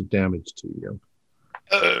points of damage to you.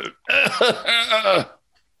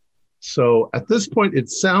 So at this point, it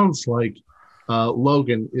sounds like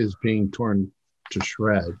Logan is being torn to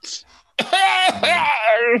shreds.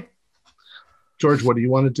 George, what do you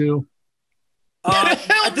want to do?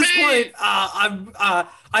 At this point, I've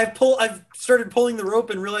started pulling the rope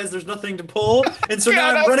and realized there's nothing to pull, and so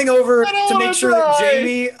now I'm running over to make sure that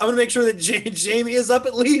Jamie. I'm gonna make sure that Jamie is up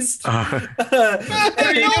at least. What are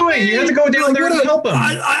you doing? You have to go down there and help him.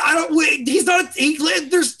 I don't. Wait, he's not attached to the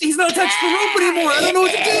rope anymore. I don't know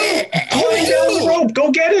what to do. Pull him down the rope. Go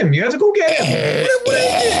get him. You have to go get him. What do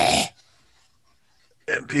I do?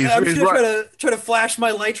 I'm just He's gonna try to flash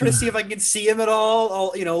my light, try to see if I can see him at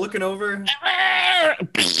all. Looking over.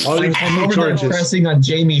 All you I'm over George there is, pressing on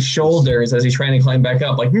Jamie's shoulders as he's trying to climb back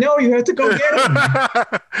up. Like, no, you have to go get him.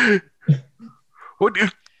 What do you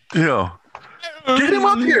know? Get him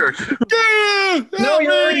up here. No,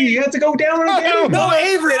 you have to go down and get him. No,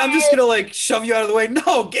 Avery, I'm just gonna like shove you out of the way.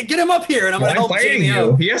 No, get him up here, and I'm gonna help fighting Jamie you.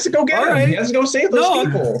 out. He has to go get All him. right. He has to go save those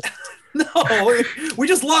people. No, we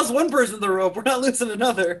just lost one person to the rope. We're not losing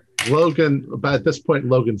another. Logan, but at this point,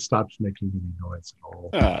 Logan stops making any noise at all.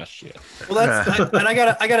 Oh shit! Well, I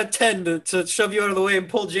got a 10 to shove you out of the way and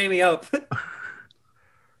pull Jamie up.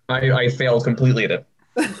 I failed completely at it.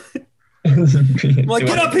 I'm like,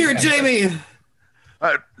 get up here, Jamie.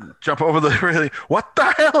 Jump over the railing. What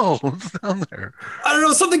the hell? What's down there? I don't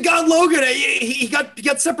know. Something got Logan. He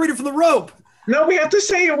got separated from the rope. No, we have to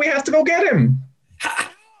save him. We have to go get him.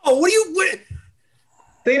 Oh, what?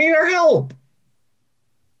 They need our help.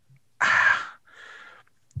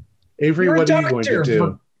 Avery, You're a what are you going to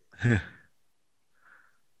doctor. do?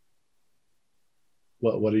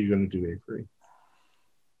 What are you going to do, Avery?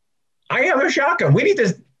 I have a shotgun. We need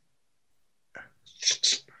to.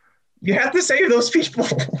 You have to save those people.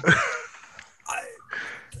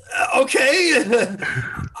 Okay.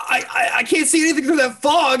 I can't see anything through that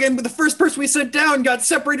fog, and the first person we sent down got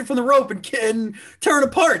separated from the rope and torn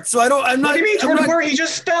apart. So I'm not. What do you mean torn apart? He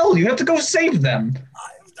just fell. You have to go save them.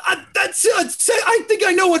 I think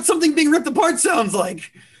I know what something being ripped apart sounds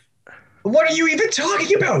like. What are you even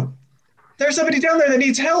talking about? There's somebody down there that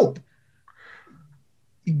needs help.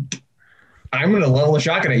 I'm going to level a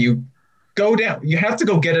shotgun at you. Go down. You have to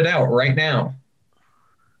go get it out right now.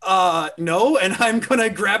 No, and I'm going to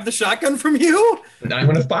grab the shotgun from you? And I'm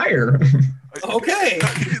going to fire. Okay.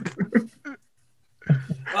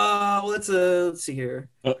 Let's see here.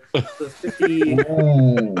 50,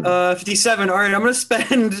 57. All right, I'm gonna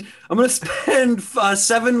spend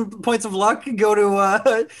 7 points of luck. Go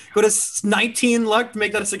to 19 luck to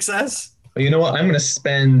make that a success. But you know what? I'm going to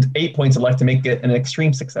spend 8 points of luck to make it an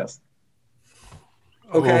extreme success.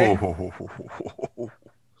 Okay.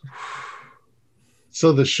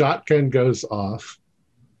 So the shotgun goes off,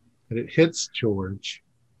 and it hits George.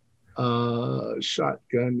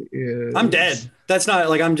 Shotgun is. I'm dead. That's not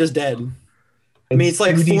like I'm just dead. I mean, it's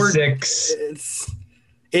like 46.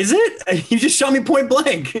 Is it? You just shot me point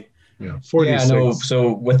blank. Yeah, 46. Yeah, no.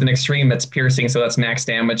 So with an extreme, it's piercing, so that's max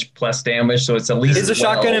damage plus damage. So it's at least. Is a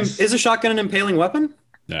shotgun an impaling weapon?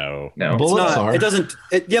 No. Bullets it's not. are. It doesn't.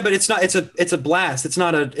 Yeah, but it's not. It's a blast. It's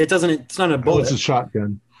not a. It doesn't. It's not a Oh, bullet. it's a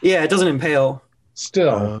shotgun. Yeah, it doesn't impale.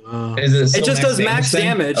 Still, It just does max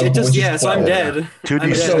damage. It just so I'm dead.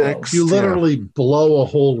 2d6. you literally blow a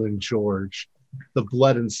hole in George. The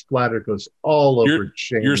blood and splatter goes all over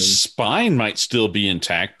Jamie. Your spine might still be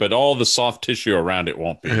intact, but all the soft tissue around it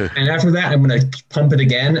won't be. And after that, I'm going to pump it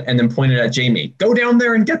again and then point it at Jamie. Go down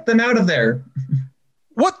there and get them out of there.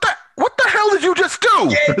 What the hell did you just do?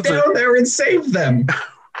 Get down there and save them.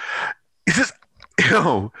 Is this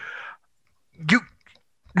no?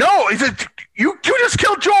 You just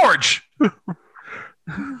killed George.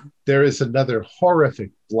 There is another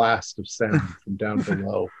horrific blast of sound from down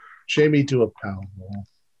below. Jamie, do a power roll.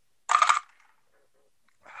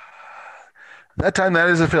 That time, that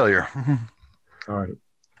is a failure. All right.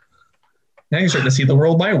 Now you're starting to see the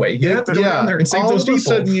world my way. You have to go down there and save all those of a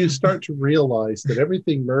people. sudden you start to realize that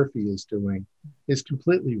everything Murphy is doing is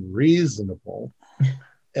completely reasonable,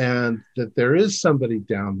 and that there is somebody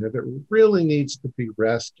down there that really needs to be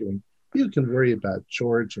rescuing. You can worry about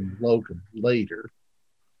George and Logan later.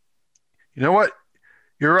 You know what?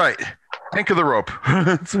 You're right. Anchor the rope.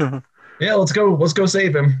 Yeah, let's go. Let's go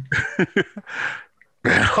save him.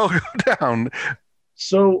 I'll go down.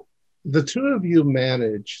 So the two of you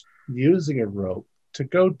manage, using a rope, to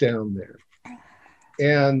go down there.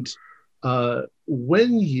 And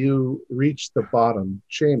when you reach the bottom,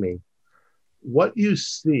 Jamie, what you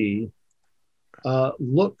see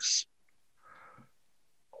looks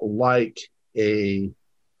like a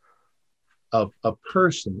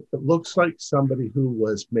person. It looks like somebody who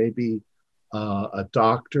was maybe a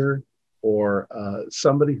doctor or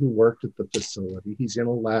somebody who worked at the facility. He's in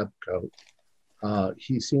a lab coat.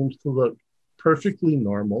 He seems to look perfectly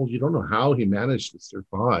normal. You don't know how he managed to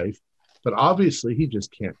survive, but obviously he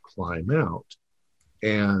just can't climb out.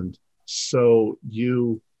 And so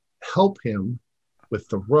you help him with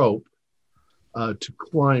the rope to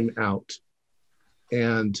climb out.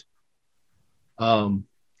 And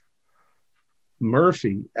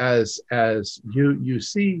Murphy, as you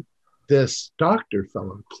see this doctor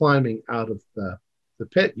fellow climbing out of the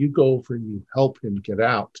pit, you go over and you help him get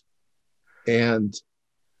out. And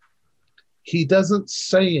he doesn't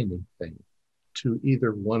say anything to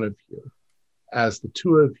either one of you as the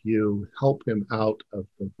two of you help him out of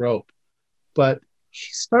the rope. But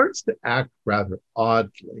he starts to act rather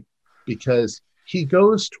oddly because he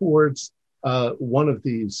goes towards one of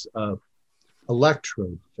these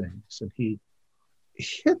electrode things, and he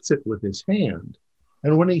hits it with his hand.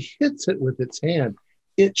 And when he hits it with its hand,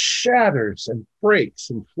 it shatters and breaks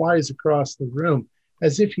and flies across the room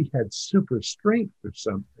as if he had super strength or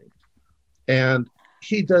something. And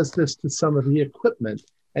he does this to some of the equipment,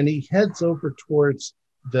 and he heads over towards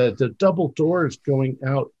the double doors going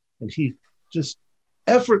out, and he just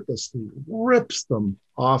effortlessly rips them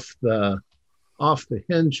off the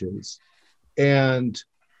hinges, and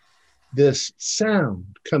this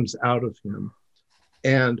sound comes out of him.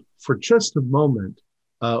 And for just a moment,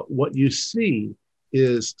 what you see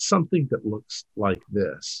is something that looks like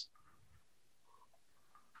this.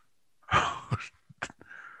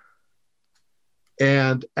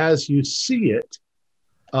 And as you see it,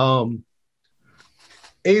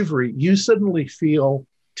 Avery, you suddenly feel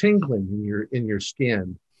tingling in your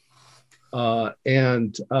skin,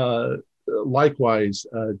 and likewise,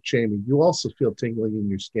 Jamie, you also feel tingling in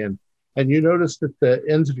your skin, and you notice that the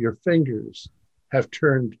ends of your fingers have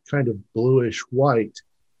turned kind of bluish white,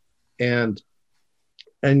 and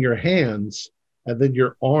your hands, and then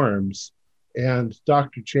your arms. And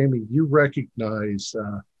Dr. Jamie, you recognize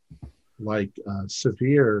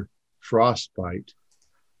severe frostbite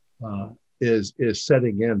is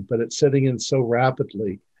setting in, but it's setting in so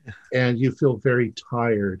rapidly, and you feel very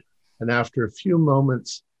tired. And after a few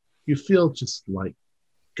moments, you feel just like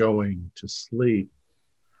going to sleep,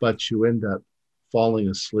 but you end up falling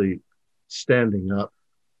asleep, standing up,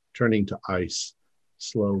 turning to ice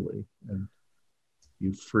slowly, and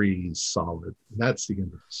you freeze solid. And that's the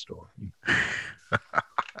end of the story.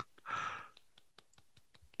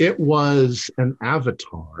 It was an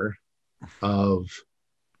avatar of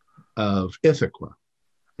Ithaca.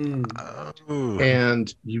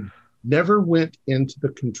 And you never went into the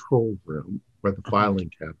control room where the filing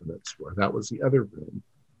cabinets were. That was the other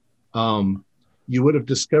room. You would have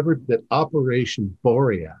discovered that Operation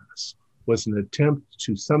Boreas was an attempt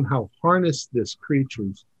to somehow harness this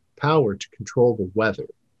creature's power to control the weather.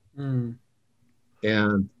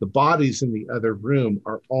 And the bodies in the other room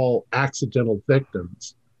are all accidental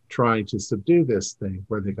victims trying to subdue this thing,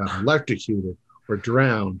 where they got electrocuted or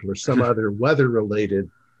drowned or some other weather-related,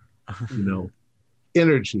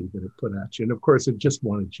 energy that it put at you. And of course, it just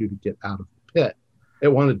wanted you to get out of the pit. It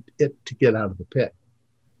wanted it to get out of the pit.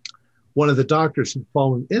 One of the doctors had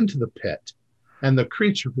fallen into the pit, and the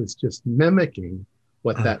creature was just mimicking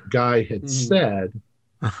what that guy had said.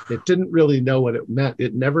 It didn't really know what it meant.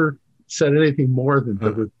 It never said anything more than,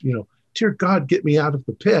 dear God, get me out of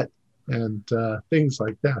the pit, and things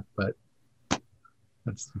like that. But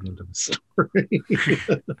that's the end of the story.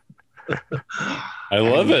 I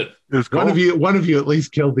love it. It was cool. One of you at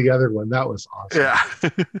least killed the other one. That was awesome. Yeah.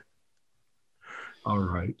 All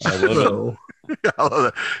right. I love it. I love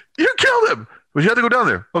that. You killed him, but you had to go down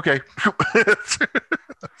there. Okay.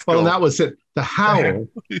 Well, and that was it. The howl.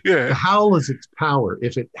 Yeah. The howl is its power.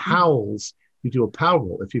 If it howls, you do a power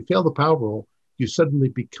roll. If you fail the power roll, you suddenly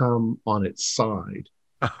become on its side.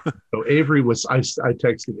 So Avery was. I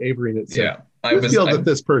texted Avery and it said, I feel that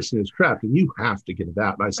this person is trapped and you have to get it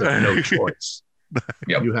out. And I said, no choice.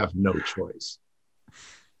 You have no choice.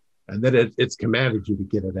 And then it's commanded you to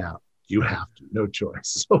get it out. You have to, no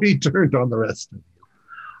choice. So he turned on the rest of you.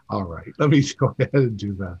 All right, let me go ahead and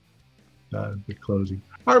do the closing.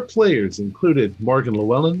 Our players included Morgan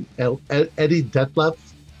Llewellyn, Eddie Detlef,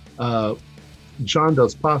 John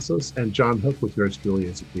Dos Passos, and John Hook, with yours truly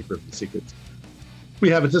as a keeper of the secrets. We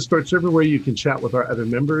have a Discord server where you can chat with our other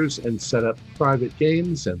members and set up private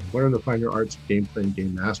games and learn the finer arts of gameplay and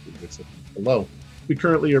game mastery. Below. We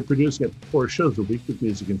currently are producing up to 4 shows a week with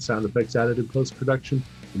music and sound effects added in post-production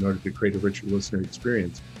in order to create a richer listener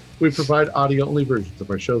experience. We provide audio-only versions of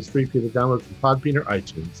our shows free for you to download from Podbean or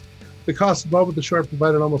iTunes. The costs involved with the show are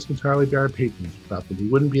provided almost entirely by our patrons. Without them, we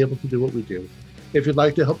wouldn't be able to do what we do. If you'd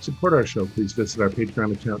like to help support our show, please visit our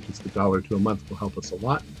Patreon account. Just $1 to a month will help us a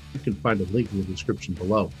lot. You can find a link in the description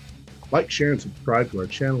below. Like, share, and subscribe to our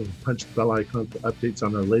channel, and punch the bell icon for updates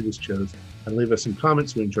on our latest shows, and leave us some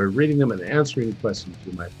comments. We enjoy reading them and answering any questions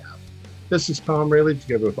you might have. This is Tom Rayleigh,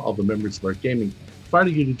 together with all the members of our gaming team,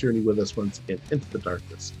 inviting you to journey with us once again into the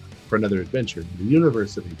darkness for another adventure in the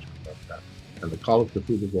universe of Age of Lovecraft and the Call of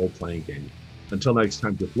Cthulhu role-playing game. Until next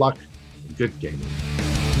time, good luck and good gaming.